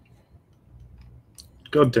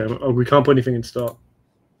 God damn it. Oh, we can't put anything in stock.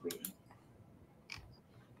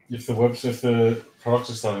 If the products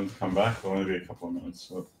are starting to come back, it'll only be a couple of minutes.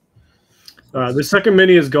 So. The second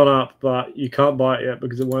mini has gone up, but you can't buy it yet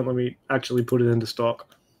because it won't let me actually put it into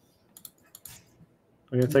stock.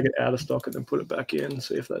 I'm going to take it out of stock and then put it back in,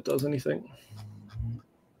 see if that does anything.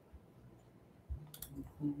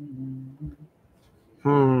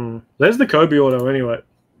 There's the Kobe auto anyway.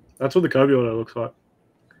 That's what the Kobe auto looks like.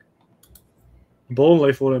 Ball and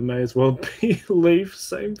Leaf auto may as well be Leaf,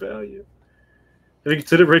 same value. Have you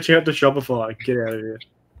considered reaching out to Shopify? Get out of here.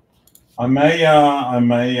 I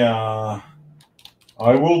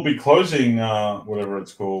will be closing whatever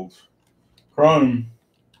it's called. Chrome.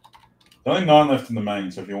 There's only 9 left in the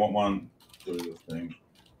main, so if you want one, do the thing.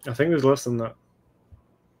 I think there's less than that.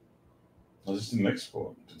 Oh, this is the next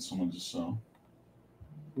spot. Did someone just sell?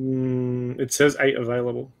 It says 8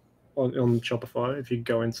 available on Shopify if you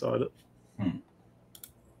go inside it.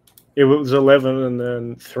 It was 11 and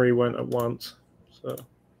then 3 went at once. So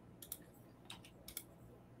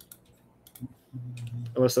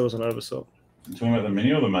unless there was an oversold. You talking about the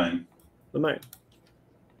mini or the main? The main.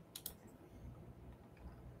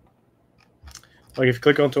 Like if you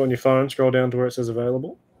click onto it on your phone, scroll down to where it says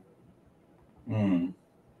available. See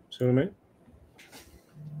what I mean?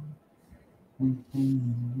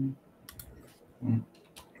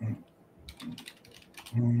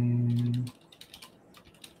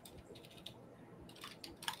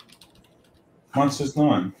 Mine says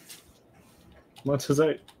 9. Mine says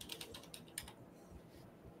 8.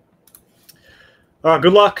 All right,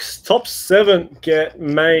 good luck. Top 7 get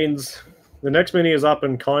mains. The next mini is up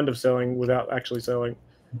and kind of selling without actually selling.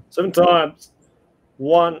 7 times.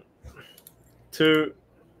 1, 2,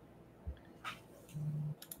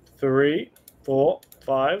 3, 4,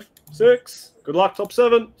 5, 6. Good luck, top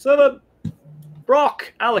 7. 7.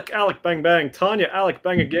 Brock, Alec, bang, bang. Tanya, Alec,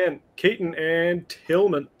 bang again. Keaton and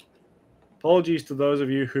Tillman. Apologies to those of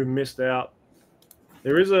you who missed out.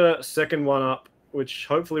 There is a second one up, which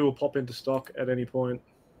hopefully will pop into stock at any point.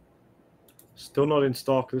 Still not in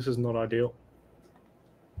stock. This is not ideal.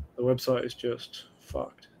 The website is just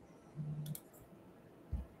fucked.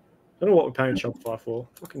 I don't know what we're paying Shopify for.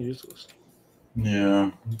 Fucking useless. Yeah.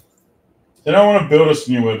 They don't want to build us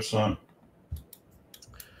a new website.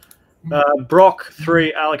 Brock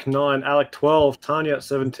 3, Alec 9, Alec 12, Tanya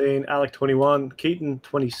 17, Alec 21, Keaton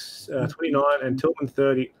 29, and Tillman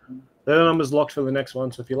 30. They're the numbers locked for the next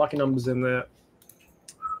one. So if your lucky numbers in there.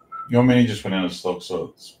 Your mini just went out of stock,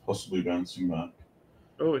 so it's possibly bouncing back.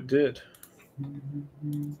 Oh, it did.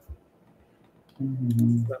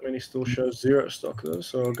 That mini still shows 0 stock though,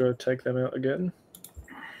 so I'll go take them out again.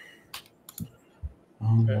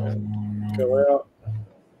 Go out.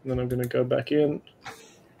 And then I'm going to go back in.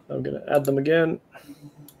 I'm going to add them again.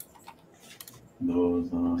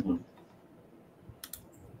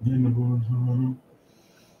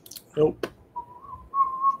 Nope.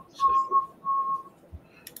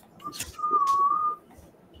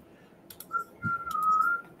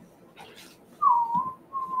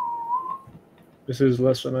 This is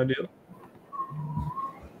less than ideal.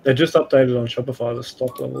 They just updated on Shopify the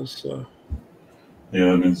stock levels, so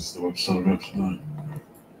Yeah, that means the website will tonight.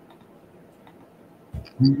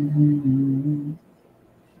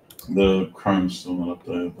 The Chrome's still not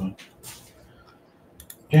updated though.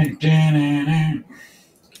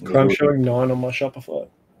 Chrome showing 9 on my Shopify.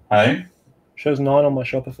 Hey? Shows 9 on my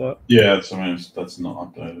Shopify. Yeah, that's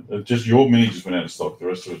not updated. Just your mini just went out of stock. The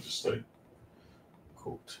rest of it just stayed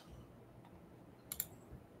cooked.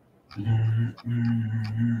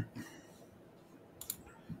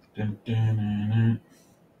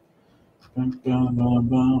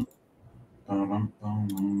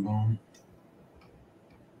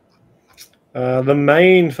 The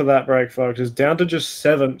main for that break, folks, is down to just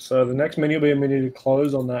 7. So the next mini will be a mini to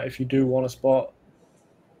close on that if you do want a spot.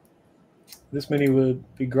 This mini would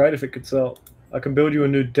be great if it could sell. I can build you a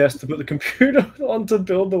new desk to put the computer on to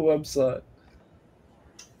build the website.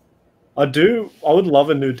 I would love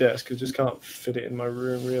a new desk. I just can't fit it in my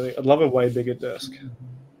room, really. I'd love a way bigger desk.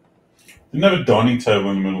 You have a dining table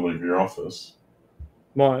in the middle of your office.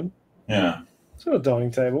 Mine? Yeah. It's not a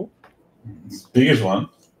dining table. It's the biggest one.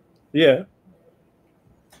 Yeah.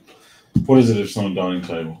 What is it if it's not a dining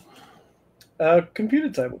table? A computer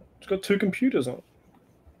table. It's got 2 computers on it.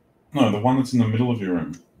 No, the one that's in the middle of your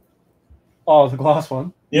room. Oh, the glass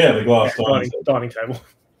one? Yeah, the glass dining table.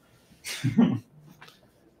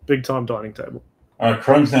 Big time dining table. All right,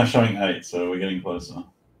 Chrome's now showing 8, so we're getting closer.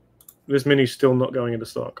 This mini's still not going into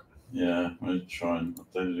stock. Yeah, we'll try and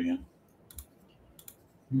update it again.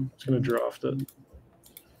 It's going to draft it.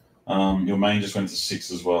 Your main just went to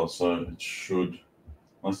 6 as well, so it should,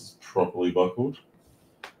 unless it's properly buckled,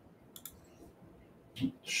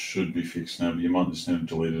 it should be fixed now, but you might just need to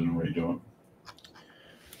delete it and redo it.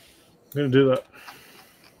 I'm going to do that.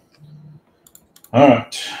 All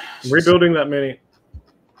right. Rebuilding that mini.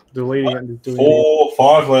 Deleting it and doing 4,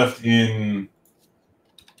 5 left in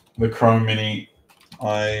the Chrome Mini.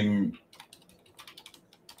 I'm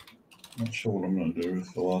not sure what I'm going to do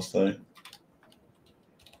with the last 8.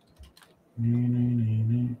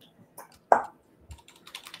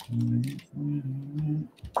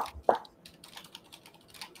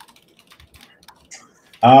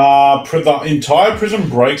 The entire Prism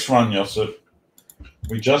Breaks run, Yosef.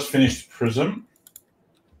 We just finished Prism.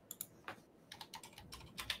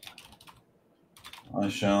 I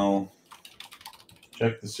shall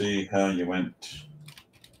check to see how you went.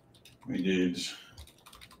 We did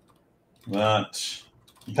that.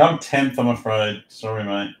 You come 10th, I'm afraid. Sorry,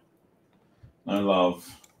 mate. No love.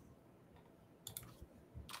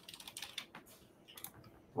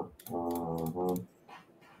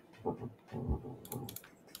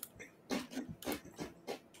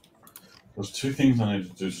 There's 2 things I need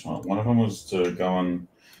to do tonight. One of them was to go and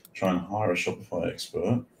try and hire a Shopify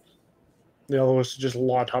expert. The other was to just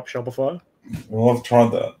light up Shopify. Well, I've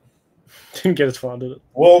tried that. Didn't get as far, did it?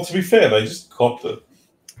 Well, to be fair, they just copped it.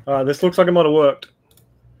 This looks like it might have worked.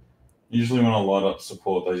 Usually when I light up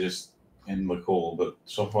support, they just end the call, but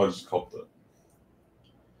Shopify just copped it.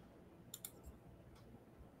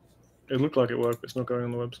 It looked like it worked, but it's not going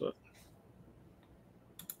on the website.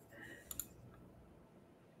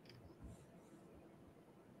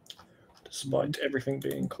 Despite everything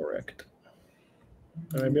being correct.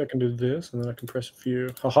 Maybe I can do this, and then I can press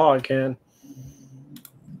view. Haha, I can.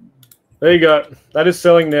 There you go. That is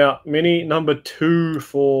selling now. Mini number 2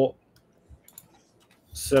 for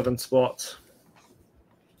 7 spots.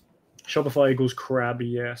 Shopify equals crab,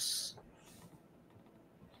 yes.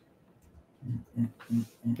 Oh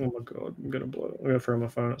my god, I'm gonna blow it. I'm gonna throw my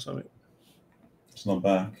phone at something. It's not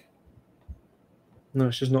back. No,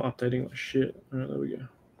 it's just not updating like shit. Alright, there we go.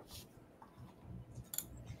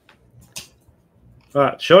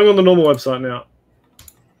 Alright, showing on the normal website now.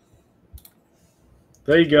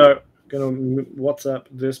 There you go. Gonna WhatsApp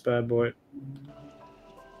this bad boy.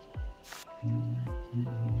 I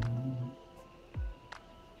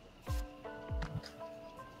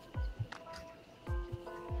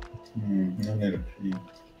need a pee.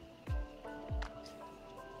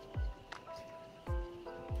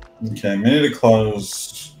 Okay, minute to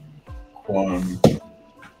close. Quorum.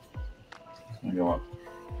 Go up.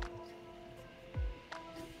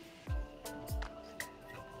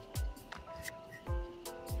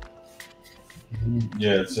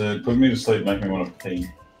 Yeah, it's put me to sleep, make me want to pee.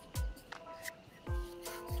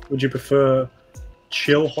 Would you prefer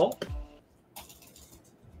chill hop?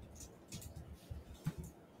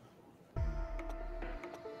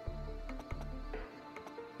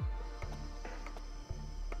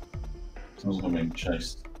 Sounds like I'm being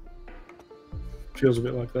chased. Feels a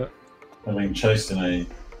bit like that. I'm being chased in a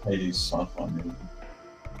 80s sci-fi movie.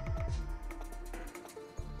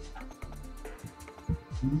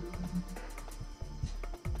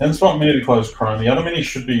 10 spot mini to close Chrome. The other mini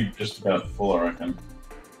should be just about full, I reckon.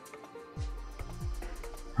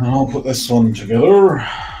 And I'll put this one together.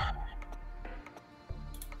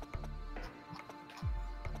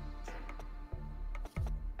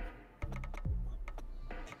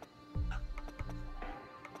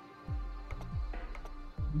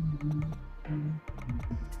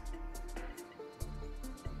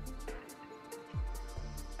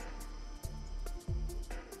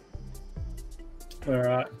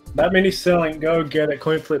 Alright. That mini's selling. Go get it.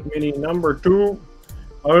 Coin flip mini number 2.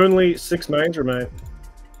 Only 6 mains remain.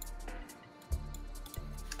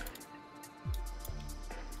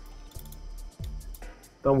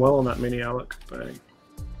 Done well on that mini, Alex. Bang.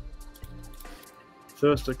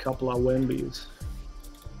 First a couple of Wembies.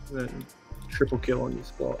 Then triple kill on your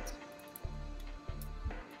spots.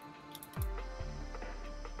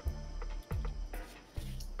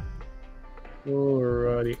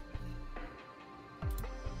 Alrighty.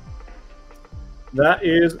 That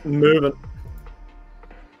is moving.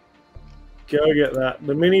 Go get that.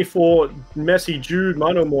 The mini for Messi Jude,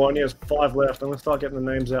 Mano more, only has 5 left. I'm going to start getting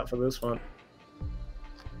the names out for this one.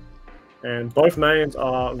 And both mains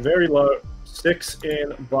are very low. 6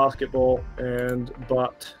 in basketball and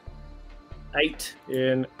but 8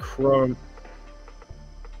 in Chrome.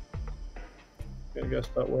 Gonna go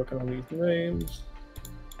start working on these names.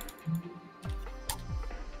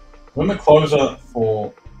 When the closer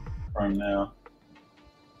for Chrome now.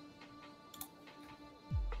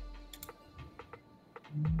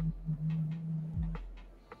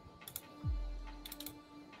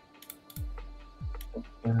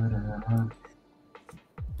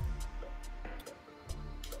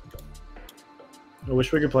 I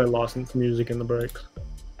wish we could play licensed music in the breaks.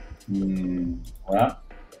 Right.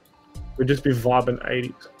 We'd just be vibing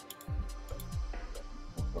 80s.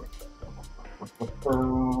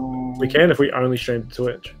 We can if we only stream to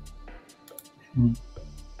Twitch.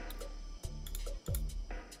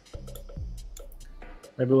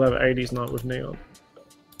 Maybe we'll have 80s night with Neon.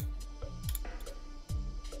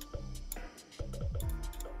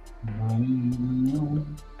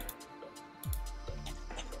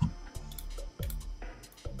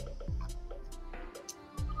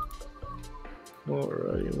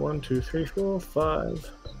 Alrighty, 1, 2, 3, 4,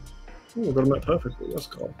 5. Oh, we got them out perfectly. Let's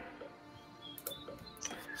go.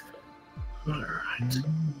 Alright.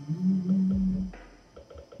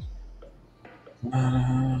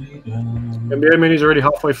 NBA mini's already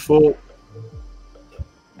halfway full.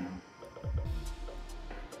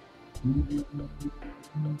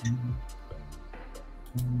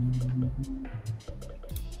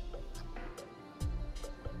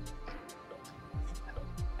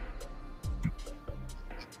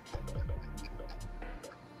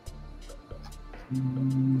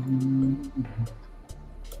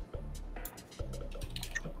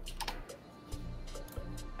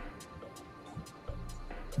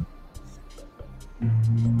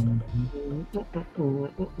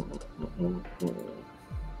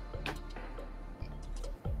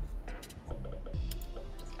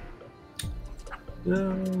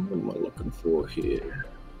 Now, what am I looking for here?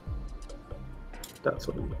 That's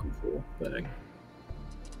what I'm looking for. Bang.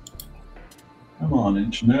 Come on,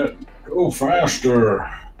 internet. Go faster.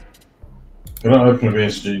 Can I open a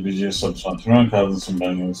BSG, BGS subsite? 2 cards and some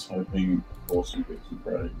bangers, hoping for some bits and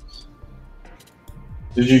praise.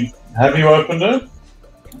 Have you opened it?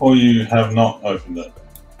 Or you have not opened it?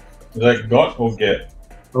 Is that got or get?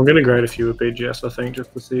 I'm going to grade a few with BGS, I think,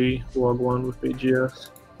 just to see log 1 with BGS.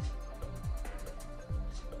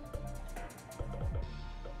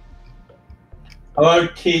 Hello,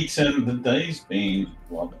 Keaton. The day's been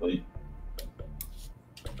lovely.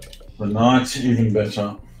 The night's even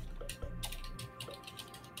better.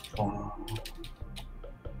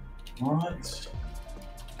 Right.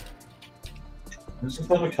 There's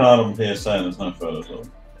another card on PSA and there's no photos of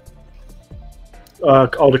it.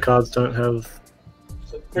 Older cards don't have...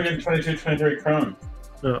 Is it friggin' 22, 23 Chrome?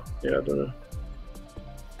 No, yeah, I don't know.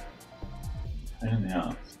 Pain in the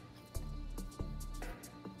ass.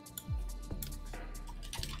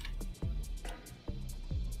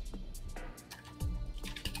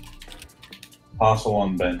 Parcel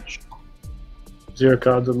on bench. 0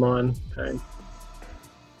 cards of mine. Pain.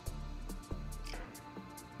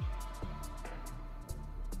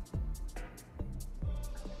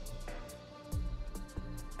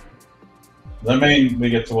 Does that mean we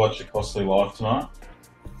get to watch a costly live tonight?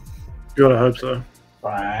 Gotta hope so.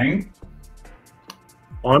 Bang.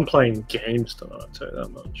 I'm playing games tonight, I'll tell you that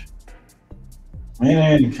much. Me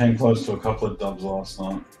and Ian came close to a couple of dubs last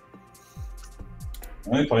night. I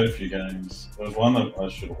only played a few games. There was one that I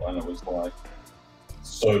should have won. It was like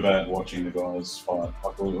so bad watching the guys fight.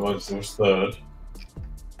 Like it was third,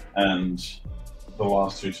 and the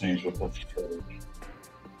last two teams were third.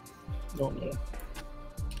 Oh, no.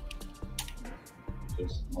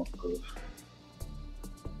 Just not good.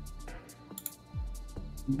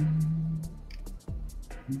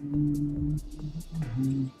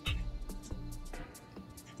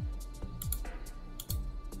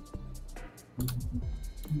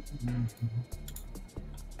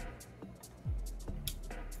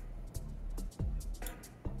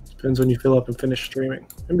 Depends when you fill up and finish streaming.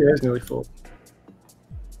 NBA is nearly full.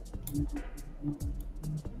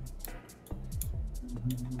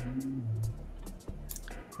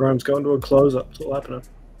 Chrome's going to a close-up. It's all happening.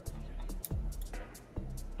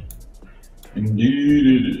 Indeed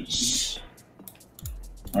it is.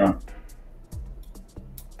 Alright. I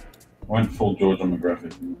went full George on the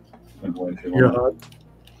graphic. Spent way too long. You're hard.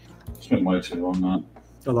 Spent way too long on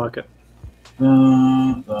I like it.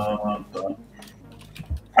 that.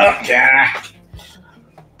 Okay.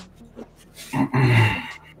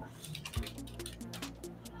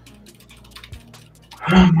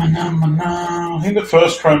 I think the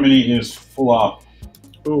first Chrome Mini is full up.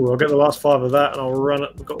 Ooh, I'll get the last 5 of that and I'll run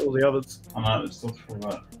it. We've got all the others. I know, it's still full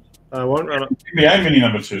up. I won't run it. NBA Mini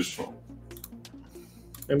number 2 is full.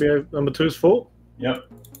 NBA number 2 is full? Yep.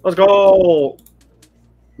 Let's go!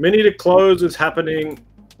 Mini to close is happening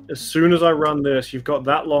as soon as I run this. You've got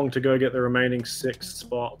that long to go get the remaining 6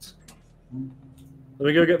 spots. Let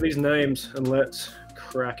me go get these names and let's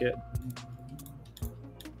crack it.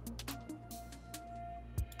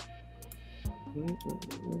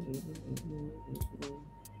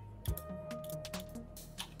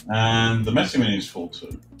 And the Messi Mini is full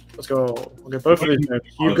too. Let's go. I'll get both of these names.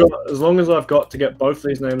 You've got as long as I've got to get both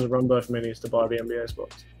these names and run both minis to buy the NBA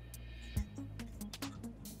spots.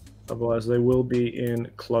 Otherwise, they will be in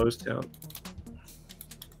closed town.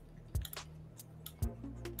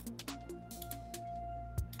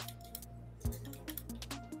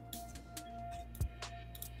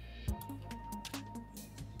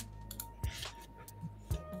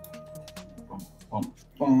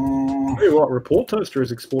 Tell you what, Report Toaster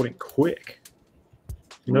is exporting quick.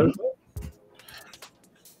 You know that?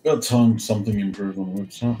 Got time something improved on the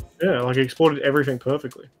website. Yeah, like he exported everything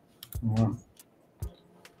perfectly. Wow.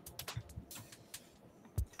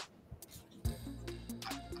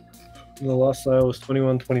 And the last sale was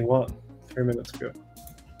 21.21 3 minutes ago.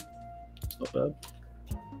 It's not bad.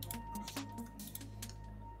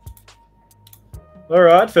 All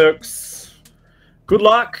right, folks. Good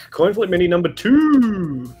luck. Coin flip mini number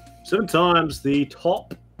 2. 7 times the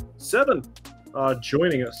top 7 are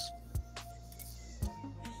joining us.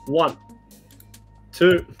 1,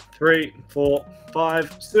 2, 3, 4,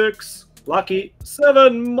 5, 6. Lucky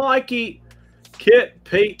 7. Mikey, Kit,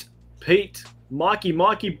 Pete,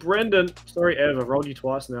 Mikey, Brendan. Sorry, Ev. I've rolled you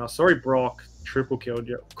twice now. Sorry, Brock. Triple killed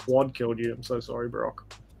you. Quad killed you. I'm so sorry,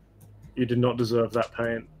 Brock. You did not deserve that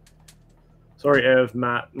pain. Sorry, Ev,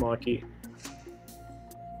 Matt, Mikey.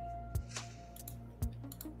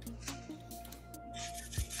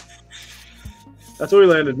 That's all he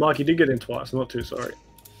landed. Mikey did get in twice. I'm not too sorry.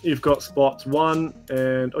 You've got spots 1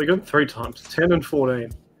 and... Oh, you got him 3 times. 10 and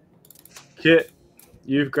 14. Kit,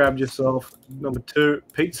 you've grabbed yourself number 2.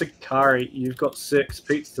 Pizza Kari, you've got 6.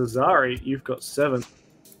 Pizza Zari, you've got 7.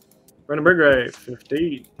 Brendan Brigrave,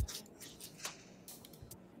 15.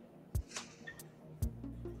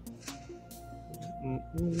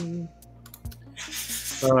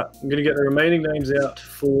 All right, I'm going to get the remaining names out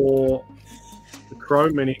for the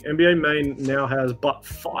Chrome Mini. NBA Main now has but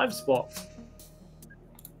 5 spots.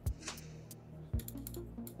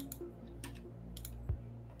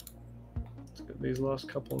 Let's get these last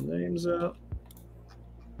couple of names out.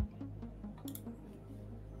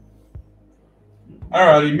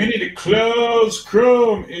 Alrighty, Mini to close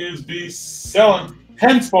Chrome is be selling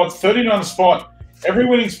 10 spots, 39 a spot. Every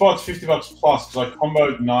winning spot's $50 plus because I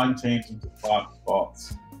comboed 9 teams into 5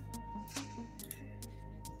 spots.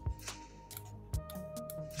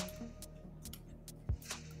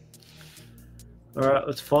 All right,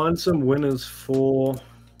 let's find some winners for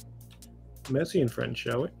Messi and friends,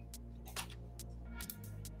 shall we?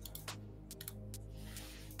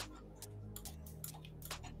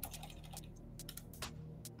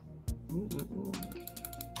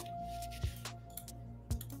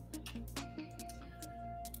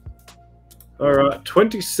 All right,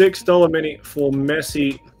 $26 mini for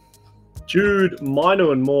Messi, Jude,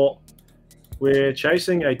 Mino, and more. We're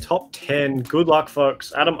chasing a top 10. Good luck,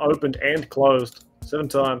 folks. Adam opened and closed 7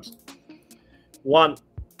 times. 1,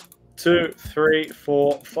 2, 3,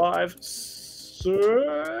 4, 5,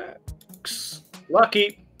 6.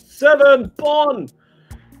 Lucky 7. Bon.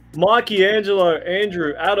 Mikey, Angelo,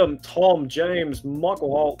 Andrew, Adam, Tom, James, Michael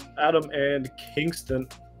Holt, Adam, and Kingston.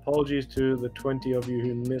 Apologies to the 20 of you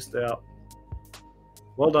who missed out.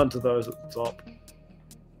 Well done to those at the top.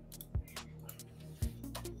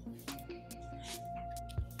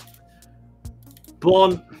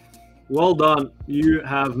 Blonde, well done. You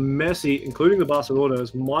have Messi, including the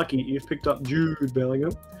Barcelonas. Mikey, you've picked up Jude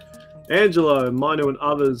Bellingham. Angelo, Mino, and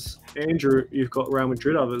others. Andrew, you've got Real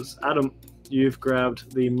Madrid others. Adam, you've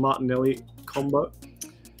grabbed the Martinelli combo.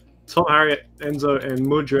 Tom, Harriet, Enzo, and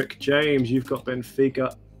Mudrik. James, you've got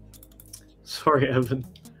Benfica. Sorry, Evan.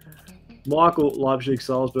 Michael, Leipzig,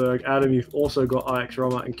 Salzburg. Adam, you've also got Ajax,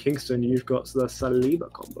 Roma, and Kingston, you've got the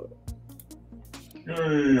Saliba combo.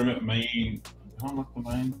 I'm at main. Can't look the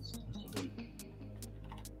mains.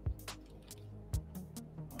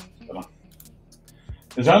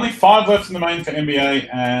 There's only 5 left in the main for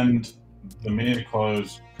NBA, and the mini to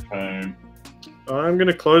close. I'm going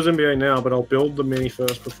to close NBA now, but I'll build the mini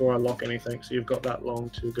first before I lock anything, so you've got that long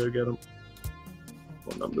to go get them.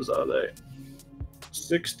 What numbers are they?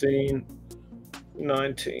 16,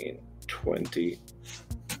 19, 20,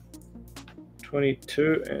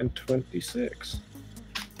 22, and 26.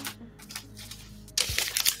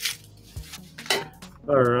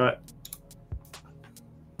 All right.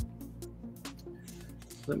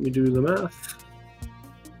 Let me do the math.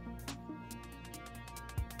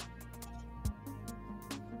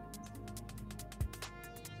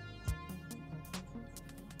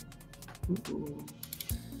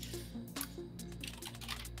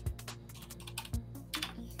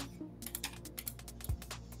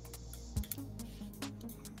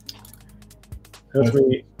 That's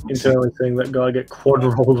me internally seeing that guy get quad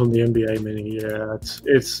rolled on the NBA mini. Yeah,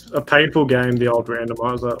 it's a painful game, the old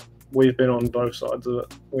randomizer. We've been on both sides of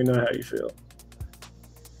it. We know how you feel.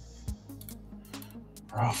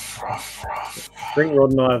 Rough. I think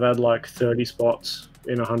Rod and I have had like 30 spots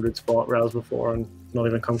in 100 spot rounds before and not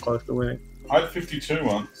even come close to winning. I had 52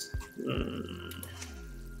 once.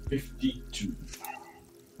 52.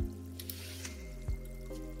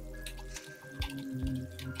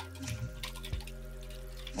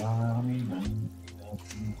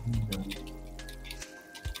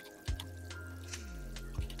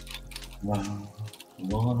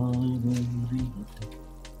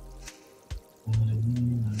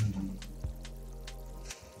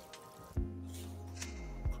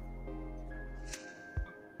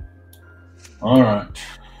 All right.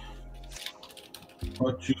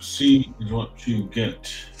 What you see is what you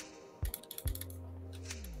get.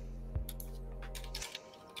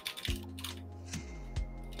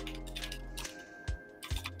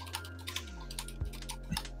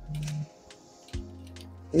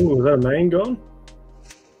 Ooh, is that a main gone?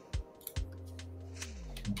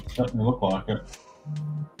 Certainly look like it.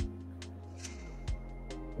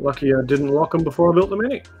 Lucky I didn't lock them before I built the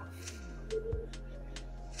mini.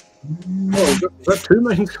 Oh, is that 2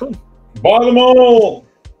 mains gone? Buy them all!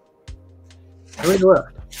 How many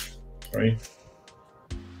left? 3.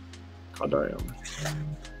 God damn.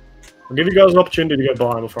 I'll give you guys an opportunity to go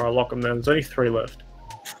buy them before I lock them then. There's only 3 left.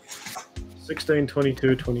 16,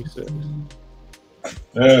 22, 26.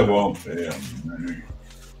 There won't be a many.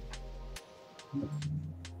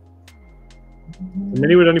 The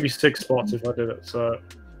mini would only be 6 spots if I did it, so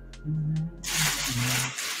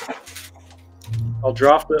I'll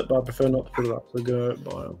draft it, but I prefer not to put it up, so go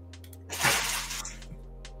buy them.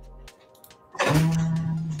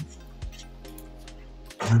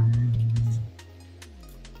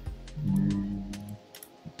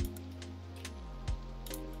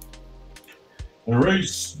 The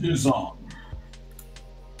race is on.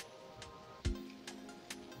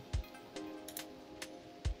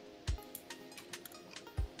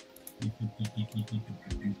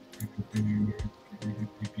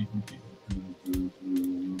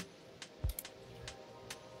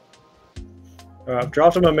 Alright, I've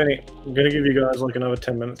drafted my mini. I'm going to give you guys like another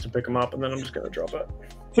 10 minutes to pick them up, and then I'm just going to drop it.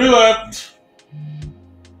 2 left.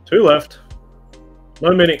 2 left.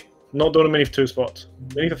 No mini. Not doing a mini for 2 spots.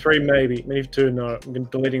 Mini for 3, maybe. Mini for 2, no. I'm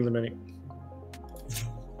deleting the mini.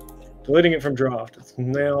 Deleting it from draft. It's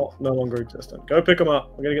now no longer existent. Go pick them up.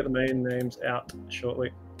 I'm going to get the main names out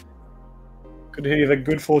shortly. Could hear the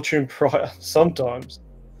good fortune prior. Sometimes.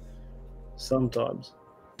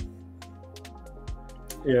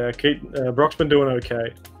 Yeah, Brock's been doing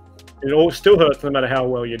okay. It all still hurts no matter how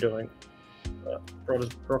well you're doing. But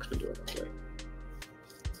Brock's been doing okay.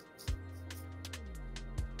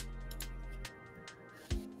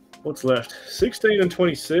 What's left? 16 and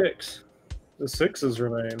 26. The 6s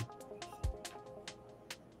remain.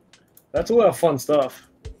 That's all our fun stuff.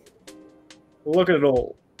 We'll look at it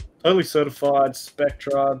all. Totally certified,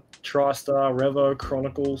 Spectra, TriStar, Revo,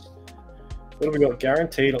 Chronicles. What have we got?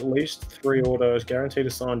 Guaranteed at least 3 autos, guaranteed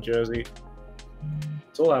a signed jersey.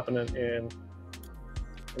 It's all happening in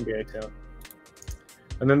NBA Town.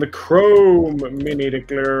 And then the Chrome Mini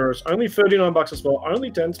declares only $39 a spot,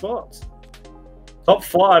 only 10 spots. Top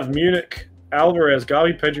 5, Munich, Alvarez,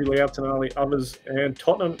 Gavi, Pedri, Leao, Tonali, others, and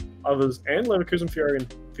Tottenham, others, and Leverkusen,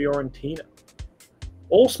 Fiorentina.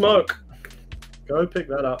 All smoke. Go pick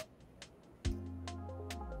that up.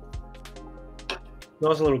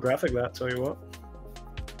 Nice little graphic, that, tell you what.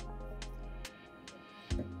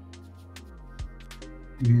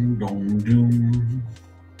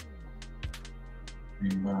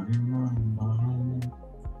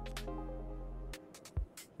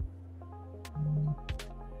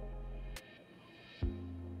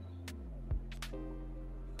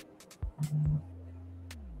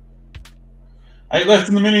 Eight left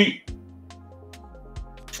in the mini.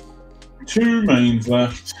 2 mains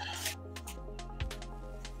left.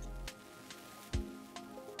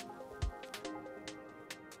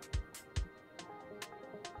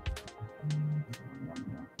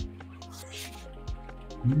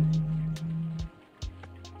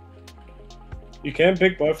 You can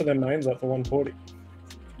pick both of their mains up for 140.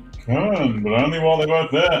 Can, but only while they're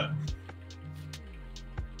both there.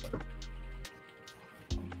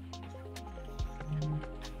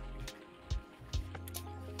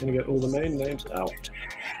 Gonna get all the main names out.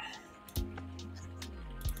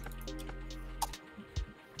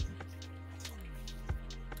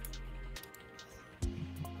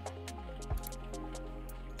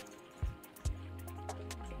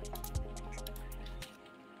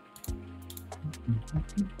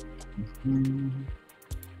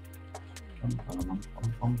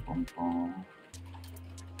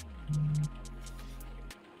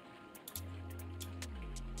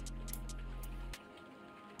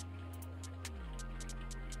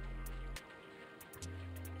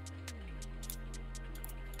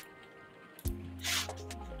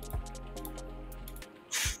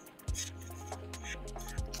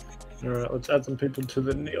 All right, let's add some people to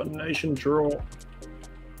the Neon Nation draw.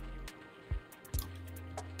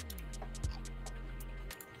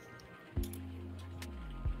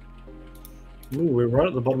 Ooh, we're right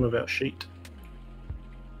at the bottom of our sheet.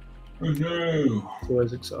 Oh no! It's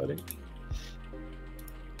always exciting.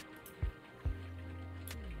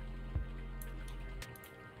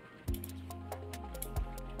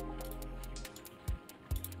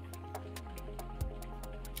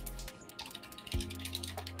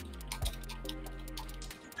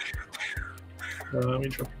 Let me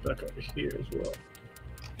drop it back over here as well.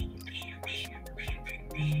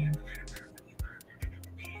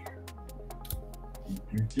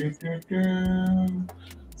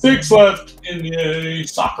 Six left in the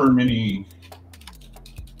soccer mini.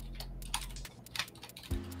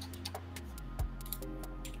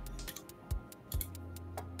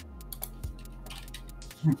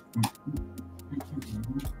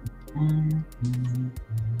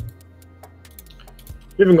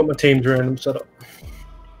 Even got my team's random setup.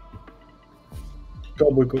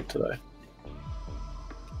 God, we're good today.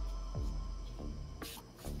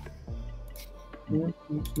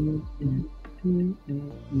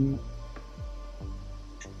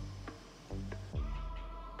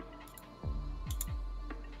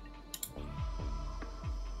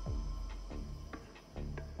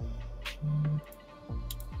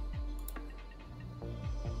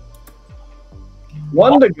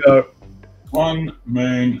 One to go. 1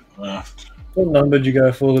 main left. What number did you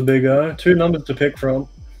go for, the big O? 2 numbers to pick from.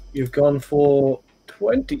 You've gone for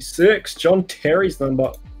 26. John Terry's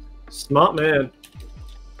number. Smart man.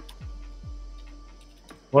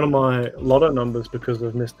 One of my lotto numbers because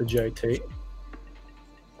of Mr. JT.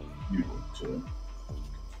 You would too.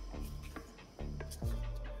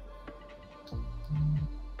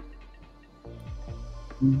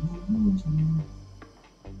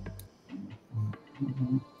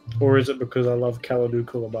 Or is it because I love Kalidou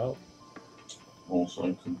Koulibaly?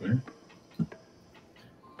 Also could be.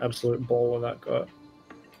 Absolute baller, that guy.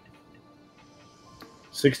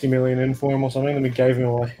 60 million in for him or something, and we gave him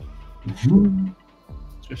away.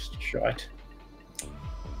 Just shite.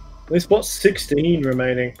 At least what's 16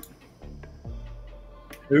 remaining?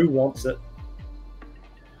 Who wants it?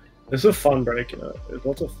 This is a fun break, you know. There's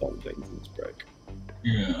lots of fun things in this break.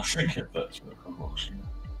 Yeah, I should have kept that certified box here.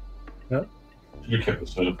 Yeah? Should have kept the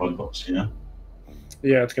certified box here.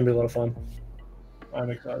 Yeah, it's going to be a lot of fun. I'm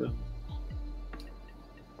excited.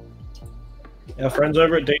 Our friends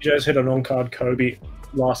over at DJ's hit an on-card Kobe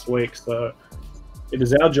last week, so it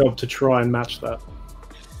is our job to try and match that.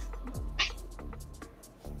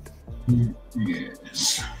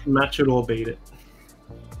 Yes. match it or beat it.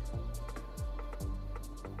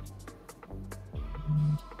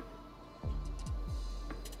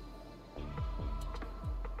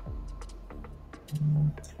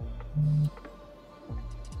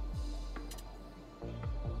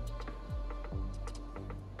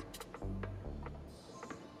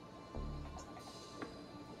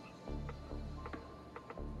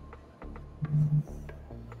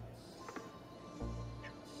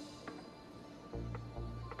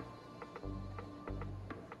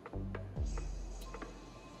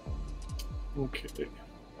 Okay.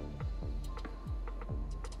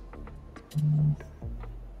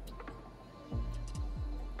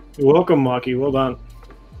 You're welcome, Mikey. Well done.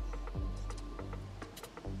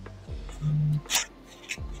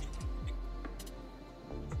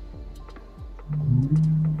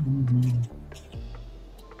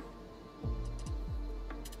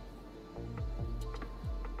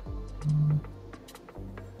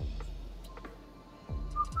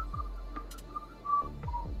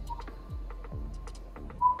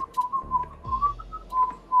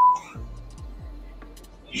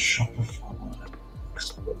 Shopify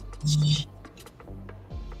experts.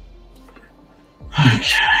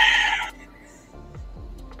 Okay.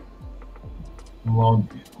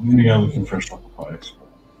 Log in. I'm gonna go looking for a Shopify expert.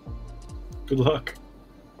 Good luck.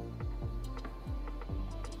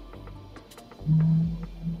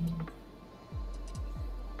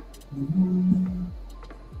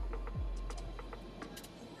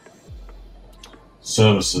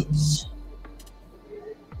 Services.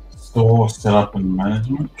 Store setup and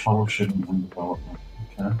management, troubleshooting and development.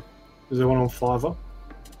 Okay. Is there one on Fiverr?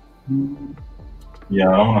 Yeah,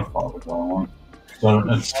 I don't want to follow the one. So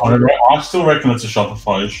I still reckon it's a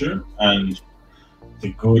Shopify issue, and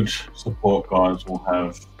the good support guys will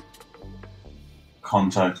have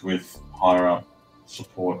contact with higher up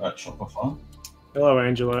support at Shopify. Hello,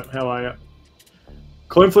 Angela. How are you?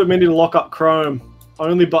 Coin flip Mindy to lock up Chrome.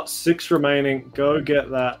 Only but 6 remaining. Go get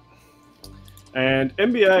that. And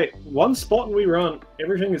NBA, 1 spot and we run.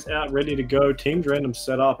 Everything is out, ready to go. Teams random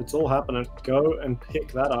set up. It's all happening. Go and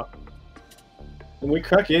pick that up. And we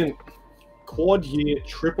crack in. Quad year,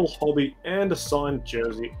 triple hobby, and a signed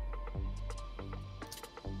jersey.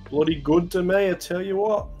 Bloody good to me, I tell you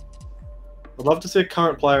what. I'd love to see a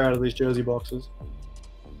current player out of these jersey boxes.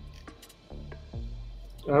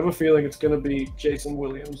 I have a feeling it's going to be Jason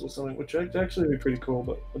Williams or something, which would actually be pretty cool,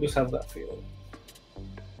 but I just have that feeling.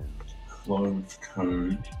 Clove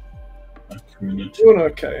code. Doing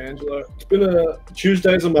okay, Angelo. It's been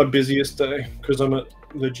Tuesdays are my busiest day because I'm at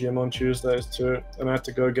the gym on Tuesdays too, and I have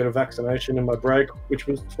to go get a vaccination in my break, which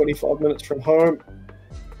was 25 minutes from home.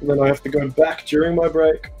 And then I have to go back during my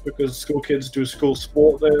break because school kids do school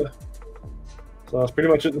sport there. So I was pretty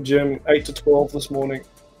much at the gym 8 to 12 this morning.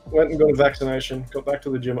 Went and got a vaccination, got back to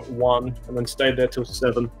the gym at 1, and then stayed there till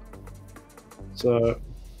 7. So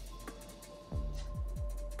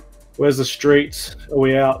where's the streets? Are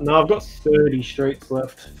we out? No, I've got 30 streets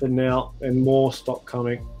left for now, and more stock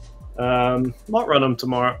coming. Might run them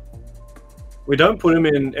tomorrow. We don't put them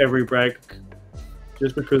in every break,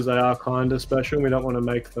 just because they are kind of special. We don't want to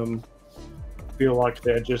make them feel like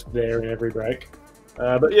they're just there in every break.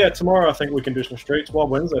 But yeah, tomorrow I think we can do some streets. Well,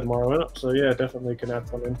 Wednesday tomorrow, isn't it? So yeah, definitely can add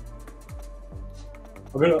some in.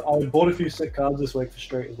 I bought a few sick cards this week for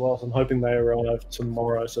street as well, so I'm hoping they arrive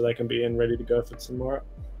tomorrow so they can be in ready to go for tomorrow.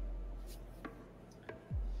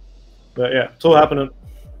 But yeah, it's all happening.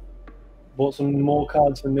 Bought some more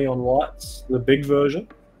cards for Neon Lights, the big version.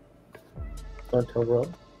 Don't tell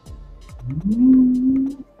Rob.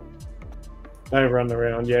 They run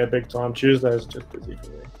around, yeah, big time. Tuesdays are just busy for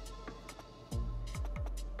me.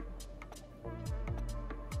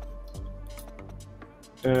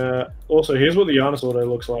 Also, here's what the Giannis auto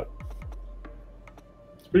looks like.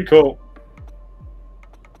 It's pretty cool.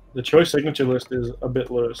 The choice signature list is a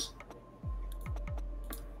bit loose.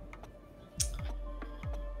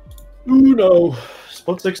 Ooh, no.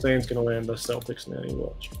 Spot 16 is going to land the Celtics now, you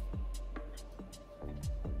watch.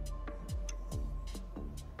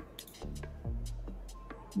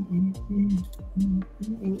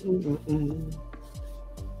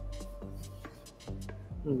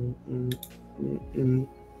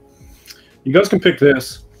 You guys can pick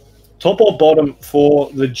this. Top or bottom for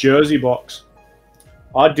the jersey box.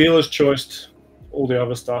 I dealer's choiced all the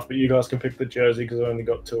other stuff, but you guys can pick the jersey because I only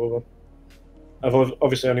got 2 of them. I've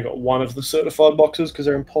obviously only got 1 of the certified boxes because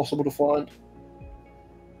they're impossible to find.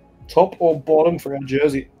 Top or bottom for our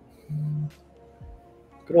jersey?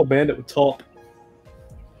 Good old Bandit with top.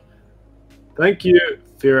 Thank you,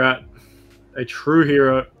 Firat. A true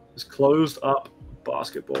hero is closed up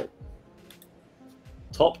basketball.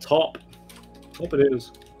 Top. Top it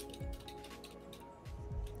is.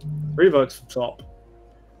 3 votes for top.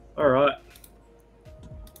 All right.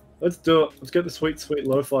 Let's do it. Let's get the sweet, sweet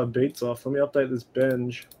lo-fi beats off. Let me update this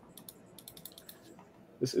binge.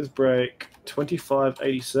 This is break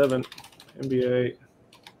 2587 NBA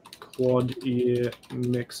quad year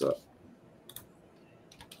mixer.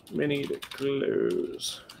 Mini to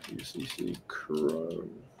close. UCC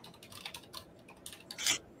Chrome.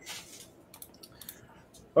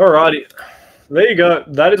 Alrighty. There you go.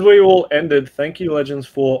 That is where you all ended. Thank you, Legends,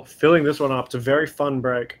 for filling this one up. It's a very fun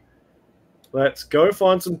break. Let's go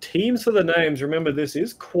find some teams for the names. Remember, this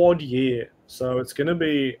is quad year, so it's going to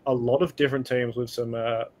be a lot of different teams with some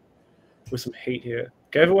heat here.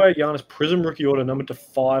 Gave away Giannis Prism Rookie Order numbered to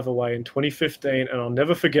 5 away in 2015, and I'll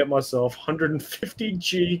never forget myself.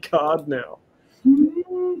 150G card now.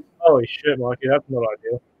 Holy shit, Mikey, that's not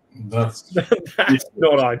ideal. That's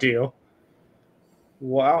not ideal.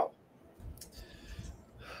 Wow.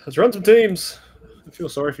 Let's run some teams. I feel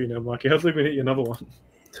sorry for you now, Mikey. Hopefully we hit you another one.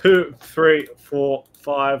 2, 3, 4,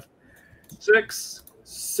 5, 6,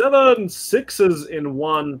 7 Sixers in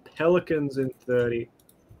 1, Pelicans in 30.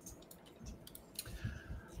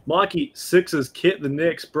 Mikey, Sixers, Kit, the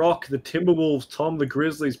Knicks, Brock, the Timberwolves, Tom, the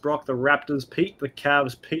Grizzlies, Brock, the Raptors, Pete, the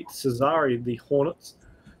Cavs, Pete, Cesare, the Hornets,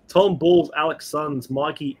 Tom, Bulls, Alex, Suns,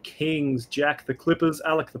 Mikey, Kings, Jack, the Clippers,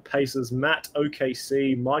 Alec, the Pacers, Matt,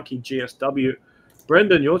 OKC, Mikey, GSW.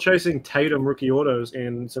 Brendan, you're chasing Tatum rookie autos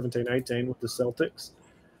in 17-18 with the Celtics.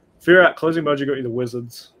 Fear out, closing mojo got you the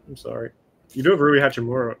Wizards. I'm sorry. You do have Rui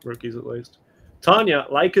Hachimura rookies at least. Tanya,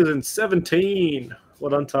 Lakers in 17.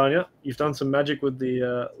 Well done, Tanya. You've done some magic with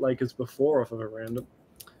the Lakers before off of a random.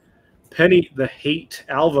 Penny, the Heat.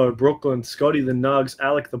 Alvo, Brooklyn. Scotty, the Nugs.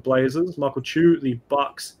 Alec, the Blazers. Michael Chu, the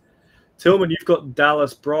Bucks. Tillman, you've got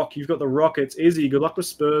Dallas. Brock, you've got the Rockets. Izzy, good luck with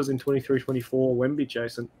Spurs in 23-24. Wemby,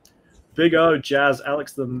 Jason. Big O, Jazz.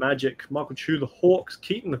 Alex, the Magic. Michael Chu, the Hawks.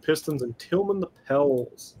 Keaton, the Pistons. And Tillman, the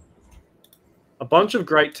Pels. A bunch of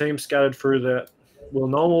great teams scattered through there. Well,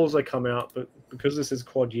 normal as they come out, but because this is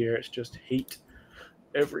quad year, it's just heat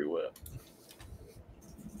everywhere.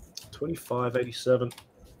 25-87.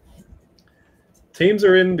 Teams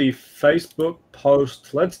are in the Facebook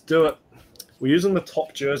post. Let's do it. We're using the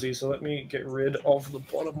top jersey, so let me get rid of the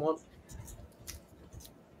bottom one.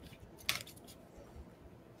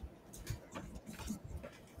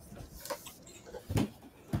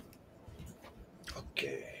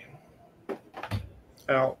 Okay.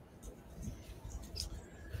 Out.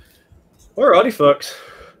 Alrighty, folks.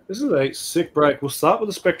 This is a sick break. We'll start with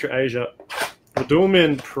the Spectra Asia. We'll do them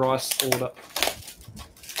in price order.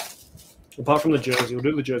 Apart from the jersey, we'll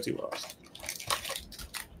do the jersey last.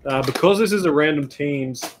 Because this is a random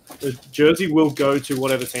teams, the jersey will go to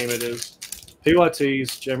whatever team it is.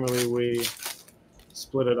 PYTs, generally we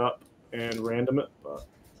split it up and random it, but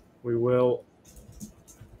we will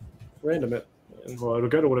random it. And well, it'll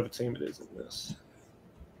go to whatever team it is in this.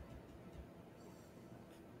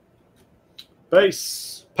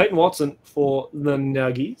 Base, Peyton Watson for the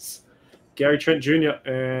Nuggies. Gary Trent Jr.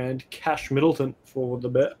 and Cash Middleton for the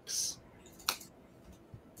Bucks.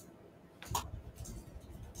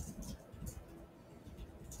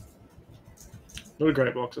 Another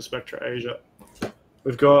great box of Spectra Asia.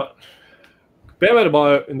 We've got Bam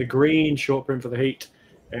Adebayo in the green short print for the Heat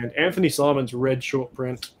and Anthony Simons red short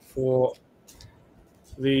print for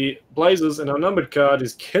the Blazers. And our numbered card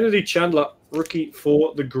is Kennedy Chandler, rookie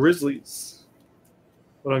for the Grizzlies.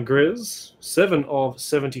 Well done, Grizz. 7 of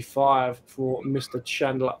 75 for Mr.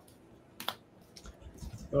 Chandler.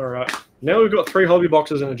 All right. Now we've got 3 hobby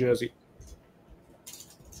boxes and a jersey.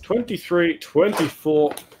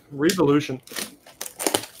 23-24 Revolution.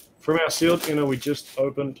 From our sealed inner we just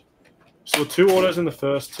opened. So 2 autos in the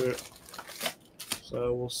first 2.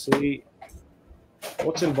 So we'll see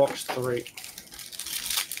what's in box 3.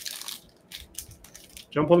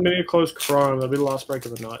 Jump on the mini close Chrome. That'll be the last break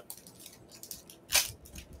of the night.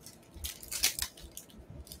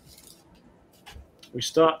 We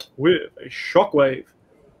start with a Shockwave,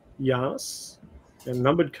 Giannis, and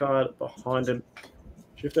numbered card behind him.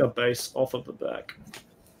 Shift our base off of the back.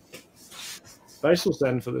 Base will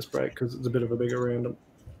stand for this break because it's a bit of a bigger random.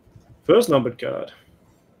 First numbered card,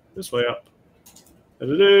 this way up. And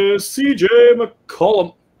it is CJ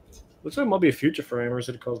McCollum. Looks like it might be a future frame, or is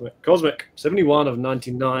it a Cosmic? Cosmic, 71 of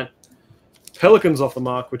 99. Pelicans off the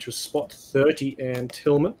mark, which was spot 30 and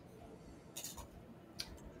Tillman.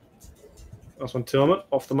 Last one, Tillman,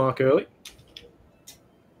 off the mark early.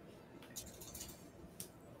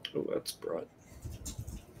 Oh, that's bright.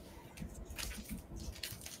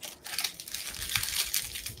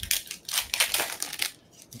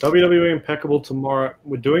 WWE Impeccable tomorrow.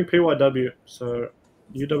 We're doing PYW, so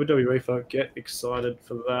You WWE folk, get excited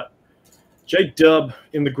for that. J-Dub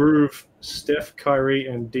in the groove. Steph, Kyrie,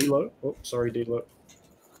 and D-Lo. Oh, sorry, D-Lo.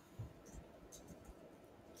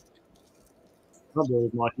 I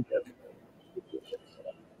believe Mikey get.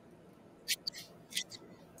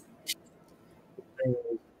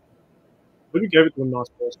 Who gave it to a nice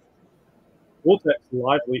person? Vortex,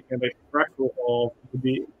 Lively, and a fractal of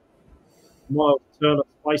the Miles Turner,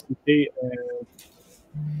 Spicy Tea, and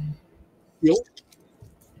Fuel.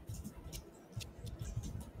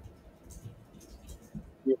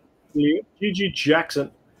 GG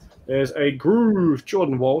Jackson. There's a groove.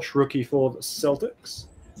 Jordan Walsh, rookie for the Celtics.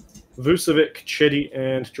 Vucevic, Chetty,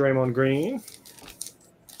 and Draymond Green.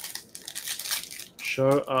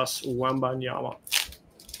 Show us Wembanyama.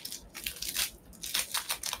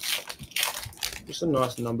 Just a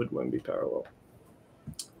nice numbered Wemby parallel.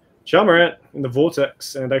 Chamarant in the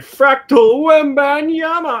Vortex and a fractal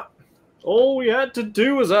Wembanyama. All we had to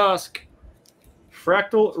do was ask.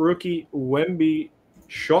 Fractal rookie Wemby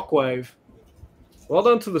Shockwave. Well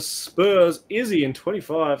done to the Spurs. Izzy in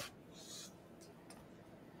 25.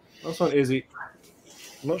 Nice one, Izzy.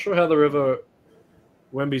 I'm not sure how the River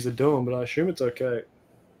Wembys are doing, but I assume it's okay.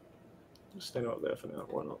 Just stand up there for now.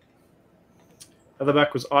 Why not? At the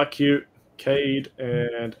back was IQ, Cade,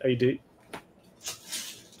 and AD.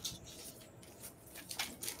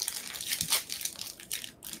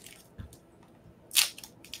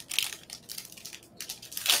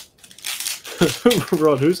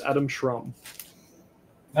 Rod, who's Adam Schrum?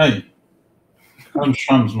 Hey, Adam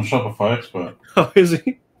Schramm's my Shopify expert. Oh, is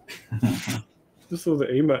he? Just saw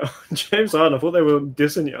the email. James Harden, I thought they were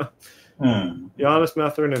dissing you. Giannis,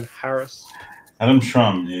 Matherin, and Harris. Adam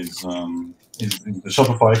Schramm is the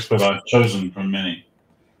Shopify expert I've chosen from many.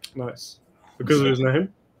 Nice. Because of his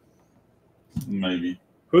name? Maybe.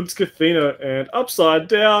 Hoodscafino and upside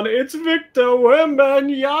down, it's Victor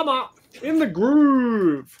Wembanyama in the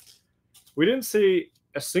groove. We didn't see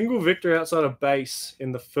a single Victor outside of base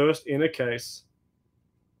in the first inner case.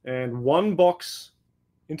 And one box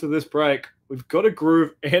into this break, we've got a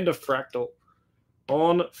groove and a fractal.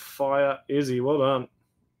 On fire, Izzy. Well done.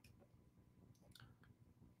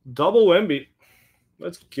 Double Wemby.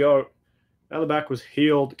 Let's go. Out the back was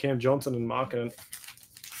Healed, Cam Johnson, and Markkanen.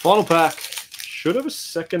 Final pack. Should have a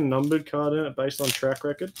second numbered card in it based on track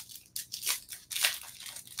record.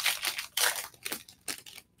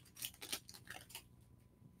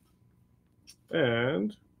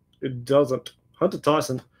 And it doesn't. Hunter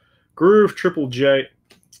Tyson, Groove, Triple J,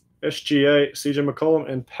 SGA, CJ McCollum,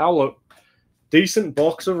 and Paolo. Decent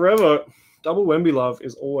box of Revo. Double Wemby love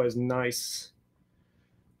is always nice.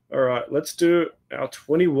 All right, let's do our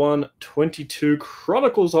 21-22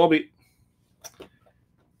 Chronicles hobby.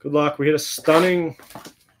 Good luck. We hit a stunning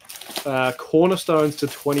Cornerstones to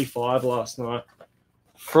 25 last night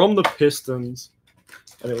from the Pistons,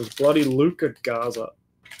 and it was bloody Luka Garza.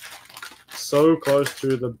 So close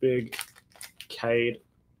to the big Cade.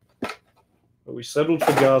 But we settled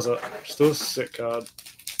for Garza. Still a sick card.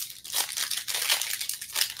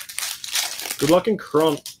 Good luck in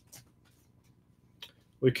Cron.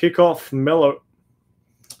 We kick off Mello.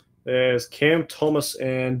 There's Cam Thomas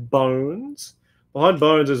and Bones. Behind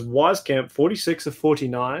Bones is Wisecamp, 46 of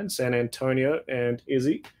 49, San Antonio, and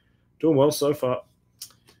Izzy. Doing well so far.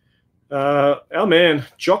 Our man,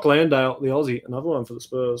 Jock Landale, the Aussie, another one for the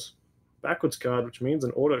Spurs. Backwards card, which means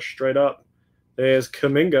an auto straight up. There's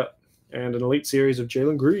Kuminga and an elite series of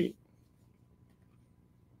Jalen Green.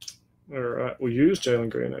 All right, we'll use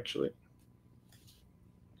Jalen Green, actually.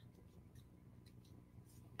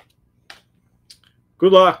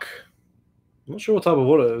 Good luck. I'm not sure what type of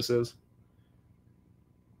auto this is.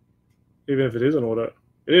 Even if it is an auto.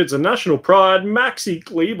 It's a national pride, Maxi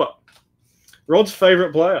Kleber. Rod's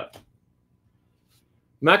favorite player.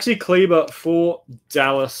 Maxi Kleber for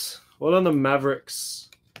Dallas. Well done, the Mavericks.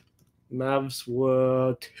 Mavs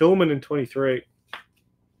were Tillman in 23.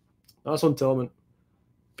 Nice one, Tillman.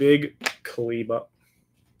 Big Kleber.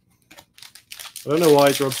 I don't know why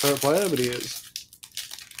he's Rod's favorite player, but he is.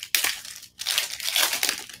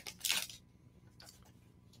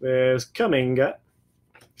 There's Kuminga.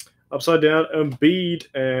 Upside down, Embiid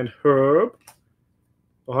and Herb.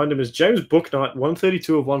 Behind him is James Bouknight,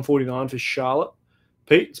 132 of 149 for Charlotte.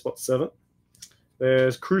 Pete, spot 7.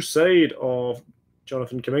 There's Crusade of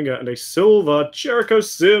Jonathan Kuminga and a silver Jericho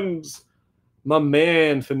Sims. My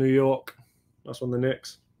man for New York. Nice one, the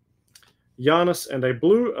Knicks. Giannis and a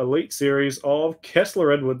blue elite series of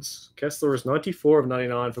Kessler Edwards. Kessler is 94 of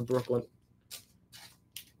 99 for Brooklyn.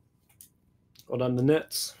 Well done, the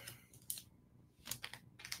Nets.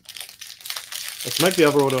 Let's make the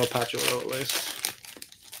other auto a patch auto at least.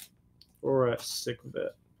 All right, sick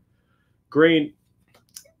vet. Green,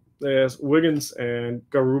 there's Wiggins and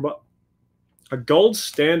Garuba. A gold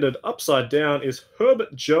standard upside down is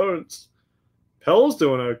Herbert Jones. Pell's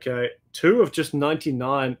doing okay. 2 of just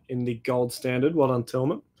 99 in the gold standard. Well done,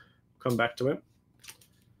 Tillman. Come back to him.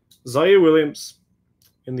 Zaire Williams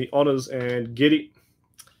in the honors and Giddy.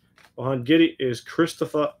 Behind Giddy is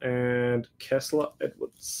Christopher and Kessler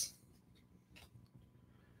Edwards.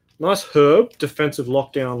 Nice Herb, defensive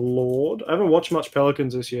lockdown lord. I haven't watched much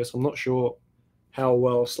Pelicans this year, so I'm not sure how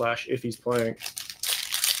well / if he's playing.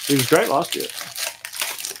 He was great last year.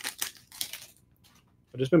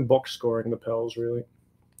 I've just been box scoring the Pels, really.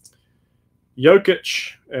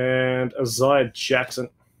 Jokic and Isaiah Jackson.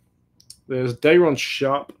 There's Dayron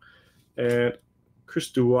Sharp and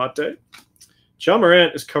Chris Duarte. Ja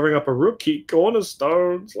Morant is covering up a rookie.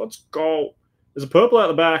 Cornerstones. Let's go. There's a purple out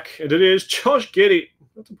the back, and it is Josh Giddey.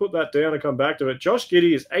 Have to put that down and come back to it. Josh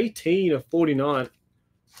Giddey is 18 of 49.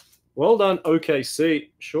 Well done, OKC.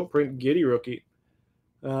 Short print Giddey rookie.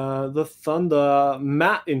 The Thunder.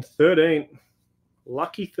 Matt in 13.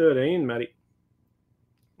 Lucky 13, Matty.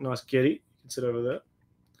 Nice Giddey. You can sit over there.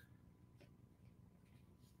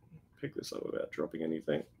 Pick this up without dropping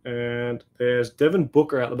anything. And there's Devin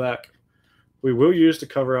Booker out the back. We will use to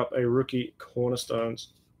cover up a rookie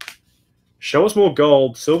cornerstones. Show us more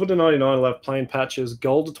gold. Silver to 99 will have plain patches.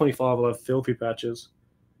 Gold to 25 will have filthy patches.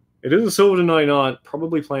 It is a silver to 99,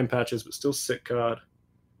 probably plain patches, but still sick card.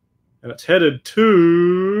 And it's headed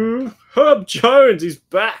to Herb Jones. He's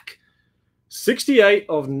back. 68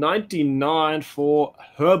 of 99 for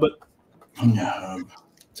Herbert. No.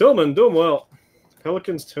 Tillman doing well.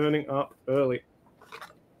 Pelicans turning up early.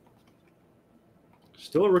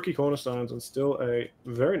 Still a rookie cornerstones and still a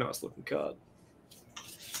very nice looking card.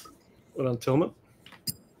 Well done, Tillman.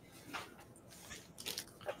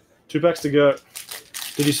 2 packs to go.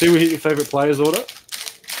 Did you see we hit your favorite players order?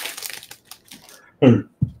 Who?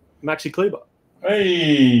 Maxi Kleber.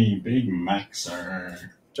 Hey, big Maxer.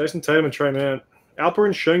 Jason Tatum and Trey Mann.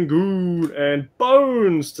 Alperen Şengün and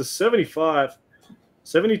Bones to 75.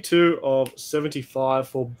 72 of 75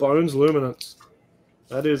 for Bones Luminance.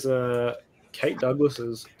 That is Kate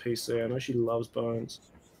Douglas's PC. I know she loves Bones.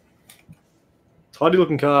 Tidy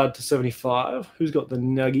looking card to 75. Who's got the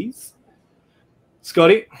Nuggies?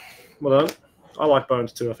 Scotty. Well done. I like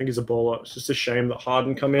Bones too. I think he's a baller. It's just a shame that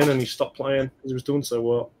Harden come in and he stopped playing because he was doing so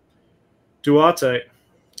well. Duarte.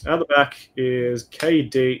 Out the back is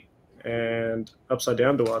KD and upside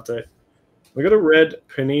down Duarte. We got a red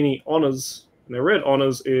Panini Honors. And the red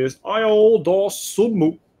Honors is Ayo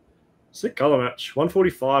Dosunmu. Sick color match.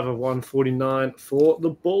 145 of 149 for the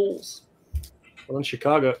Bulls. Well done,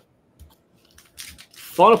 Chicago.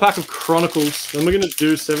 Final pack of Chronicles. Then we're going to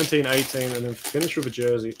do 17, 18, and then finish with a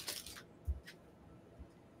jersey.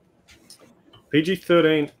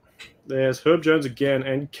 PG-13. There's Herb Jones again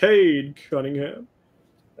and Cade Cunningham.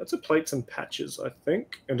 That's a plates and patches, I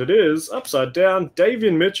think. And it is, upside down,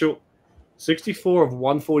 Davion Mitchell. 64 of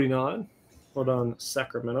 149. Well done,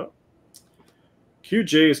 Sacramento.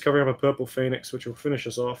 QG is covering up a purple Phoenix, which will finish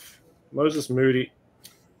us off. Moses Moody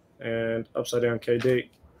and upside down KD.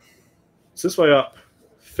 It's this way up.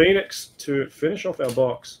 Phoenix to finish off our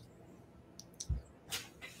box.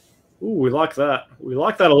 Ooh, we like that. We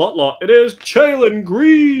like that a lot. It is Jalen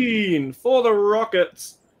Green for the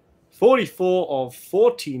Rockets. 44 of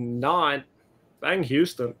 49. Bang,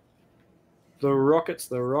 Houston. The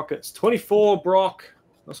Rockets. 24, Brock.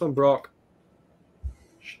 That's one, Brock.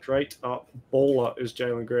 Straight up baller is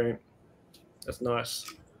Jalen Green. That's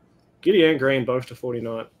nice. Giddey and Green both to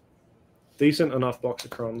 49. Decent enough box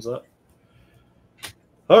of crumbs, that.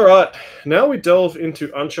 All right, now we delve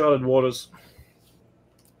into uncharted waters.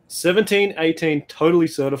 17, 18, totally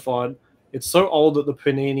certified. It's so old that the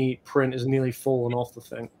Panini print is nearly fallen off the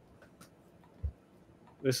thing.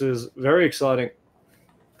 This is very exciting.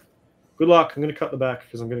 Good luck. I'm going to cut the back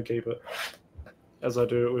because I'm going to keep it, as I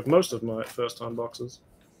do with most of my first-time boxes.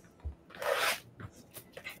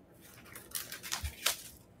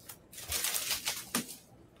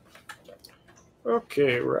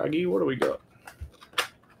 Okay, Raggy, what do we got?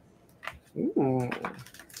 Ooh,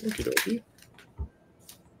 okie dokie.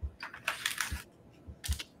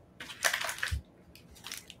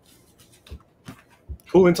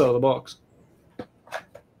 Cool inside of the box.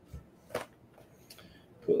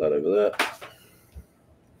 Put that over there.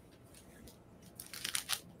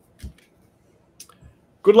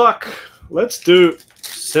 Good luck. Let's do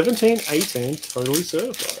 17, 18, totally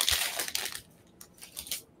certified.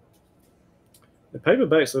 They're paper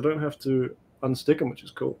based, so I don't have to unstick them, which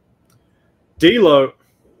is cool. D'Lo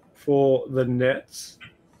for the Nets.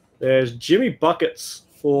 There's Jimmy Buckets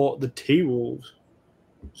for the T-Wolves.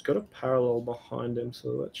 He's got a parallel behind him, so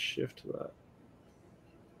let's shift that.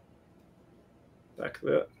 Back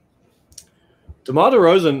there. DeMar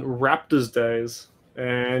DeRozan, Raptors days.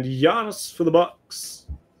 And Giannis for the Bucks.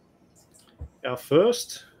 Our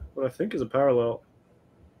first, what I think is a parallel.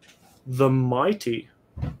 The Mighty.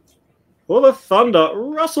 For the Thunder,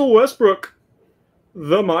 Russell Westbrook.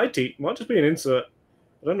 The Mighty. Might just be an insert.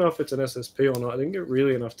 I don't know if it's an SSP or not. I didn't get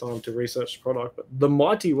really enough time to research the product, but the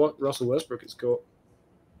Mighty what Russell Westbrook is called.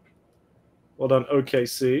 Well done,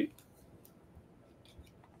 OKC.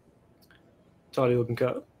 Tidy looking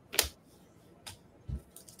card.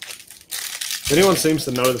 If anyone seems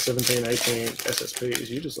to know the 17, 18 SSPs,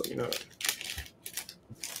 you just let me know.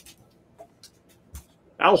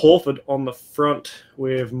 Al Horford on the front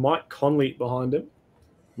with Mike Conley behind him.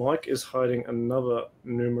 Mike is hiding another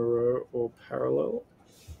numero or parallel.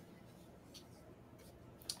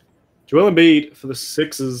 Joel Embiid for the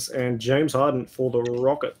Sixers and James Harden for the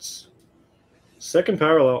Rockets. Second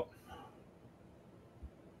parallel.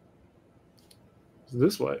 It's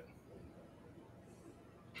this way.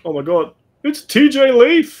 Oh my god. It's TJ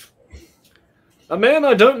Leaf. A man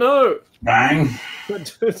I don't know. Bang.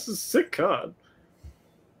 It's a sick card.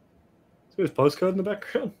 See his postcard in the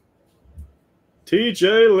background?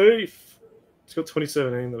 TJ Leaf. It's got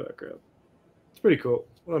 2017 in the background. It's pretty cool.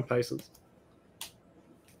 Well done, Pacers.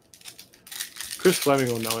 Chris Fleming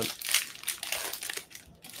will know him.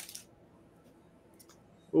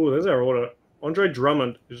 Oh, there's our order. Andre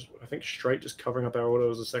Drummond is, I think, straight just covering up our order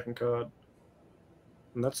as a second card.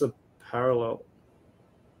 And that's a parallel.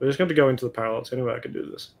 We're just going to go into the parallels. Anyway, I can do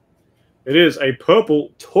this. It is a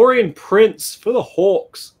purple Torian Prince for the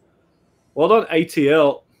Hawks. Well done,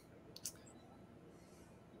 ATL.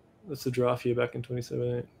 That's the draft year back in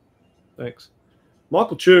 2017. Thanks.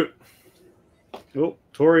 Michael Chu. Oh,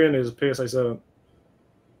 Torian is a PSA 7.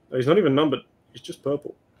 He's not even numbered. He's just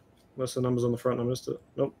purple. Unless the number's on the front, I missed it.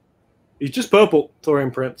 Nope. He's just purple,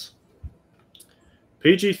 Torian Prince.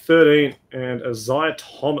 PG-13 and Isaiah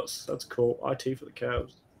Thomas. That's cool. IT for the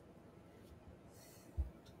Cavs.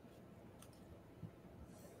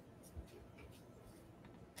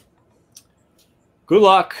 Good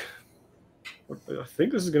luck. I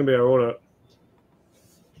think this is going to be our order.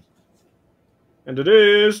 And it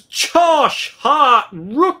is Josh Hart,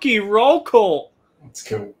 rookie roll call. That's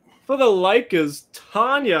cool. For the Lakers,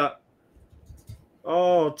 Tanya.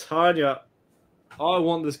 Oh, Tanya. I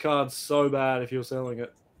want this card so bad if you're selling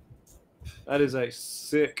it. That is a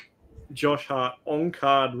sick Josh Hart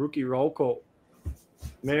on-card rookie roll call.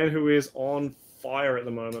 Man who is on fire at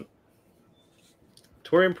the moment.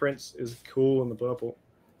 Torian Prince is cool in the purple.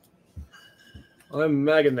 I'm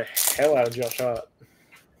magging the hell out of Josh Hart.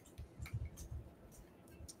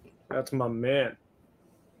 That's my man.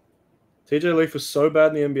 TJ Leaf was so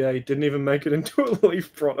bad in the NBA, he didn't even make it into a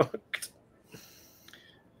Leaf product.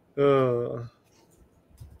 Wow,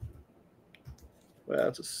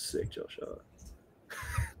 that's a sick Josh Hart.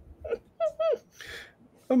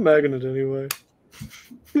 I'm magging it anyway.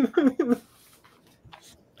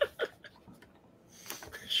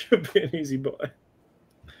 Should be an easy buy.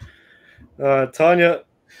 Tanya,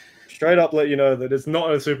 straight up let you know that it's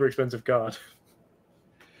not a super expensive card.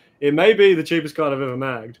 It may be the cheapest card I've ever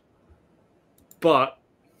magged, but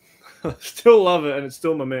I still love it and it's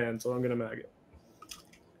still my man, so I'm going to mag it.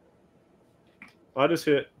 I just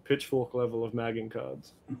hit pitchfork level of magging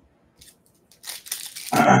cards.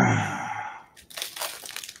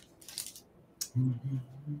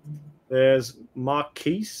 There's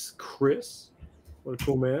Marquise Chris. What a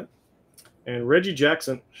cool man. And Reggie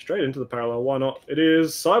Jackson, straight into the parallel. Why not? It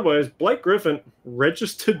is sideways. Blake Griffin,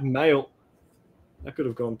 registered male. That could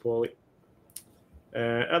have gone poorly.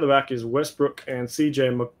 And at the back is Westbrook and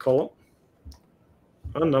CJ McCollum.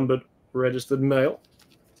 Unnumbered, registered male.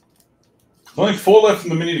 Only 4 left in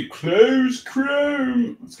the mini to close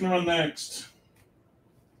Chrome. What's going to run next?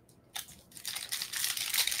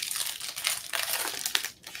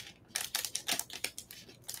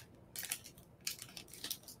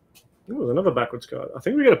 Ooh, another backwards card. I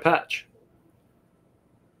think we get a patch.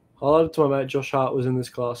 Highlighted to my mate Josh Hart was in this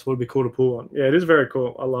class. Would be cool to pull one. Yeah, it is very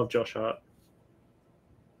cool. I love Josh Hart.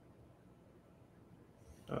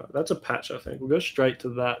 That's a patch, I think. We'll go straight to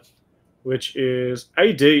that, which is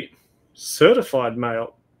AD, certified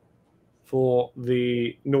male for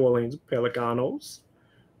the New Orleans Pelicanos.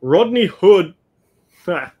 Rodney Hood.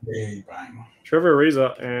 Hey, bang. Trevor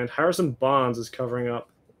Ariza and Harrison Barnes is covering up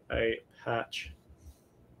a patch.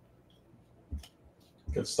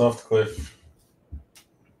 Good stuff, Cliff.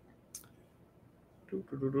 I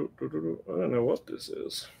don't know what this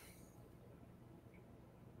is.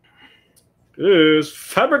 It is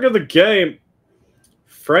Fabric of the Game.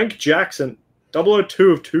 Frank Jackson, 002 of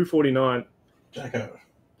 249. Jacko.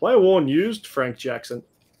 Player worn used Frank Jackson.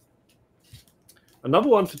 Another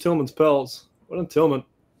one for Tillman's Pels. Well done, Tillman.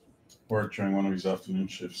 Worked during one of his afternoon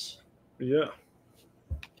shifts. Yeah.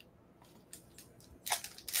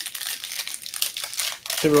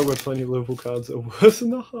 Tim Rob got plenty of Liverpool cards that are worse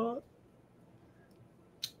than the heart.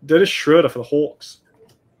 Dennis Schroeder for the Hawks.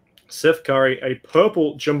 Seth Curry, a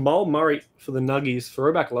purple Jamal Murray for the Nuggies.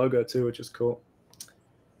 Throwback logo too, which is cool.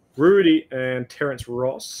 Rudy and Terrence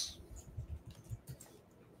Ross.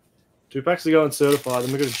 2 packs to go and certified.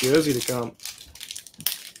 Then we've got a jersey to come.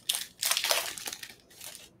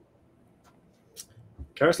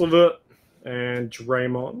 Karis LeVert and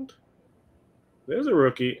Draymond. There's a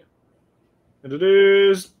rookie. And it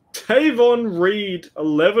is Tavon Reed,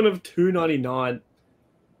 11 of 299.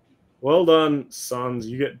 Well done, Suns.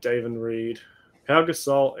 You get Davon Reed. Pau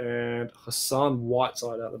Gasol and Hassan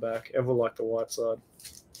Whiteside out the back. Ever like the Whiteside.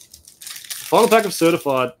 Final pack of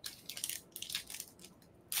certified.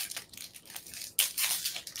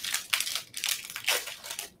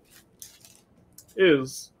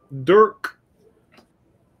 Is Dirk.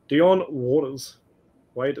 Dion Waiters.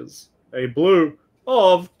 A blue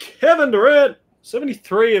of Kevin Durant.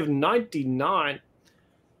 73 of 99.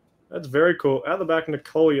 That's very cool. Out the back,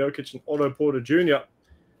 Nikola Jokic and Otto Porter Jr.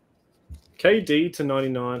 KD to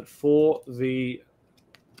 99 for the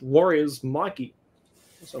Warriors, Mikey.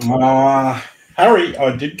 Harry,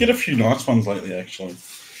 I did get a few nice ones lately, actually.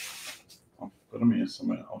 I've got them here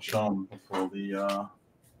somewhere. I'll show them before the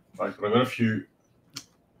break, but I got a few.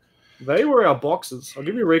 They were our boxes. I'll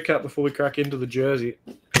give you a recap before we crack into the jersey.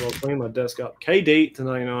 I'll clean my desk up. KD to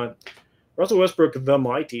 99. Russell Westbrook, the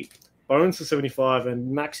Mighty. Bones to 75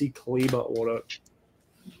 and Maxi Kleber auto.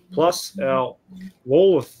 Plus our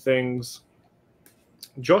wall of things.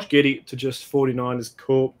 Josh Giddey to just 49 is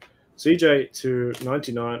cool. CJ to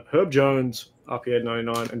 99. Herb Jones up here at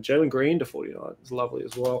 99. And Jalen Green to 49 is lovely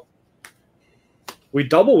as well. We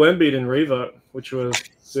double Embiid in Revo, which was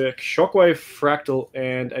sick. Shockwave, Fractal,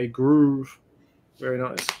 and a Groove. Very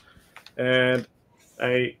nice. And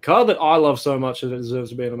a card that I love so much that it deserves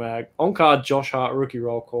to be in a mag. On card, Josh Hart, rookie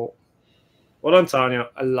roll call. Well done, Tanya.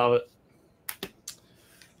 I love it.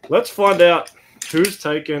 Let's find out who's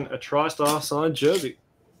taken a TriStar signed jersey.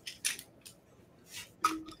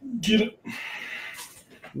 Get it.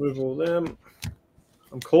 Move all them.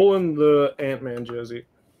 I'm calling the Ant-Man jersey.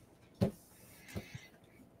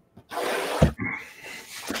 I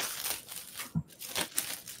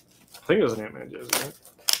think it was an Ant-Man jersey, right?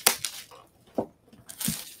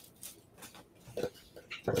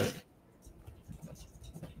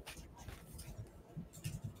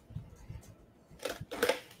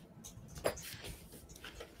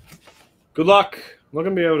 Good luck. I'm not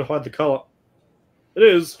going to be able to hide the color. It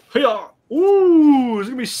is. Hiya! Ooh, is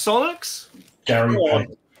it going to be Sonics? Gary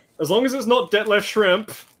Payton. As long as it's not Detlef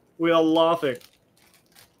Shrimp, we are laughing.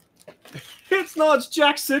 It's not. It's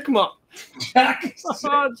Jack Sigma.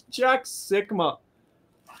 It's Jack Sigma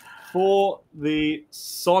for the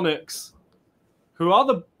Sonics, who are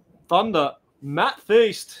the Thunder. Matt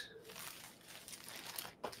Feast.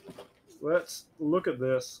 Let's look at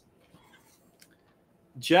this.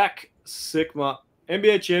 Jack Sigma,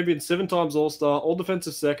 NBA champion, 7 times All-Star,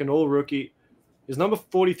 All-Defensive Second, All-Rookie. His number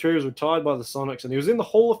 43 was retired by the Sonics, and he was in the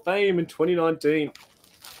Hall of Fame in 2019.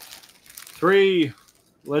 3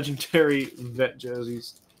 legendary vet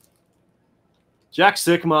jerseys. Jack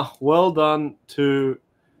Sigma, well done to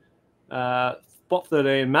Spot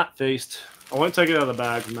 13, Matt Feast. I won't take it out of the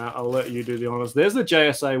bag, Matt. I'll let you do the honors. There's the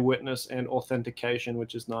JSA witness and authentication,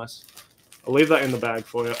 which is nice. I'll leave that in the bag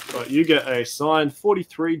for you. But you get a signed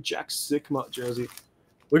 43 Jack Sigma jersey.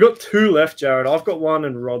 We got 2 left, Jared. I've got 1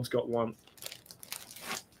 and Rod's got 1.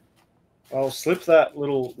 I'll slip that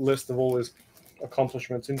little list of all his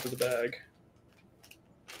accomplishments into the bag.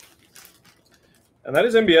 And that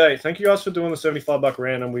is NBA. Thank you guys for doing the $75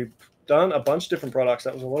 random. We've done a bunch of different products.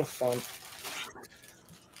 That was a lot of fun.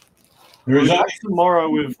 We're back tomorrow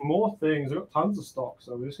with more things. We've got tons of stock,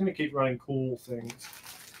 so we're just going to keep running cool things.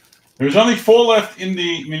 There's only 4 left in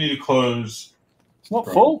the mini to close. It's not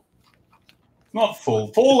full? Not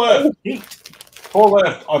full. 4 left. 4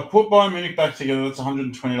 left. I put Bayern Munich back together. That's a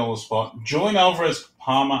 $120 spot. Julian Alvarez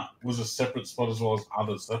Palmer was a separate spot as well as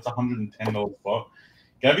others. So that's a $110 spot.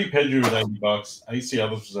 Gabby Pedro was $80. AC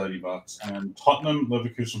Others was $80. And Tottenham,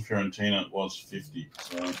 Leverkusen, Fiorentina was $50.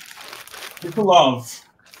 So people love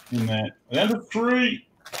in there. Down to 3.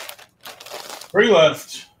 3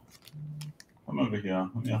 left. Come over here.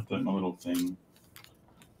 Let me update my little thing.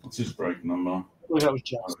 What's his break number? That was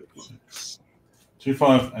Jack.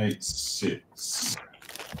 2586.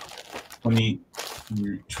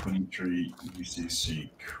 2223 UCC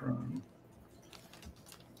Chrome.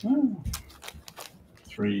 Oh.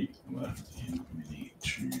 3 left in mini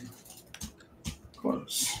 2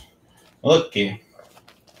 close. Okay.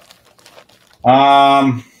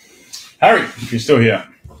 Harry, if you're still here,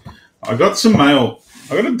 I got some mail.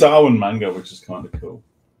 I got a Darwin manga, which is kind of cool.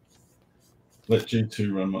 Let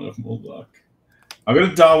G2 run one of more luck. I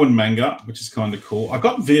got a Darwin manga, which is kind of cool. I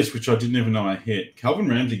got this, which I didn't even know I hit. Calvin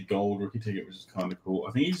Ramsey gold rookie ticket, which is kind of cool.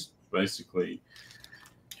 I think he's basically.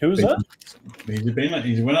 Who was that?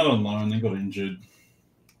 He went out on loan, then got injured.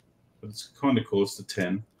 But it's kind of cool. It's the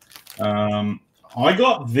 10. I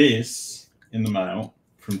got this in the mail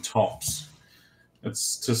from Topps.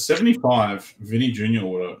 It's to 75 Vinny Jr.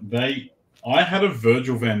 auto. I had a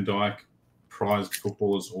Virgil van Dijk prized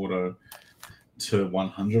footballers auto to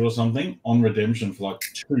 100 or something on redemption for like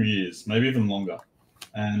 2 years, maybe even longer.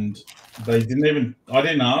 And I didn't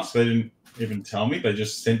ask, they didn't even tell me. They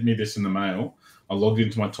just sent me this in the mail. I logged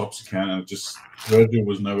into my Topps account and Virgil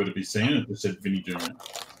was nowhere to be seen. It just said Vinny Jr.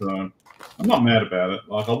 So I'm not mad about it.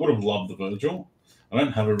 Like, I would have loved the Virgil. I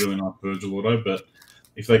don't have a really nice Virgil auto, but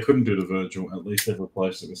if they couldn't do the Virgil, at least they've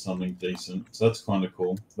replaced it with something decent. So that's kind of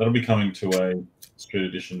cool. That'll be coming to a Street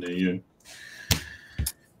Edition near you.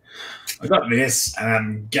 I got this, and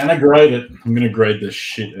I'm gonna grade it. I'm gonna grade the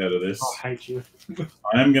shit out of this. I hate you.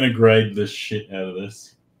 I am gonna grade the shit out of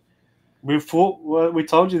this. We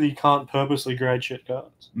told you that you can't purposely grade shit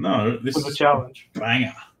cards. No, this is a challenge.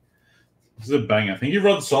 Banger. This is a banger. Thank you,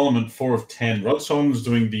 Rod Solomon, 4 of 10. Rod Solomon's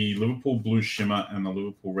doing the Liverpool Blue Shimmer and the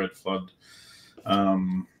Liverpool Red Flood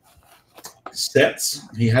sets.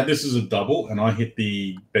 He had this as a double, and I hit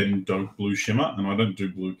the Ben Doak Blue Shimmer, and I don't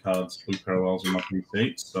do blue cards, blue parallels in my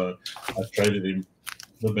PC, so I traded him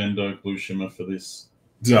the Ben Doak Blue Shimmer for this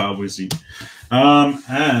Wizzy.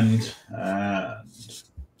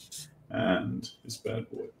 And this bad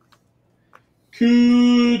boy.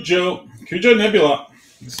 Cujo Nebula.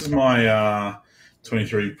 This is my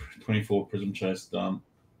 23-24 Prism Chase done.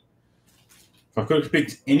 If I could have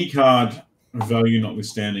picked any card, value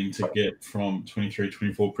notwithstanding, to get from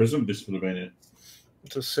 23-24 Prism, this would have been it.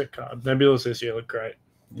 It's a sick card. Nebulas this year look great.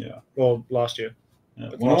 Yeah. Well, last year. Yeah.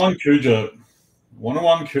 101 Cujo.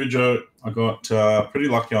 101 Cujo. I got pretty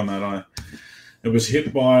lucky on that. It was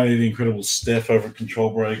hit by the incredible Steph over at Control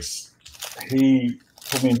Breaks. He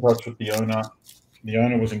put me in touch with the owner. The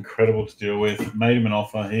owner was incredible to deal with. Made him an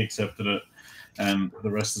offer. He accepted it. And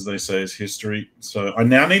the rest, as they say, is history. So I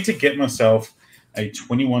now need to get myself a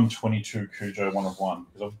 21-22 Cujo 1 of 1.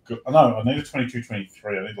 I need a 22-23.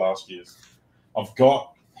 I need last year's. I've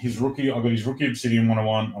got his rookie. I've got his rookie Obsidian 1 of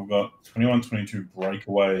 1. I've got 21-22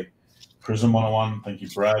 Breakaway Prism 1 of 1. Thank you,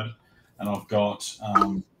 Brad. And I've got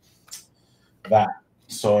that.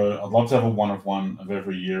 So I'd love to have a 1 of 1 of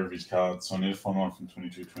every year of his cards. So I need to find one from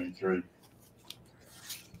 22-23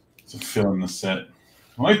 to fill in the set.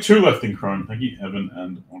 Only 2 left in Chrome. Thank you, Evan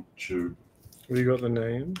and Onchu. Have you got the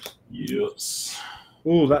names? Yes.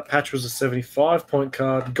 Oh, that patch was a 75-point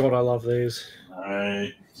card. God, I love these.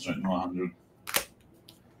 Right. Straight to 100.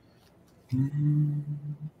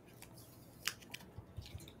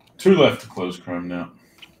 Two left to close Chrome now.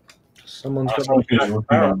 Someone's got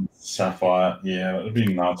Sapphire. Yeah, that'd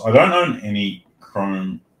be nuts. I don't own any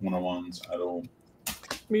Chrome 101s at all.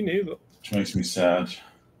 Me neither. Which makes me sad.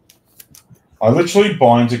 I literally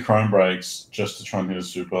buy into Chrome Breaks just to try and hit a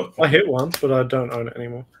super. I hit once, but I don't own it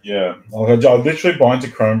anymore. Yeah. I literally buy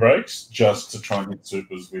into Chrome Breaks just to try and hit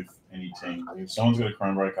supers with any team. If someone's got a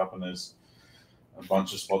Chrome Break up and there's a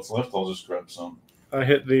bunch of spots left, I'll just grab some. I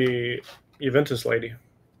hit the Juventus lady.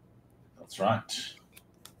 That's right.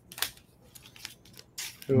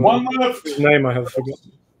 One left. His name I have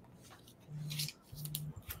forgotten.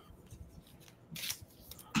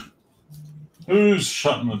 Who's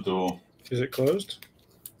shutting the door? Is it closed?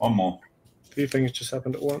 One more. A few things just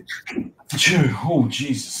happened at once. Oh,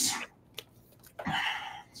 Jesus.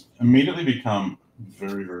 It's immediately become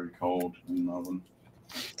very, very cold in Melbourne.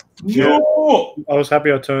 Yeah. I was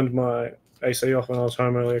happy I turned my AC off when I was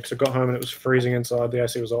home earlier because I got home and it was freezing inside. The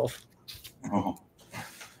AC was off. Oh.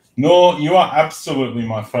 No, you are absolutely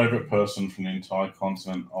my favorite person from the entire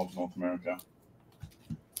continent of North America.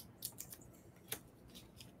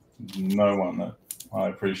 No one that I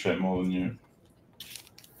appreciate more than you.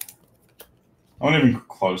 I'm not even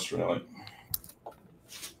close, really.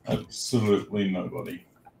 Absolutely nobody.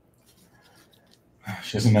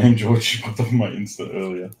 She has a name, George. She popped up on my Insta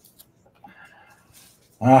earlier.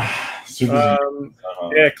 Super.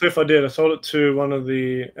 Yeah, Cliff, I did. I sold it to one of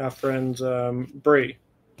our friends, Bree,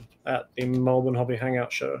 at the Melbourne Hobby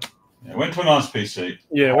Hangout show. Yeah, went to a nice PC.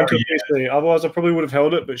 Yeah, went to a PC. Otherwise, I probably would have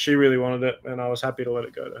held it, but she really wanted it, and I was happy to let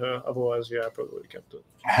it go to her. Otherwise, yeah, I probably would have kept it.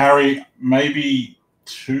 Harry, maybe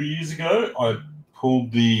 2 years ago, I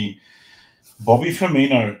pulled the Bobby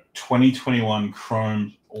Firmino 2021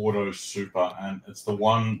 Chrome Auto Super, and it's the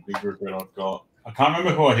one big regret I've got. I can't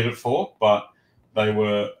remember who I hit it for, but they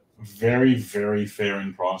were very, very fair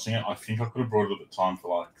in pricing it. I think I could have brought it at the time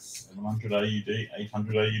for like 700 AUD,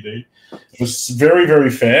 800 AUD. It was very,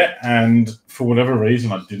 very fair, and for whatever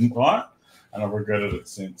reason, I didn't buy it, and I've regretted it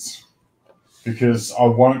since. Because I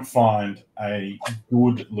won't find a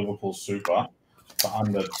good Liverpool Super for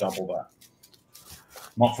under double that.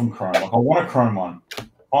 Not from Chrome. Like, I want a Chrome one.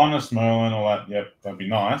 Finest Merlin, all that, yep, that'd be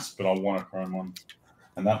nice, but I want a Chrome one.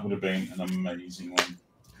 And that would have been an amazing one.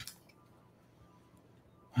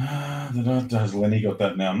 Has Lenny got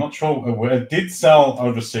that now? I'm not sure. It did sell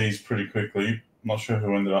overseas pretty quickly. I'm not sure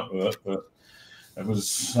who ended up with it, but it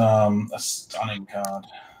was a stunning card.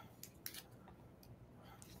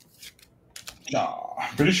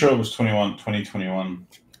 Pretty sure it was 2021.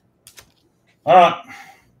 All right.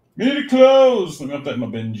 We need to close. Let me update my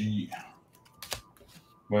Benji.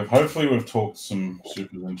 Hopefully we've talked some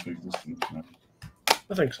supers into existence now.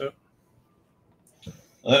 I think so.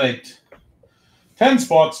 8. 10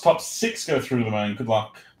 spots. Top 6 go through to the main. Good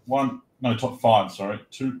luck. Top 5, sorry.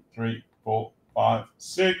 2, 3, 4, 5,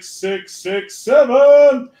 6, 6, 6,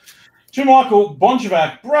 7. Jim Michael,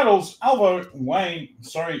 Bonchavac, Braddles, Alvo, Wayne.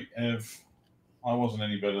 Sorry, Ev. I wasn't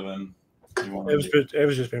any better than you wanted. It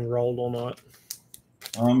was just been rolled all night.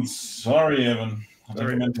 I'm sorry, Evan. I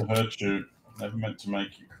never meant to hurt you. I never meant to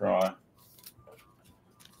make you cry.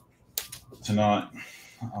 But tonight,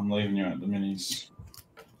 I'm leaving you at the minis.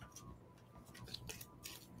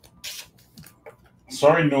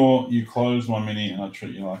 Sorry, Noor, you closed my mini and I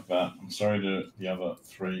treat you like that. I'm sorry to the other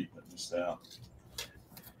 3 that missed out.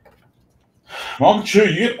 Mark Chu,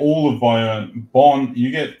 you get all of Bayern. Bon, you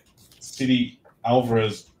get City,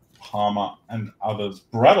 Alvarez, Palmer, and others.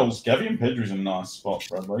 Braddles, Gavi and Pedri's a nice spot,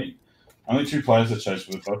 Bradley. Only 2 players to chase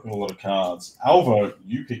with, both with a lot of cards. Alvo,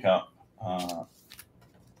 you pick up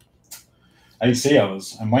AC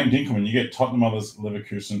others. And Wayne Dinkelman, you get Tottenham others,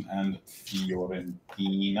 Leverkusen, and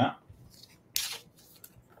Fiorentina.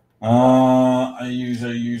 I use.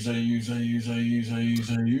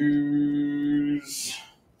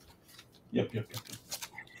 Yep.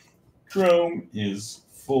 Chrome is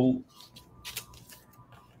full.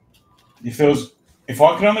 If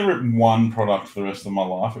I could only rip one product for the rest of my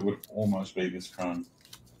life, it would almost be this Chrome.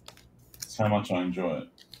 That's how much I enjoy it.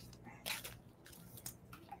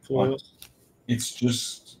 Like, it's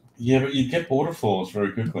just, yeah, but you'd get bored of Flawless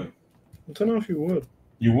very quickly. I don't know if you would.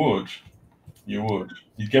 You would.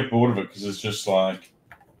 You'd get bored of it because it's just like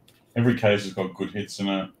every case has got good hits in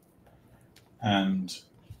it, and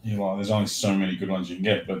there's only so many good ones you can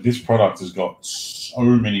get. But this product has got so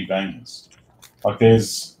many bangers. Like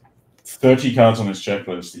there's 30 cards on this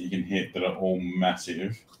checklist that you can hit that are all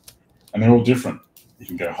massive, and they're all different. You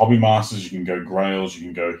can go Hobby Masters, you can go Grails, you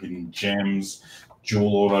can go Hidden Gems,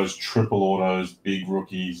 Dual Autos, Triple Autos, Big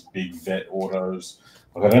Rookies, Big Vet Autos.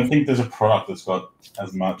 Like, I don't think there's a product that's got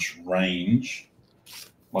as much range,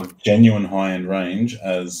 like genuine high-end range,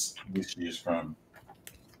 as this year's Chrome.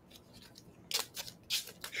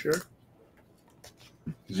 Sure.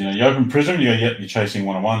 Because, you open Prism, you're chasing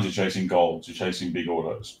 1-on-1s, you're chasing golds, you're chasing big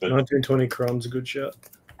autos. But 1920 Chrome's a good shot.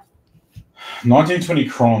 1920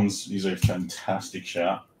 Chromes is a fantastic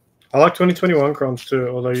shout. I like 2021 Chromes too,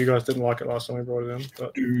 although you guys didn't like it last time we brought it in.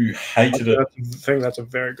 But you hated it. I think that's a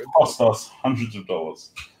very good cost us hundreds of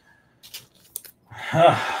dollars.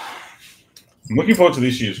 I'm looking forward to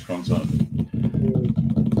this year's Chromes.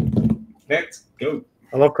 Let's go.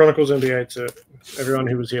 I love Chronicles NBA too. Everyone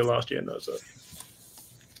who was here last year knows that.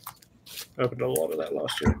 I opened a lot of that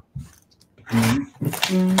last year.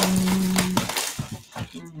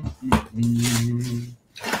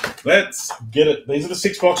 Let's get it. These are the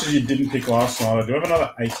 6 boxes you didn't pick last night. I do have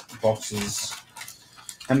another 8 boxes.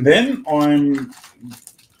 And then I'm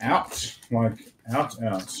out. Like, out. And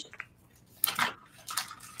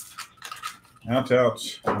I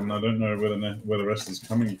don't know where the rest is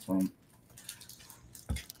coming from.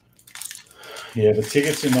 Yeah, the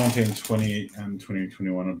tickets in 1920 and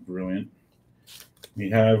 2021 are brilliant.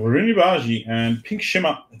 We have Rooney Baji and Pink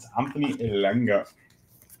Shimmer. It's Anthony Elanga.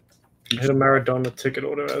 I had a Maradona ticket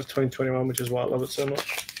order as 2021, which is why I love it so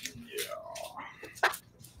much. Yeah.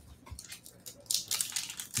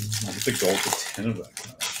 I get the gold for 10 of that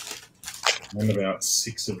card. And about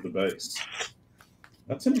 6 of the base.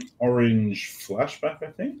 That's an orange flashback,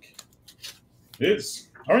 I think. It is.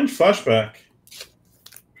 Orange flashback.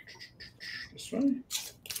 This way.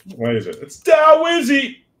 Where is it? It's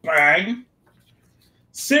Darwizzy! Bang!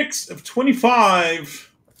 6 of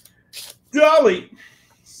 25. Dolly!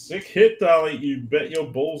 Sick hit, Dolly. You bet your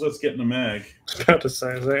balls that's getting a mag. I was about to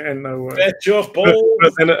say, there ain't no way. Bet your balls!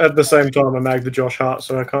 But then at the same time, I mag the Josh Hart,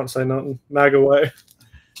 so I can't say nothing. Mag away.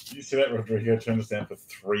 You see that Rodrigo turned us down for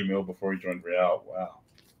 $3 million before he joined Real? Wow.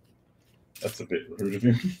 That's a bit rude of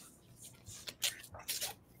him.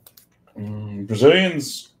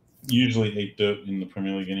 Brazilians usually eat dirt in the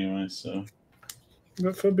Premier League anyway, so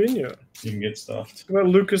But Fabinho. you can get stuffed. What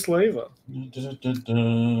about Lucas Leiva?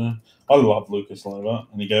 I love Lucas Leiva,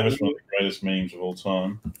 and he gave us one of the greatest memes of all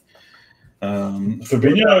time.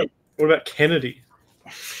 Fabinho. What about Kennedy?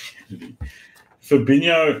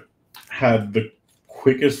 Fabinho had the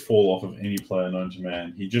quickest fall off of any player known to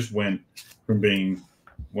man. He just went from being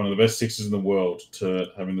one of the best sixers in the world to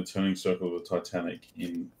having the turning circle of the Titanic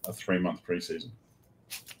in a 3-month preseason.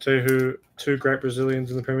 Tell you who two great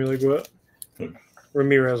Brazilians in the Premier League were? Who?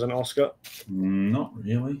 Ramirez and Oscar. Not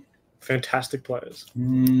really. Fantastic players.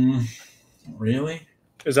 Not really.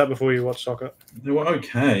 Is that before you watch soccer? They were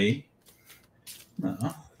okay.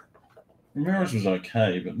 No. Ramirez was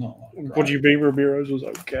okay, but not like What do you mean Ramirez was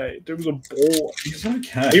okay? Dude was a ball. He was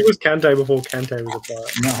okay. He was Kante before Kante was a player.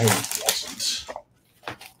 No, he wasn't.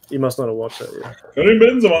 You must not have watched that yet. Karim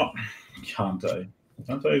Benzema. Kante.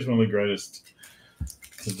 Kante is one of the greatest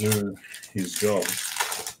to do his job.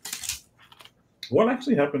 What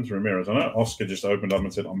actually happened to Ramirez? I know Oscar just opened up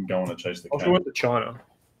and said, I'm going to chase the Oscar cat. went to China.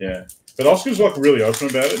 Yeah. But Oscar's like really open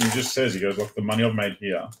about it, and he just says, he goes, like, the money I've made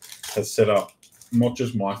here has set up not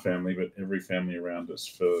just my family, but every family around us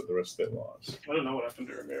for the rest of their lives. I don't know what happened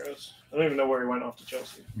to Ramirez. I don't even know where he went after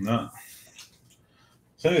Chelsea. No.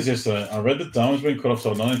 Saying this yesterday, I read that Darwin's been caught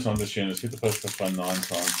offside 9 times this year and has hit the post by 9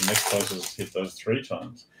 times. The next closest has hit those 3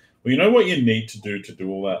 times. Well, you know what you need to do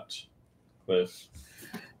all that, Cliff,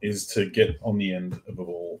 is to get on the end of a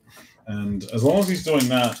ball. And as long as he's doing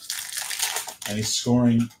that and he's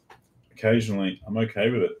scoring occasionally, I'm okay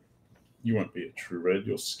with it. You won't be a true red.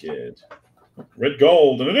 You're scared. Red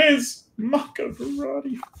gold, and it is Marco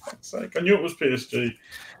Verratti. For fuck's sake. I knew it was PSG.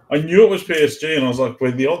 And I was like,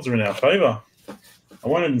 well, the odds are in our favour. I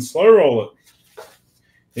won't even slow roll it.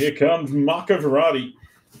 Here comes Marco Verratti.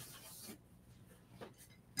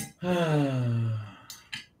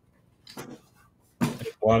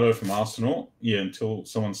 Eduardo from Arsenal. Yeah, until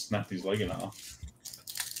someone snapped his leg in half.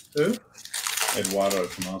 Who? Eduardo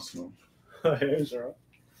from Arsenal. Oh, yeah, he's all right.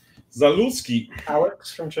 Zalewski.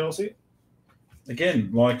 Alex from Chelsea. Again,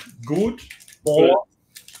 like, good. Baller.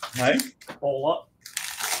 Hey? Baller.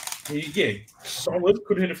 Yeah, solid.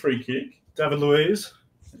 Could hit a free kick. David Luiz.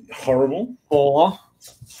 Horrible. Baller.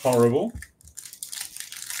 Horrible.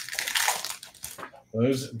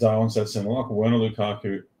 Those Darwin sets in like Werner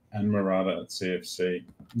Lukaku and Murata at CFC.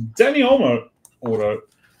 Danny Olmo, auto.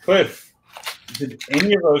 Cliff, did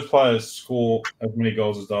any of those players score as many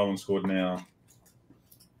goals as Darwin scored now?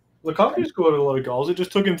 Lukaku scored a lot of goals. It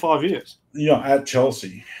just took him 5 years. Yeah, at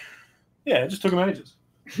Chelsea. Yeah, it just took him ages.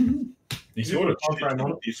 He scored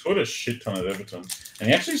a shit ton at Everton. And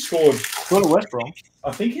he actually scored... Scored at West Brom.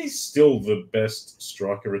 I think he's still the best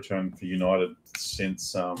striker return for United since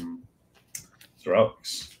Sir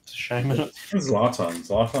Alex. It's a shame, isn't it? It's Zlatan.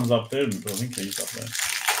 Zlatan's up there, and I think he's up there.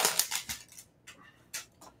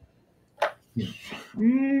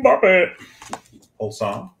 Mbappe.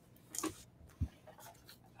 Pulsar.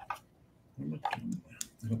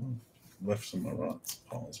 Left some of my right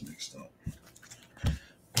piles mixed up.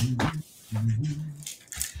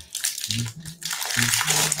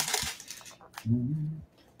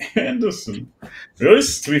 Anderson. Really,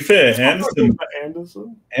 to be fair,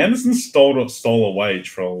 Anderson stole a wage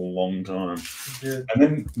for a long time. Yeah. And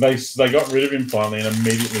then they got rid of him finally and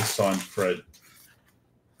immediately signed Fred.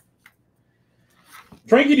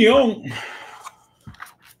 Frankie de Jong.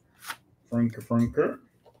 Franker.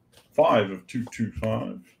 5 of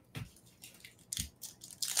 225.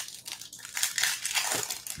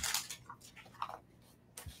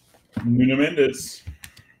 Nuno Mendes.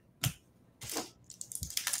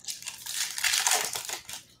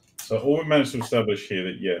 So all we managed to establish here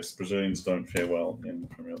that yes, Brazilians don't fare well in the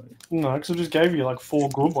Premier League. No, because I just gave you like 4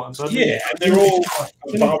 good ones. Yeah, they're all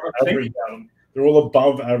above average. They're all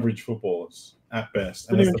above average footballers at best.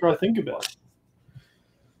 I didn't even try to think about it.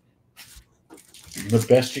 The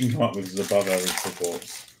best you can come up with is above average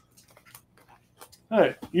footballers.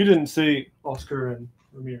 Hey, you didn't see Oscar and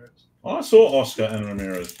Ramirez. I saw Oscar and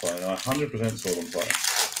Ramirez play. I 100% saw them play.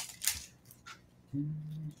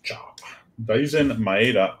 Job. Dazen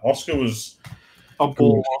Maeda. Oscar was a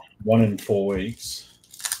ball. 1 in 4 weeks.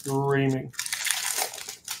 Dreaming.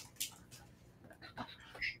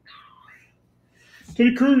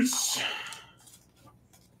 Tony Cruz.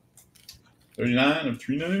 39 of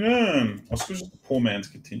 399. Oscar's just a poor man's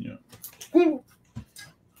continuum.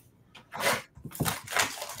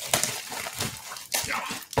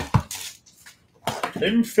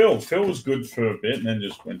 Even Phil. Phil was good for a bit and then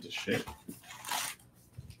just went to shit.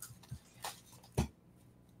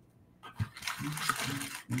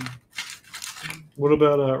 What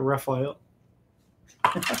about Raphael?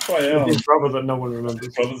 Raphael. His brother that no one remembers.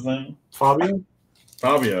 His brother's name? Fabio?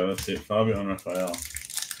 Fabio, that's it. Fabio and Raphael.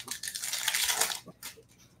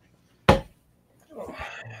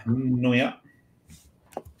 No, yeah.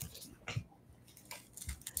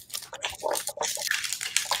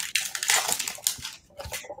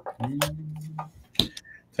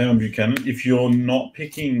 Taylor Buchanan, if you're not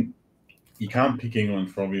picking, you can't pick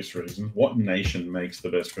England for obvious reasons. What nation makes the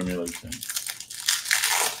best Premier League team?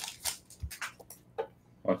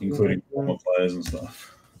 Like including former players and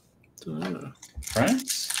stuff.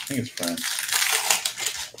 France? I think it's France.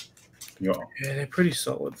 Yeah, they're pretty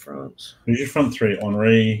solid, France. Who's your front three?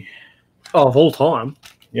 Henri? Oh, of all time?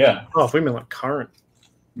 Yeah. Oh, if we mean like current.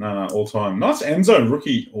 No, all time. Nice Enzo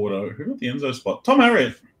rookie auto. Who got the Enzo spot? Tom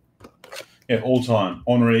Harriott. Yeah, all time.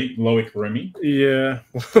 Henri, Loic Remy. Yeah,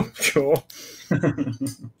 sure.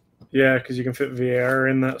 Yeah, because you can fit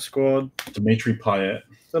Vieira in that squad. Dimitri Payet.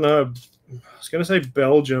 I don't know. I was going to say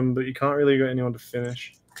Belgium, but you can't really get anyone to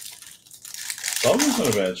finish. Belgium's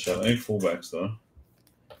not a bad shot. They need fullbacks, though.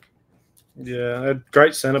 Yeah, a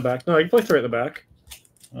great centre back. No, you can play three at the back.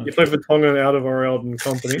 Okay. You play Vertonghen, out of Oreld and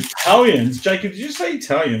company. Italians? Jacob, did you say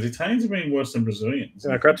Italians? Italians have been worse than Brazilians.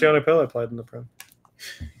 Yeah, Graziano Pelle played in the Prem.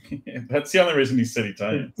 Yeah, that's the only reason he said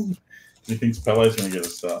Italians. He thinks Pelle's going to get a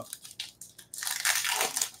start.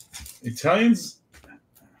 Italians,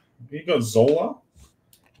 you got Zola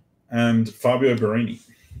and Fabio Barini.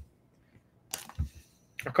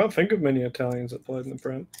 I can't think of many Italians that played in the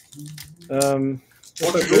Prem.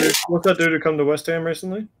 What's that dude who come to West Ham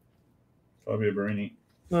recently? Fabio Barini.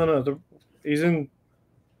 No, he's in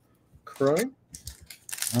Chrome.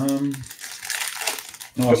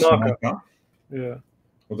 Scamacca. Yeah.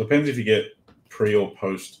 Well, it depends if you get pre or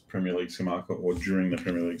post Premier League Scamacca or during the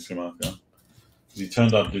Premier League Scamacca. Because he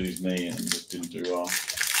turned up, did his knee, and just didn't do well.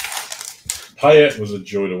 Payet was a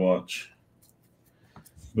joy to watch.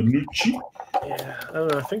 Bonucci. Yeah, I don't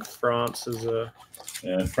know. I think France is a.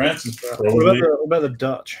 Yeah, France is probably. What about the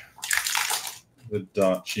Dutch? The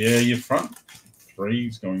Dutch. Yeah, your front three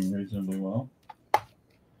is going reasonably well.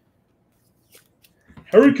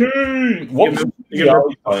 Hurricane! What was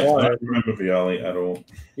Viali play? I don't remember Viali at all.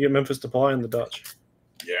 You get Memphis Depay in the Dutch.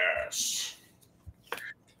 Yes.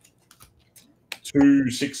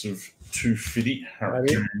 2-6 of 250.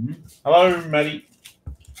 Hurricane. Hello, Matty.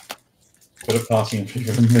 Better passing in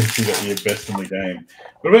FIFA than Messi that year, best in the game.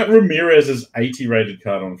 What about Ramirez's 80 rated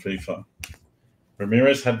card on FIFA?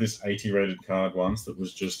 Ramirez had this 80 rated card once that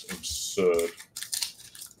was just absurd.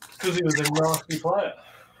 Because he was a nasty player.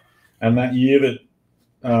 And that year that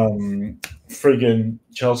friggin'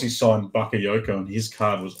 Chelsea signed Bakayoko and his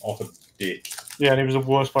card was offered dick. Yeah, and he was the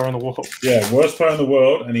worst player in the world. Yeah, worst player in the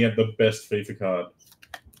world, and he had the best FIFA card.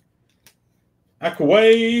 Aqua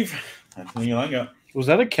Wave. Anthony Elanga. Was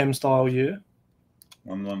that a Chem style year?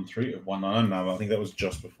 113 199. No, I think that was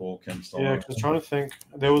just before Chem style. Yeah, because I was trying to think.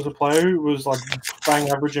 There was a player who was like bang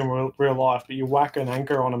average in real life, but you whack an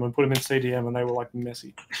anchor on him and put him in CDM, and they were like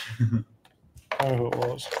messy. I don't know who it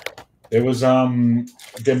was. There was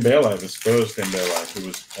Dembele, the Spurs Dembele, who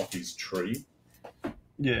was off his tree.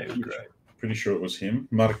 Yeah, he was great. Pretty sure it was him.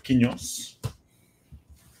 Marquinhos.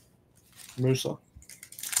 Musa.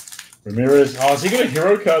 Ramirez. Oh, has he got a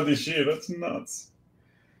hero card this year? That's nuts.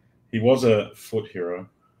 He was a foot hero.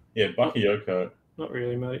 Yeah, Bakayoko. Not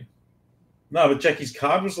really, mate. No, but Jackie's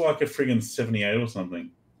card was like a friggin' 78 or something.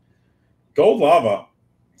 Gold Lava.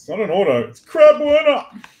 It's not an auto. It's Crab Werner.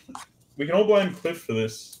 We can all blame Cliff for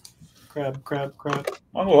this. Crab.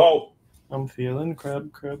 Michael Holt. I'm feeling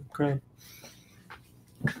crab. Krabby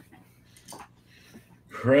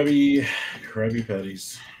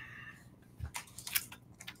patties.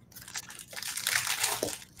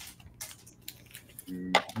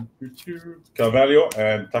 Carvalho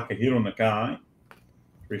and Takahiro Nakai.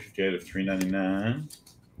 358 of 399.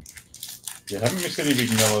 You haven't missed any big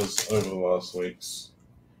numbers over the last weeks.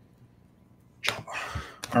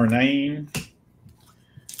 Arnane.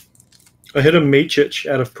 I hit a Mičić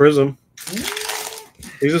out of Prism.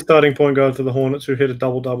 He's a starting point guard for the Hornets who hit a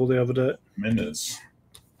double-double the other day. Mendes.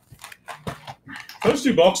 Those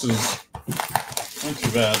two boxes, not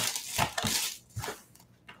too bad.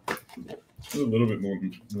 There's a little bit more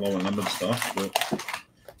lower numbered stuff, but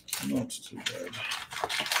not too bad.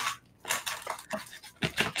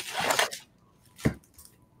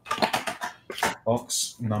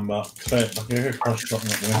 Box number 2. Like I crushed shot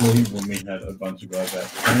at Wembley when we had a bunch of guys out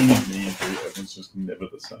training knee injury. Everyone's just never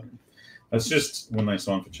the same. That's just when they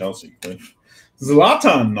signed for Chelsea, Cliff.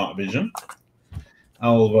 Zlatan Night Vision.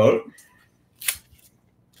 I'll vote.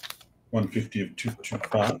 150 of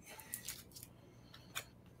 225.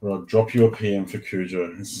 I'll drop you a PM for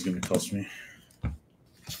Cujo. This is going to cost me.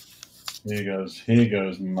 Here goes. Here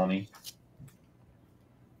goes money.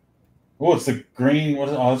 Oh, it's the green. What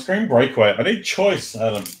is it? Oh, it's green breakaway. I need choice,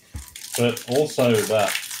 Adam, but also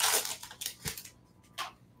that.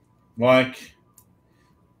 Like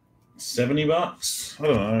 $70. I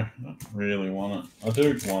don't know. I don't really want it. I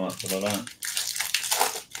do want it, but I don't.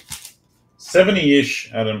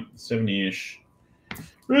 70-ish, Adam. 70-ish.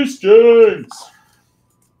 Bruce Jones.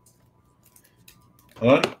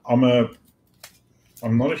 I'm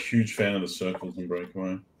not a huge fan of the circles in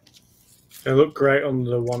breakaway. They look great on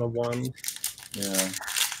the 1-on-1. Yeah.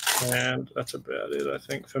 And that's about it, I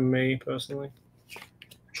think, for me personally.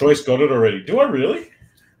 Choice got it already. Do I really?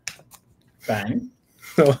 Bang.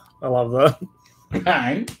 I love that.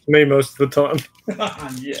 Bang. Me most of the time.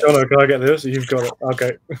 Yes. Jono, can I get this? You've got it.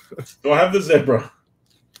 Okay. Do I have the zebra?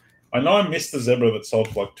 I know I missed the zebra that sold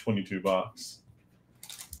for like $22.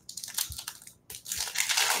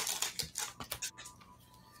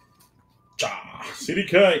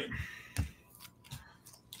 CDK.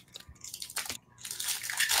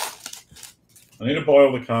 I need to buy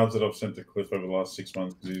all the cards that I've sent to Cliff over the last 6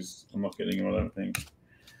 months because I'm not getting him, I don't think.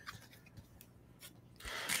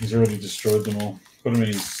 He's already destroyed them all. Put them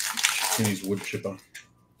in his wood chipper.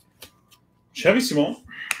 Xavi Simon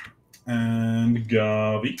and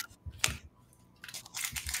Garvey.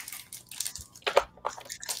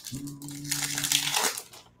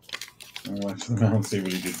 I'll wait for the mail and see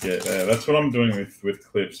what he did get. Yeah, that's what I'm doing with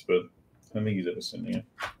Cliffs, but I don't think he's ever sending it.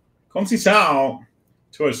 Consi Sal,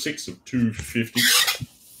 206 of 250.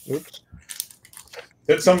 Oops.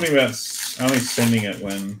 Said something about only sending it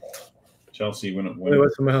when Chelsea win it.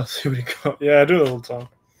 Wait for mail, see what he got. Yeah, I do it all the time.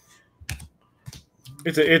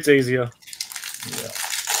 It's easier. Yeah.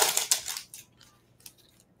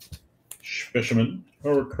 Specimen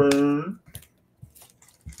Hurricane.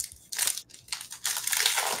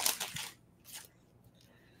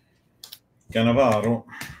 Cannavaro.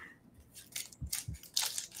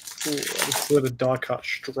 Ooh, I just let a die cut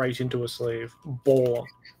straight into a sleeve. Baller.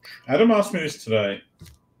 Adam asked me this today,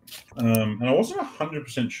 and I wasn't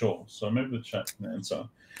 100% sure, so maybe the chat can answer.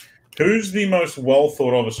 Who's the most well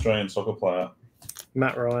thought of Australian soccer player?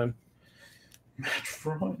 Matt Ryan. Matt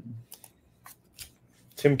Ryan.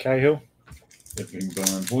 Tim Cahill.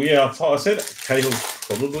 Well, yeah, I said Cahill's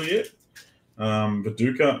probably it.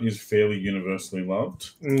 Viduka is fairly universally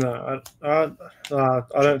loved. No, I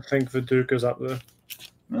don't think Viduka's up there.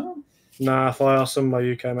 No? Nah, if I asked some of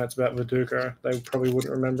my UK mates about Viduka, they probably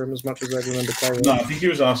wouldn't remember him as much as they remember Cahill. No, I think he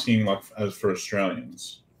was asking like as for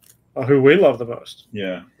Australians. Oh, who we love the most?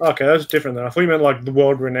 Yeah. Okay, that's different then. I thought you meant like the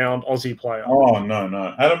world-renowned Aussie player. Oh,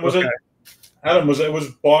 no. Adam, was okay. it was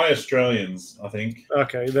by Australians, I think.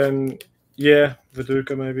 Okay, then, yeah,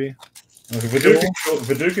 Viduka maybe. Okay,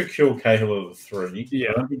 Viduka killed Cahill of the three.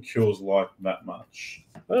 Yeah. I don't think Kill's like that much.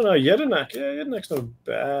 I don't know, Jedinak. Yeah, Jedinak's not a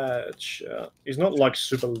bad shot. He's not like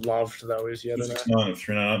super loved though, is Jedinak? 9 of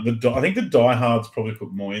 3. I think the diehards probably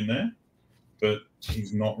put more in there, but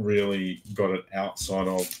he's not really got it outside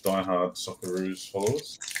of diehard Socceroos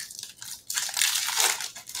followers.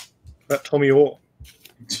 That Tommy Orr.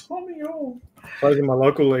 Tommy Orr Plays in my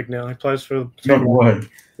local league now. He plays for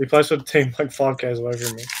He plays for the team like 5 Ks away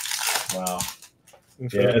from me. Wow.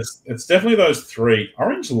 Yeah, it's definitely those three.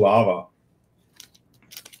 Orange Lava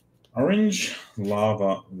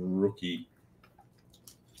rookie.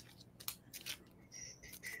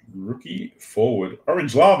 Rookie forward.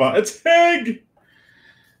 Orange Lava. It's Heg.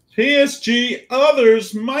 PSG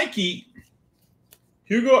others. Mikey.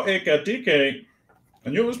 Hugo Ekadike. I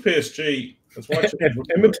knew it was PSG. That's why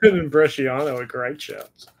Edmonton and Bresciano are great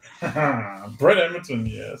shots. Brett Edmonton,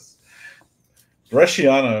 yes.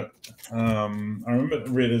 Bresciano. I remember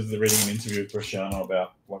reading an interview with Bresciano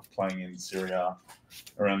about like playing in Serie A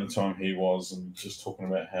around the time he was, and just talking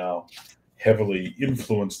about how heavily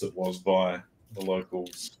influenced it was by the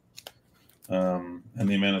locals, and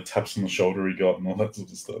the amount of taps on the shoulder he got and all that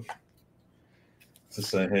sort of stuff. To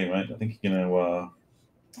say, hey mate, I think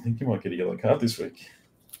you might get a yellow card this week.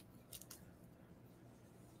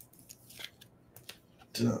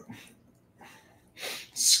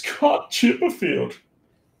 Scott Chipperfield.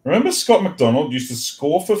 Remember Scott McDonald used to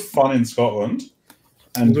score for fun in Scotland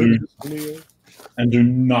and do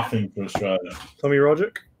nothing for Australia. Tommy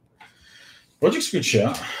Rodgick. Rodgick's a good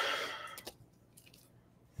shout.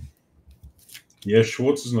 Yeah,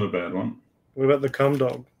 Schwartz is not a bad one. What about the cum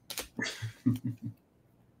dog?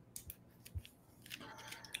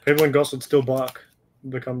 People in Gosford still bark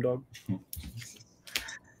the cum dog.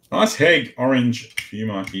 Nice Heg, orange for you,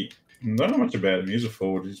 Mikey. Don't know much about him. He's a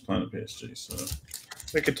forward. He's playing at PSG, so.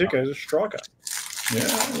 Mikatuka is a striker. Yeah,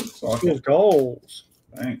 looks like Scores goals.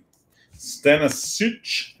 Bang.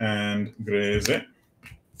 Stanisic and Greze.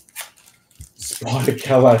 Spider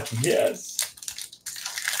Kalak, yes.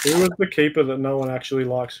 Who was the keeper that no one actually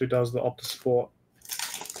likes who does the Optus Sport?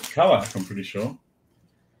 Kalak, I'm pretty sure.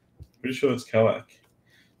 Pretty sure it's Kalak.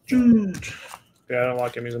 Dude. Yeah, I don't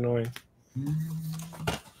like him. He's annoying.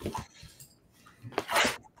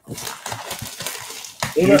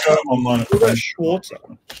 What about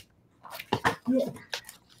Schwarzer? Yeah.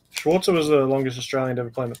 Schwarzer was the longest Australian to ever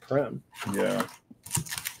play in the Prem. Yeah.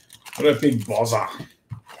 What about Big Bozza?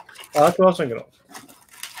 Oh, that's what I was thinking of.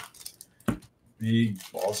 Big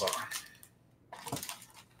Bozza.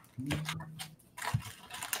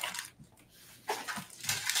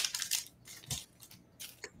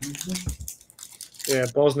 Yeah,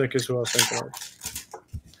 Bosnick is who I was thinking of.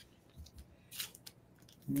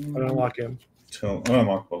 I don't like him. I don't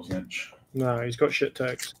like Bosnic. No, he's got shit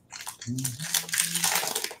takes.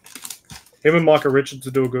 Him and Micah Richards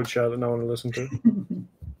will do a good show that no one will listen to.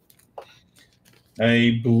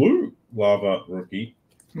 A blue lava rookie.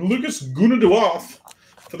 Lucas Gunnaduath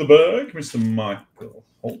for the Berg, Mr. Michael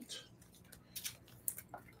Holt.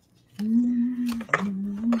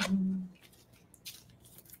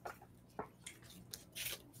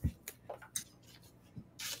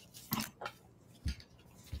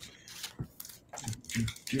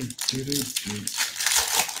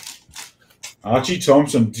 Archie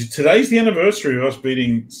Thompson. Today's the anniversary of us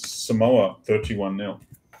beating Samoa 31-0.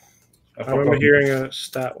 I remember hearing a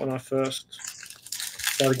stat when I first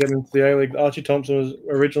started getting into the A-League. Archie Thompson was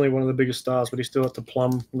originally one of the biggest stars, but he still had to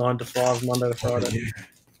plumb 9 to 5 Monday to Friday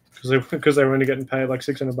because they were only getting paid like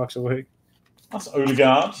 $600 a week. That's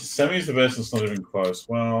Odegaard. Semi's the best. It's not even close.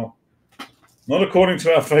 Well, not according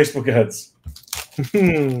to our Facebook ads.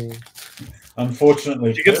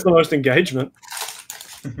 Unfortunately, he gets the most engagement.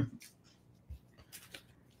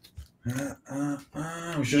 We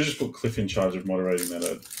should have just put Cliff in charge of moderating that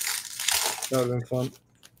ad. That would have been fun.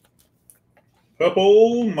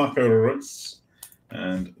 Purple, Marco Reus,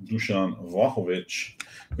 and Dusan Vlahovic.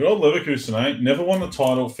 Good old Leverkusen, eh? Never won the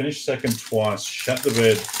title, finished second twice, shat the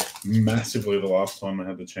bed massively the last time they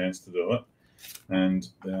had the chance to do it. And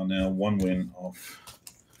they are now one win off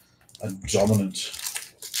a dominant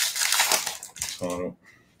title.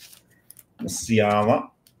 Musiala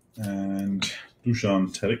and Dusan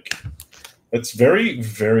Tadic. It's very,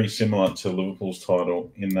 very similar to Liverpool's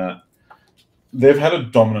title in that they've had a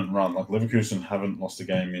dominant run. Like Leverkusen haven't lost a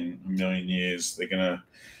game in a million years. They're going to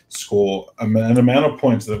score an amount of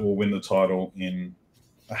points that will win the title in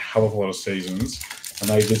a hell of a lot of seasons, and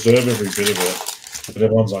they deserve every bit of it. But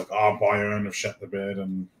everyone's like, Bayern have shut the bed,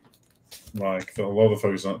 and like a lot of the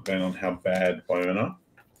focus has been on how bad Bayern are.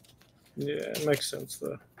 Yeah, it makes sense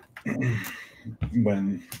though.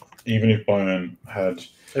 When even if Bayern had,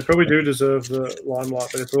 they probably do deserve the limelight,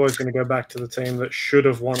 but it's always going to go back to the team that should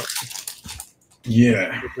have won it.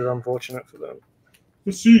 Yeah, which is unfortunate for them.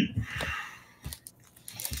 Let's see.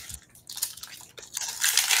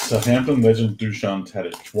 Southampton legend Dusan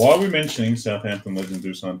Tadic. Why are we mentioning Southampton legend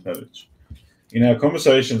Dusan Tadic? In our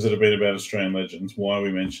conversations that have been about Australian legends, why are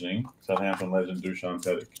we mentioning Southampton legend Dusan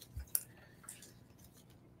Tadic?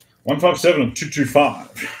 157 of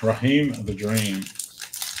 225. Raheem the Dream.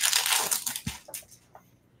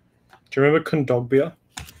 Do you remember Kondogbia?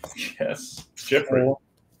 Yes. Jeffrey.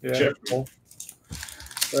 Yeah. Jeffrey.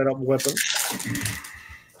 Straight up weapon.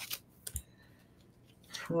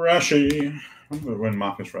 Rashi. Remember when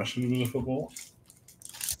Marcus Rashford was a footballer?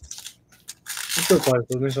 He still plays,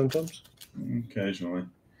 doesn't he, sometimes? Occasionally.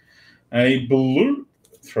 A blue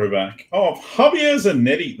throwback of Javier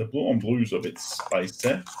Zanetti. The blue on blues of its space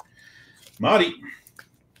there. Marty.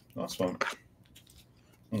 Nice one.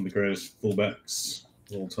 One of the greatest fullbacks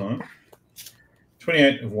of all time.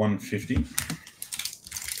 28 of 150.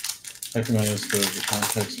 Taking my Spurs, you can't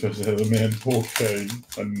take Spurs out of the man. Poor Kane.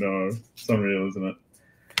 I know. It's unreal, isn't it?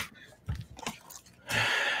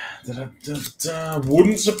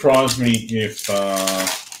 Wouldn't surprise me if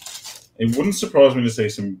it wouldn't surprise me to see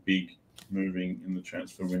some big moving in the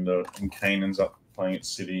transfer window, and Kane ends up playing at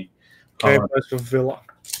City. Kane plays for Villa.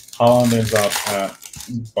 Haaland ends up at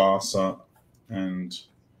Barca, and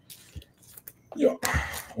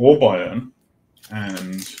or Bayern,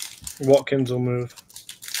 and Watkins will move.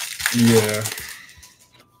 Yeah,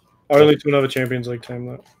 only to another Champions League team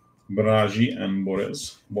though. Baragi and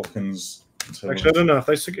Borges. Watkins Actually, I don't know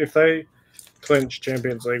if they clinch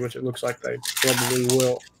Champions League, which it looks like they probably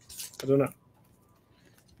will. I don't know.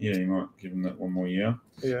 Yeah, you might give him that one more year.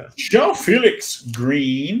 Yeah. Joe Felix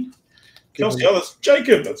Green. Kelsey Ellis.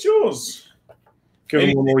 Jacob, that's yours. Give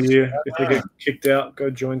him one more year. If they get kicked out, go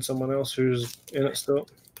join someone else who's in it still.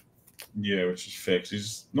 Yeah, which is fair, 'cause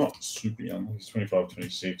he's not super young. He's 25,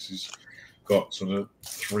 26. He's got sort of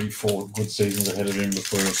 3-4 good seasons ahead of him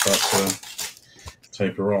before he'll start to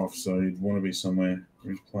taper off. So he'd want to be somewhere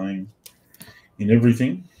where he's playing in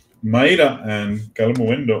everything. Maeda and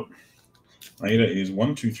Galamawendo. Maeda is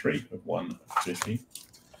 123 of 150.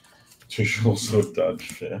 Too short, so dud.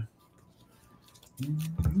 Fair.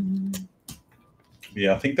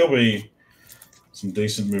 Yeah, I think there'll be some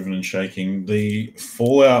decent movement and shaking. The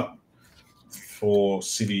fallout for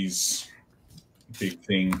City's big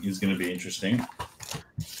thing is going to be interesting.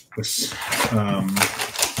 Because,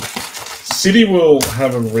 City will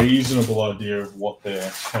have a reasonable idea of what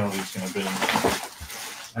their penalty is going to be.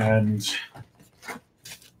 And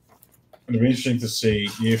it'll be interesting to see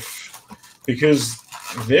because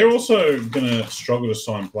they're also going to struggle to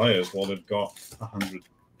sign players while they've got 100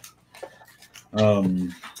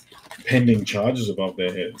 pending charges above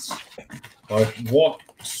their heads. Like I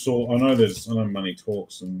know money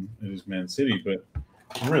talks and it is Man City, but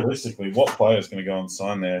realistically, what player is going to go and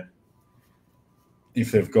sign there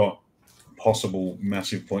if they've got possible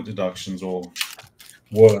massive point deductions or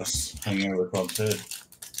worse hanging over the club's head?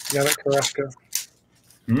 Yannick Carrasco.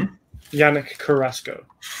 Yannick Carrasco.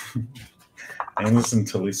 Anderson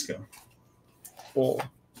Talisca. Ball.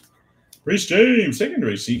 Reece James,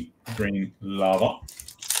 secondary seat, green lava.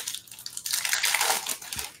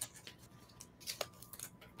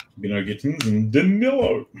 Bino Gittins and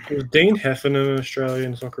Danilo. Was Dean Heffernan an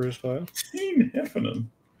Australian Socceroos player? Dean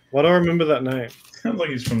Heffernan. Why do I remember that name? Sounds like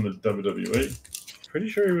he's from the WWE. Pretty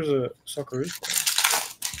sure he was a Socceroos player.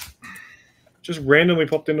 Just randomly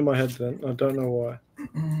popped into my head then. I don't know why.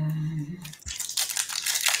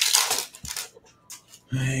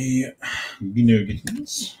 Hey, Bino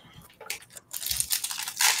Gittins.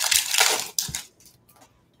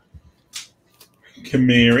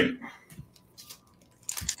 Kamari.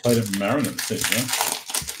 Played at Mariners,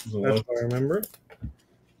 That's why I remember it.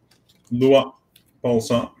 Lua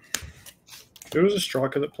Bolsa. Who was a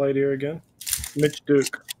striker that played here again? Mitch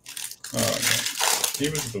Duke. Oh, yeah. He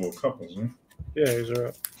was at the World Cup, wasn't he? Yeah, he's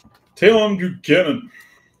alright. Talon Buchanan.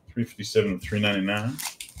 357 of 399.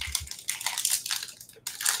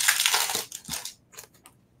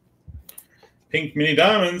 Pink Mini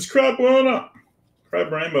Diamonds. Crab Warner.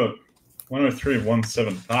 Crab Rainbow. 103 of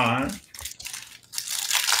 175.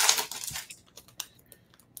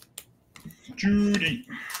 Judy.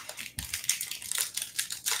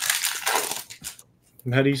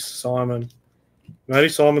 Matty Simon. Matty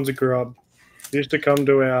Simon's a grub. He used to come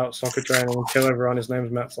to our soccer training and tell everyone his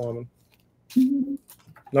name's Matt Simon.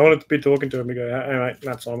 No one would be talking to him and go, hey, mate,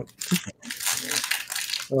 Matt Simon.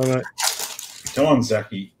 Hello, mate. Come on,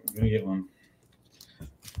 Zachy. I'm going to get one.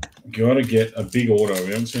 Got to get a big auto.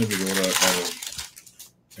 We haven't seen a big auto out of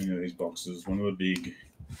any of these boxes. One of the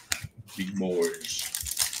big boys.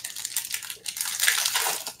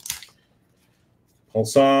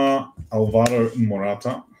 Pulsar Alvaro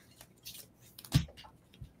Morata.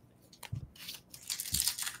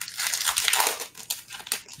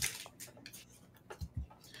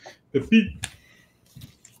 Pepe.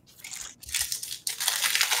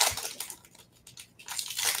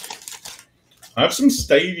 I have some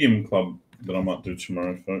Stadium Club that I might do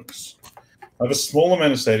tomorrow, folks. I have a small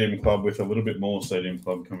amount of Stadium Club with a little bit more Stadium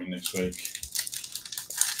Club coming next week.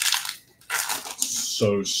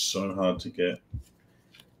 So hard to get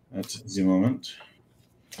at the moment.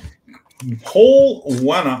 Paul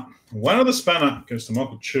Wanner. Wanner the Spanner goes to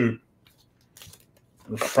Michael Chu.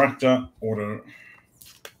 Refractor order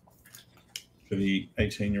for the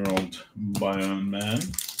 18-year-old Bayern man.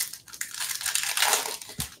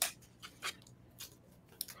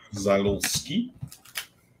 Zalowski.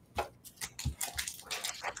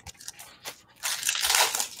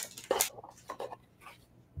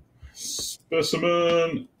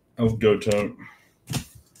 Specimen Elgoto.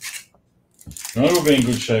 No, we'll be in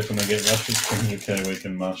good shape when they get Rashford's 200k week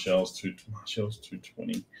and Martial's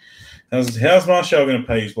 220. How's Martial going to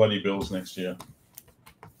pay his bloody bills next year?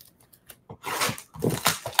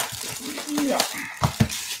 Yeah.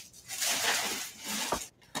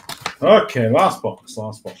 Okay, last box.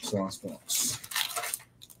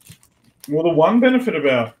 Well, the one benefit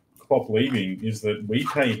about Klopp leaving is that we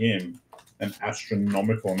pay him an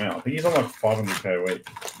astronomical amount. I think he's on like 500k a week.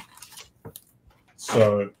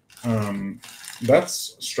 So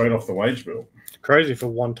that's straight off the wage bill. Crazy for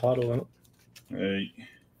one title, isn't it? Hey.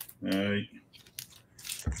 Hey.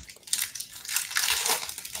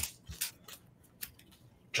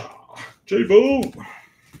 J-Ball.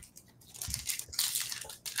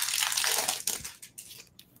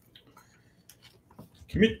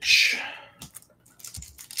 Kimmich.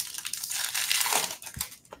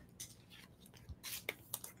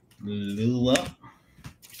 Lula.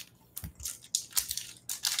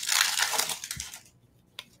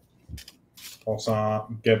 Also,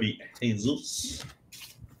 Gabby Jesus.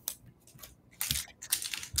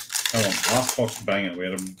 Come on, last box banger. We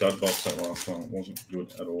had a dud box that last one. It wasn't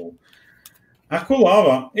good at all.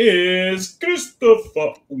 Aquilava is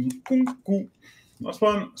Christopher Nkunku. Last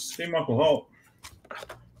one, Steve Michael Holt.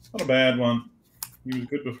 Not a bad one. He was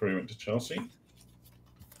good before he went to Chelsea.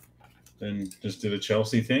 Then just did a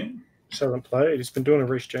Chelsea thing. Just hasn't played. He's been doing a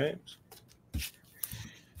Reece James.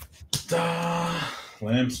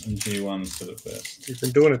 Lamps and G1s to the best. He's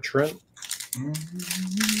been doing a Trent.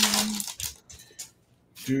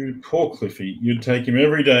 Dude, poor Cliffy. You'd take him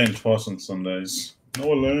every day and twice on Sundays.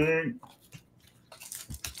 No alone.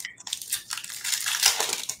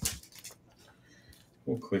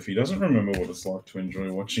 Poor Cliffy doesn't remember what it's like to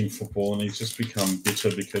enjoy watching football, and he's just become bitter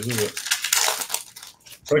because of it.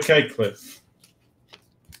 It's okay, Cliff.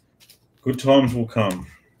 Good times will come.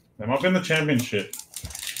 They might be in the championship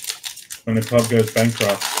when the club goes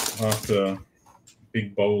bankrupt after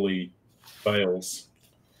Big Bowley fails.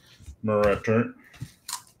 Moreto.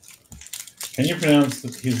 Can you pronounce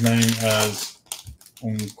his name as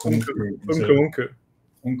Unkunku? Unku.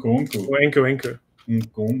 Unkunku. Or Enku.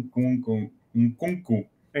 Unkunku. Unkunku.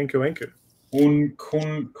 Enku.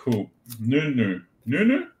 Unkunku. Nunu.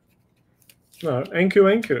 Nunu? No, Enku.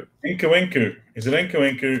 Enku. Is it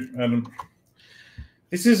Enku?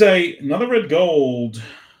 This is another red gold.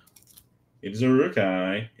 It is a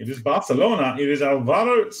rookie. It is Barcelona. It is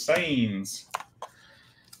Alvaro Sainz.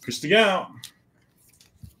 Cristiano.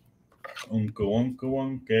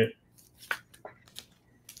 Unke.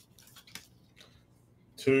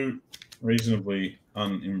 Two reasonably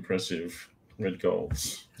unimpressive red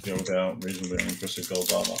golds. Go with our reasonably unimpressive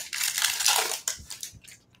gold armor.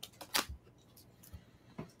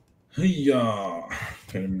 Hiya.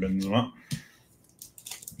 Karim Benzema.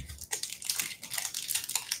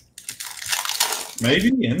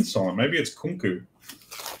 Maybe Ensign. Maybe it's Kunku.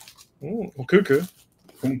 Or Cuckoo.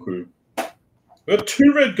 Kunku. We got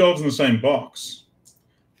two red golds in the same box.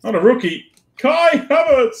 Not a rookie. Kai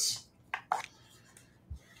Havertz.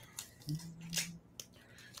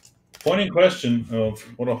 Pointing question of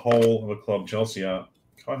what a hole of a club Chelsea are.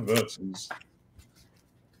 Kai Havertz is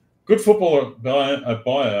good footballer at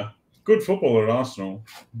Bayer, good footballer at Arsenal,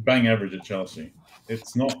 bang average at Chelsea.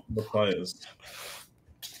 It's not the players.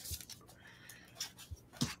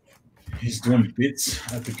 He's doing bits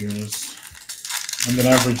at the Gooners. And an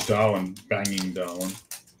average Darwin, banging Darwin.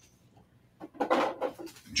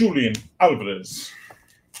 Julian Alvarez.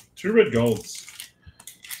 Two red golds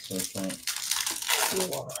so far.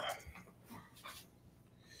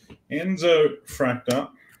 Enzo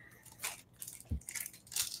Fractor.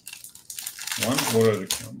 One auto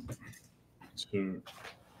to come. Two.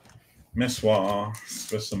 Messoir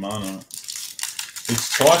Specimana.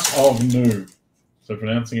 It's twice of new. So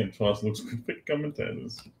pronouncing it twice looks good for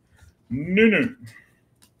commentators. Nunu.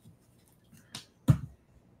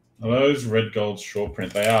 Are those red golds short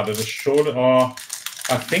print? They are. They're the shortest. Oh,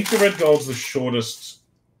 I think the red gold's the shortest,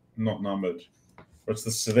 not numbered. But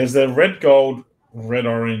it's so there's the red gold, red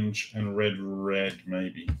orange, and red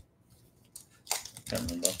maybe. I can't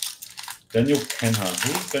remember. Daniel Penha.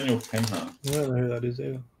 Who's Daniel Penha? I don't know who that is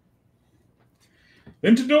either.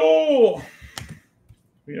 Ventador!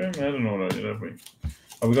 We haven't had an auto yet, have we?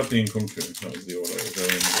 Oh, we got the Nkunku. That was the auto.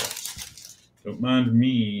 Very in the box. Don't mind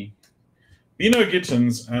me. Bino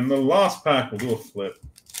Gittins, and the last pack, we'll do a flip.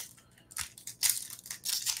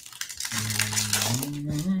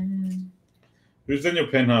 Who's Daniel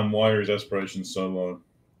Penham? Why are his aspirations so low?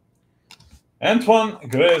 Antoine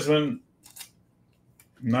Griezmann,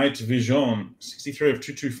 Night Vision, 63 of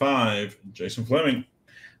 225, Jason Fleming.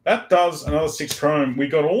 That does another 6 chrome. We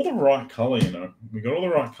got all the right color, you know. We got all the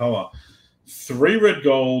right color. 3 red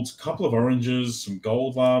golds, a couple of oranges, some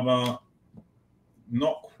gold lava.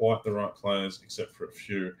 Not quite the right players, except for a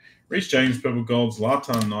few. Reece James, purple golds,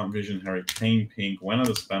 Latan, Night Vision, Harry Kane, pink, Wenner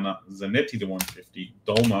the Spanner, Zanetti to 150,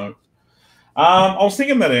 Dolmo. I was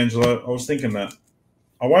thinking that, Angelo. I was thinking that.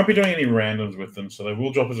 I won't be doing any randoms with them, so they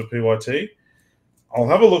will drop as a PYT. I'll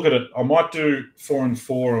have a look at it. I might do 4 and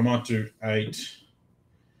 4. I might do 8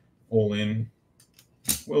 all in.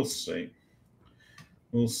 We'll see.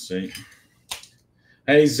 We'll see.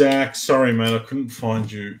 Hey, Zach. Sorry, mate. I couldn't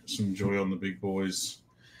find you some joy on the big boys.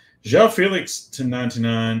 João Felix to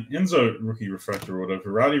 99. Enzo rookie refractor order.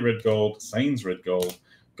 Verratti red gold. Sainz red gold.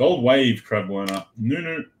 Gold wave Crab Werner.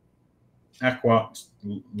 Nunu aqua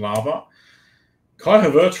lava. Kai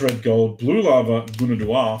Havertz red gold. Blue lava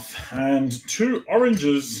Gunnar and 2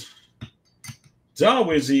 oranges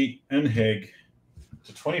Darwizzy and Heg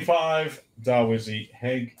to 25. Darwizzy,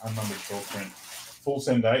 Heg, unnumbered short print. Full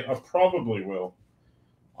send date. I probably will.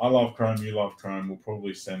 I love Chrome. You love Chrome. We'll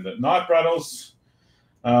probably send it. Night Rattles.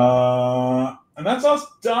 And that's us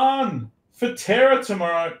done for Terra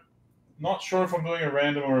tomorrow. Not sure if I'm doing a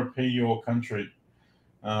random or a PU or country.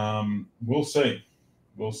 We'll see.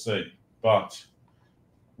 We'll see. But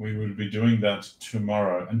we will be doing that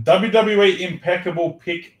tomorrow. And WWE Impeccable,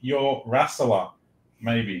 pick your wrestler.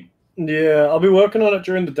 Maybe. Yeah, I'll be working on it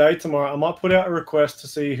during the day tomorrow. I might put out a request to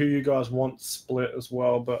see who you guys want split as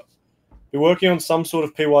well, but be working on some sort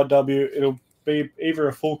of PYW. It'll be either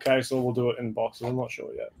a full case or we'll do it in boxes. I'm not sure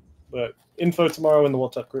yet. But info tomorrow in the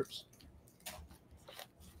WhatsApp groups.